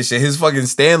crazy and shit. His fucking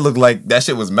stand looked like that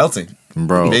shit was melting,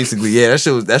 bro. Basically, yeah, that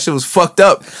shit was fucked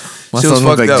up. My Shit was son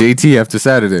looked fucked like up. JT after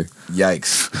Saturday.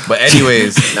 Yikes. But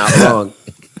anyways, Not wrong.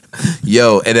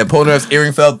 yo, and then Polnareff's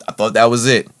earring fell. I thought that was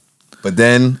it. But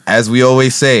then, as we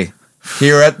always say,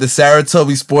 here at the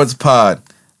Saratobi Sports Pod,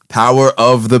 power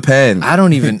of the pen.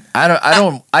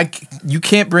 You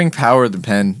can't bring power of the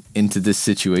pen into this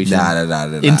situation. Nah.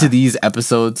 Into these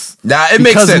episodes. Nah, it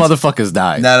makes sense. Because motherfuckers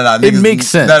died. Nah. It makes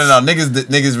sense. No.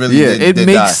 Niggas really Yeah, did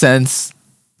makes die. sense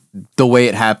the way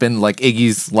it happened. Like,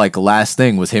 Iggy's like last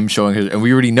thing was him showing his, and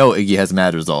we already know Iggy has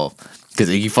mad resolve because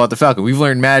Iggy fought the Falcon. We've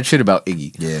learned mad shit about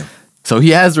Iggy. Yeah. So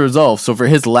he has the resolve. So for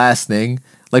his last thing,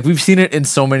 like, we've seen it in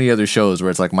so many other shows where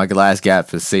it's like, my last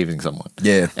gap is saving someone.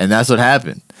 Yeah. And that's what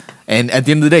happened. And at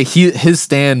the end of the day, his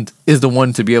stand is the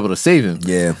one to be able to save him.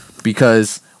 Yeah.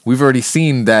 Because we've already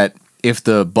seen that if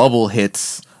the bubble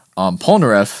hits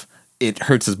Polnareff, it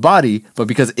hurts his body. But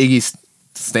because Iggy's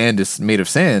stand is made of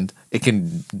sand, it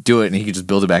can do it and he can just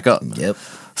build it back up. Yep.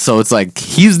 So it's like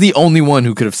he's the only one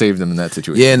who could have saved him in that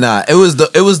situation. Yeah, nah. It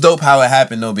was dope how it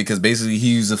happened though, because basically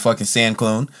he used a fucking sand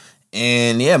clone.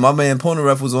 And yeah, my man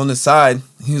Polnareff was on the side.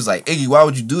 He was like, "Iggy, why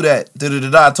would you do that?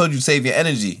 Da-da-da-da. I told you to save your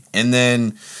energy." And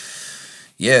then,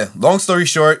 yeah, long story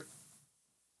short,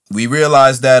 we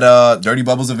realized that Dirty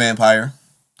Bubble's a vampire.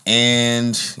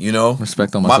 And, you know,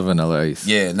 Respect on myself, Vanilla Ice.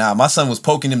 yeah, nah, my son was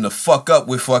poking him the fuck up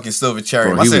with fucking Silver Cherry.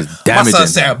 Bro, my he son, was my damaging son him.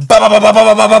 said, "Ba, ba, ba, ba,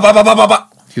 ba, ba, ba, ba, ba, ba, ba."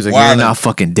 He was like, Wildin'. "You're not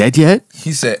fucking dead yet?"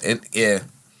 He said, and, yeah.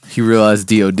 He realized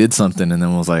Dio did something and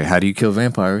then was like, "How do you kill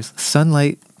vampires?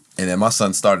 Sunlight." And then my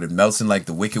son started melting like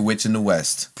the Wicked Witch in the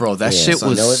West. Bro, that Yeah, shit so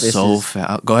you know what was this so is?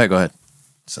 fast. Go ahead.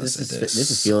 Son This said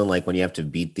is feeling like when you have to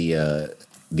beat the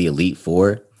Elite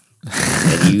Four,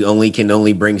 and you can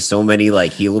only bring so many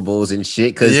like healables and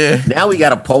shit. Because Yeah. now we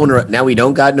got a Polnareff. Now we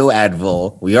don't got no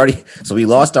Advil. We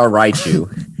lost our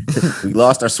Raichu. We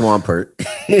lost our Swampert.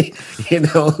 You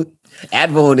know,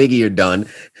 Advil and Iggy are done.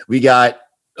 We got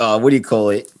what do you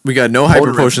call it? We got no hyper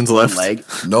Polnareff potions one left. leg.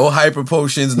 No hyper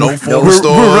potions, no four We're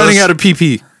stores. running out of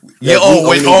PP. Yeah, we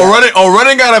only got-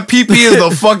 running out of PP is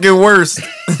the fucking worst.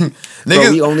 Bro,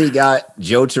 Niggas, we only got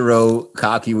Jotaro,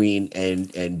 Kakyoin,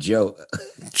 and Joe.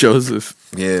 Joseph.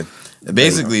 yeah,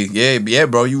 basically, yeah,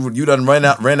 bro. You done ran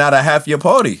out of half your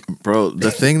party. Bro,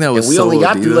 the thing that And was we so only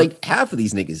got OD through though- like half of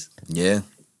these niggas. Yeah.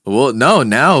 Well, no,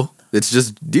 now it's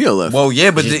just Dio left. Well,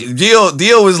 yeah, but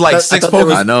Dio was like I six thought there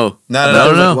was- I Pokemon. know. No.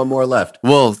 There's no. like one more left.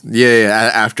 Well,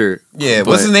 yeah, after. Yeah,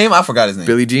 but what's his name? I forgot his name.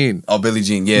 Billie Jean. Oh, Billie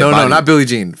Jean. Yeah. No, Body. not Billie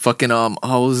Jean. Fucking what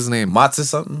was his name? Matsu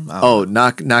something. I don't Oh,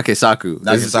 know. Nakesaku. It's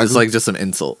Nakesaku? like just some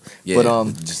insult. Yeah,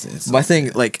 But just an insult. my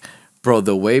thing, like, bro,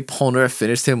 the way Polnareff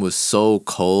finished him was so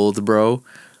cold, bro.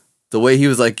 The way he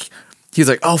was like,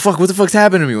 "Oh fuck, what the fuck's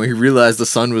happened to me?" When he realized the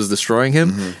sun was destroying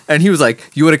him, and he was like,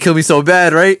 "You would have killed me so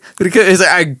bad, right?" He's like,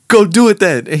 "I go do it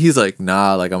then." And he's like,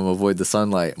 "Nah, like I'm gonna avoid the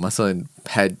sunlight." My son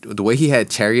had the way he had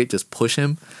Chariot just push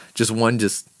him,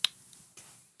 just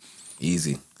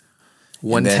Easy.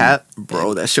 one then- tap,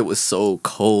 bro. That shit was so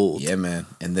cold. Yeah, man.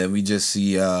 And then we just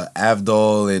see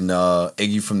Avdol and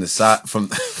Iggy from the side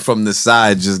from the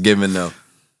side just giving them.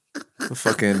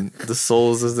 The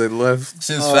souls as they left.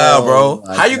 Shit's foul, bro.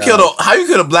 my How you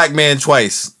kill a black man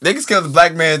twice? Niggas killed a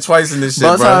black man twice in this shit, But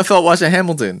that's bro. how I felt watching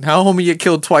Hamilton. How homie get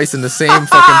killed twice in the same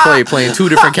fucking play, playing two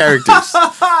different characters.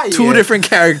 Two different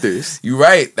characters. You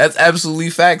right. That's absolutely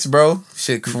facts, bro.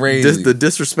 Shit crazy. The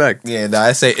disrespect. Yeah, nah,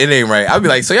 I say it ain't right. I'll be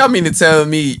like, so y'all mean to tell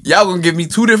me y'all gonna give me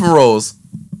two different roles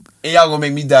and y'all gonna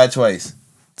make me die twice?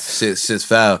 Shit's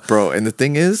foul. Bro, and the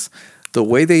thing is, the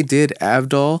way they did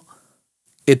Avdol,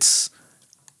 it's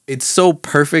so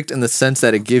perfect in the sense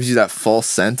that it gives you that false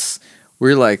sense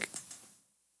where you're like,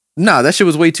 nah, that shit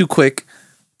was way too quick.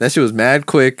 That shit was mad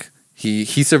quick.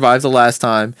 He survived the last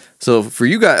time. So for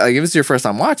you guys, like if it's your first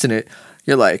time watching it,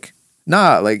 you're like,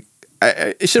 nah, like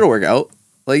it shit'll work out.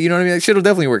 Like, you know what I mean? Like, shit'll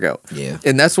definitely work out. Yeah.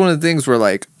 And that's one of the things where,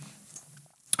 like,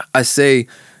 I say,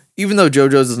 even though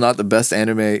JoJo's is not the best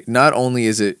anime, not only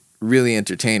is it really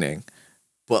entertaining,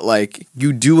 but like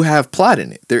you do have plot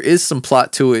in it. There is some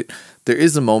plot to it. There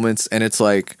is the moments, and it's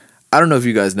like, I don't know if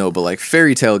you guys know, but like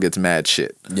Fairy Tail gets mad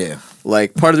shit. Yeah.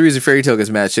 Like part of the reason Fairy Tail gets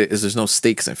mad shit is there's no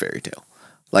stakes in Fairy Tail.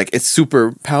 Like it's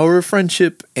super power of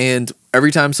friendship, and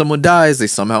every time someone dies, they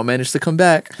somehow manage to come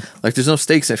back. Like there's no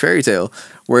stakes in Fairy Tail,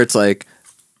 where it's like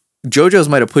JoJo's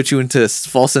might have put you into a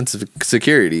false sense of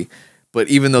security, but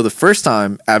even though the first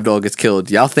time Abdul gets killed,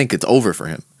 y'all think it's over for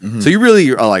him. So you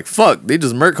really are like, fuck, they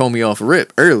just murk homie off a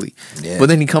rip early. Yeah. But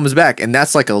then he comes back, and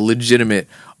that's like a legitimate,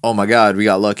 oh my god, we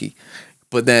got lucky.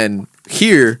 But then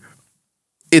here,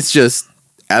 it's just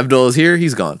Abdul is here,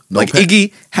 he's gone. No like pen.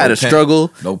 Iggy had No a pen.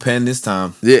 struggle. No pen this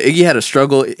time. Yeah, Iggy had a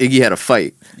struggle. Iggy had a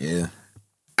fight. Yeah.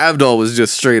 Abdul was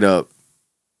just straight up.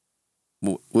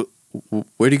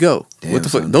 Where'd he go? Damn, What the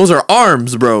fuck? son. Those are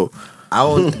arms, bro. I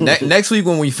will next week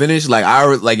when we finish, like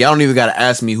y'all don't even gotta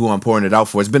ask me who I'm pouring it out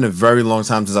for. It's been a very long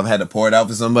time since I've had to pour it out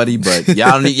for somebody, but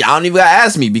y'all don't even gotta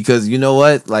ask me because you know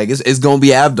what? Like it's gonna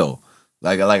be Abdul.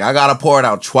 Like I gotta pour it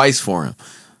out twice for him.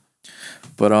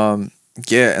 But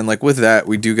yeah, and like with that,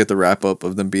 we do get the wrap up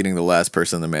of them beating the last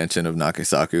person in the mansion of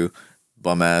Nakisaku.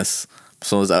 Bum ass.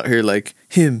 Someone's out here like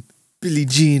him, Billie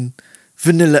Jean,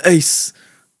 Vanilla Ice,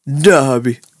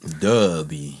 Derby.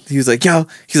 Dubby. He was like, yo,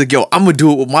 I'm gonna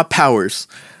do it with my powers.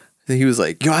 And he was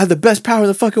like, yo, I have the best power in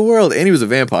the fucking world. And he was a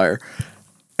vampire.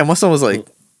 And my son was like,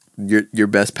 your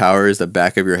best power is the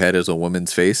back of your head is a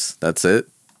woman's face. That's it.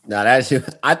 No,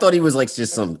 I thought he was like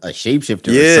just a shapeshifter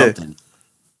Yeah. or something.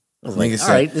 I was like, Nigga all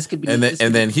said- right, this could be. And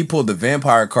then he pulled the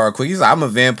vampire card quick. He's like, I'm a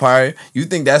vampire. You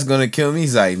think that's gonna kill me?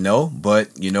 He's like, no, but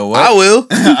you know what? I will.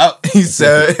 He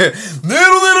said,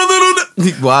 little.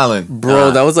 He wildin'.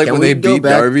 Bro, that was like Can when we they go beat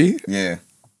back? Darby. Yeah.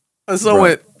 And so Bro.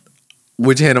 went,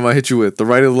 which hand am I hit you with? The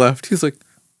right or the left? He's like,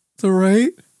 the right?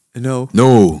 No.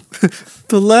 No.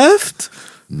 The left?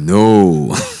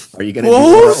 No. Are you gonna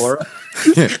Whoa. do Aura?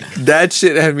 That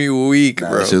shit had me weak,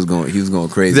 bro. He was going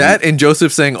crazy. That and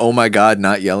Joseph saying, oh my God,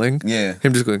 not yelling. Yeah.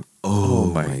 Him just going, Oh,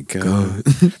 my God.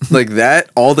 Like that,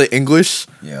 all the English,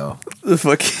 Yo. the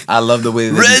fucking I love the way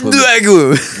that Red they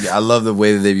Dragon. I love the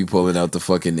way that they be pulling out the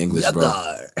fucking English, bro.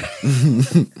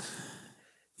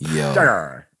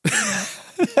 Yo.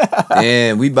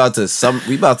 And we about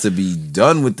to be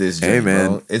done with this joint, Hey, man.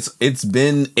 bro. It's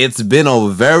been a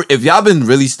very, if y'all been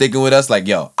really sticking with us, like,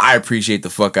 yo, I appreciate the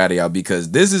fuck out of y'all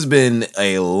because this has been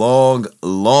a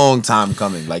long time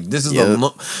coming. Like this is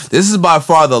this is by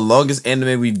far the longest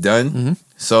anime we've done.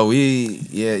 So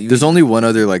There's only one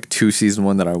other like 2-season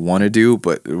one that I want to do,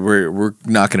 but we're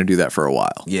not gonna do that for a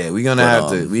while. yeah, we're gonna But, have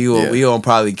to. We gonna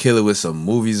probably kill it with some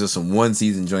movies or some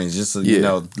 1-season joints just to, you Yeah.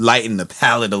 know, lighten the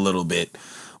palate a little bit.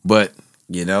 But,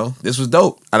 you know, this was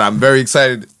dope. And I'm very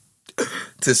excited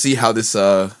to see how this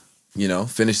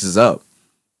finishes up.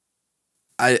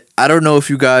 I don't know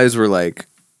if you guys were like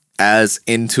as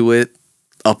into it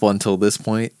up until this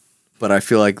point, but I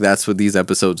feel like that's what these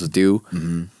episodes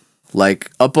do.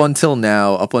 Like up until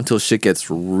now, up until shit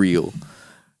gets real,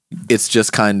 it's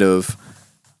just kind of,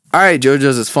 all right,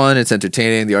 JoJo's is fun, it's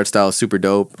entertaining, the art style is super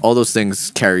dope, all those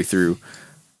things carry through.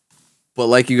 But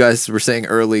like you guys were saying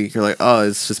early, you're like, oh,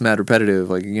 it's just mad repetitive,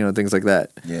 like, you know, things like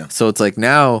that. Yeah. So it's like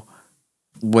now,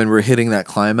 when we're hitting that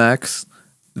climax,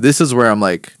 this is where I'm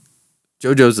like,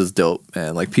 JoJo's is dope,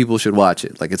 man. Like people should watch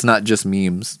it. Like it's not just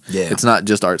memes. Yeah. It's not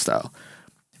just art style.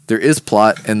 There is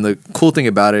plot, and the cool thing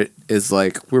about it is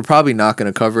like we're probably not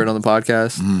going to cover it on the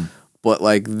podcast, but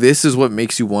like this is what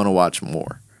makes you want to watch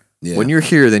more. Yeah. When you're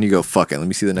here, then you go, fuck it, let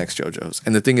me see the next JoJo's.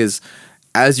 And the thing is,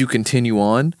 as you continue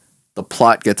on, the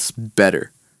plot gets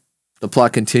better. The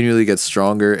plot continually gets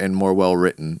stronger and more well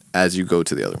written as you go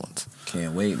to the other ones.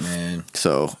 Can't wait, man.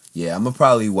 So Yeah, I'm gonna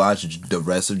probably watch the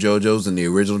rest of JoJo's and the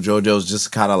original JoJo's just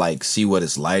to kind of like see what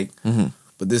it's like.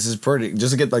 But this is pretty,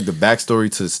 just to get like the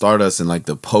backstory to Stardust and like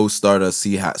the post Stardust,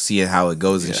 seeing how it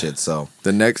goes and shit. So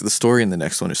the story in the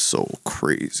next one is so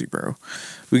crazy, bro.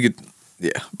 We could,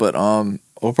 but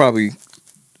we'll probably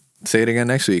say it again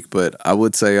next week. But I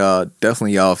would say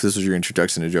definitely, y'all, if this was your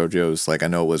introduction to JoJo's, like I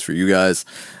know it was for you guys,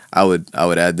 I would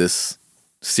add this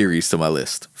series to my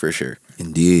list for sure.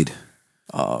 indeed,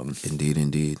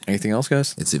 indeed. Anything else,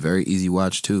 guys? It's a very easy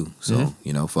watch too. So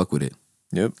you know, fuck with it.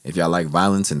 Yep. If y'all like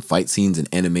violence and fight scenes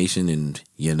and animation and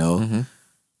you know, animals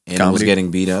Comedy. getting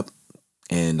beat up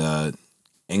and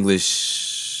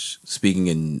English speaking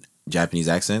in Japanese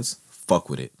accents, fuck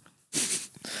with it.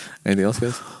 Anything else,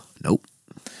 guys? Nope.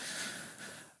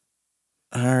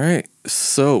 All right.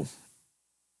 So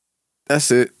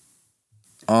that's it.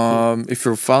 If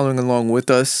you're following along with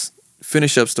us,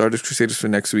 finish up Stardust Crusaders for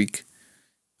next week.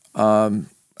 I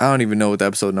don't even know what the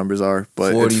episode numbers are,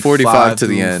 but it's 45 to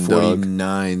the end,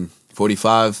 49,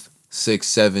 45, 6,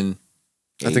 7,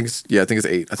 8. I think it's 8.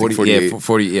 I think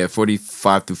 48.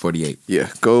 45 through 48.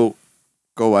 Yeah, go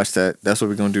watch that. That's what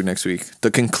we're going to do next week. The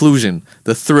conclusion,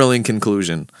 the thrilling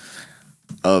conclusion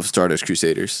of Stardust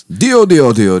Crusaders. Deal.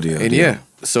 And yeah,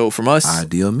 so from us,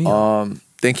 ideal me.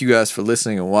 thank you guys for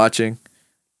listening and watching.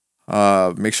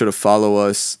 Make sure to follow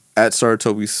us at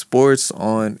Saratobi Sports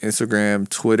on Instagram,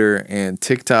 Twitter, and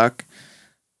TikTok.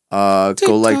 Go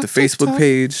like the Facebook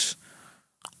page.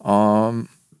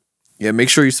 Yeah, make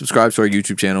sure you subscribe to our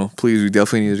YouTube channel. Please, we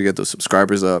definitely need to get those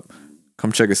subscribers up.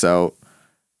 Come check us out.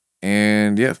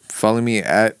 And yeah, follow me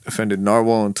at Offended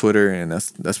Narwhal on Twitter, and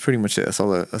that's pretty much it. That's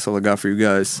all I got for you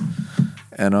guys.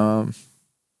 And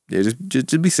yeah,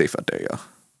 just be safe out there, y'all.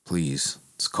 Please,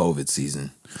 it's COVID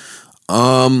season.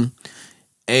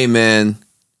 Hey man,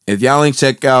 if y'all ain't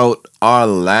check out our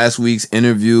last week's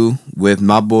interview with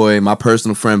my boy, my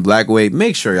personal friend Blackweight,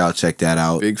 make sure y'all check that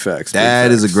out. Big facts. That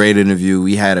is a great interview.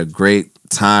 We had a great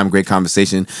time, great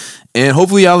conversation, and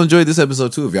hopefully y'all enjoyed this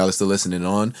episode too. If y'all are still listening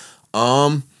on,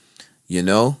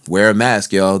 wear a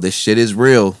mask, y'all. This shit is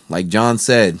real. Like John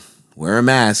said, wear a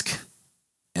mask,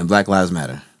 and Black Lives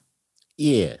Matter.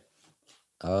 Yeah.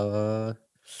 Yeah,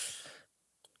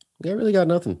 I really got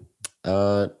nothing.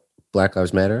 Black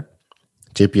Lives Matter.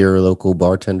 Tip your local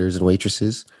bartenders and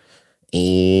waitresses.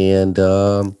 And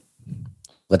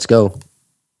let's go.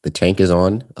 The tank is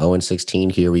on.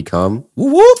 0-16. Here we come.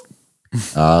 Whoop.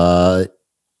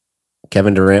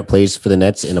 Kevin Durant plays for the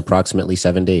Nets in approximately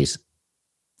 7 days.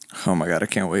 Oh my God, I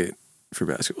can't wait for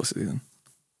basketball season.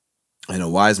 And a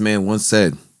wise man once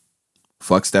said,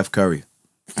 fuck Steph Curry.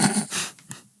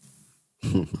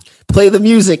 Play the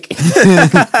music.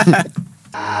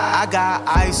 I got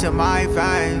ice in my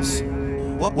veins.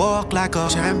 Walk like a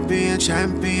champion.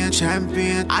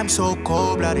 I'm so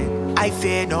cold-blooded. I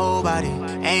fear nobody.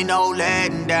 Ain't no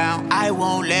letting down. I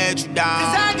won't let you down.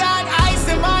 'Cause I got ice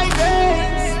in my veins.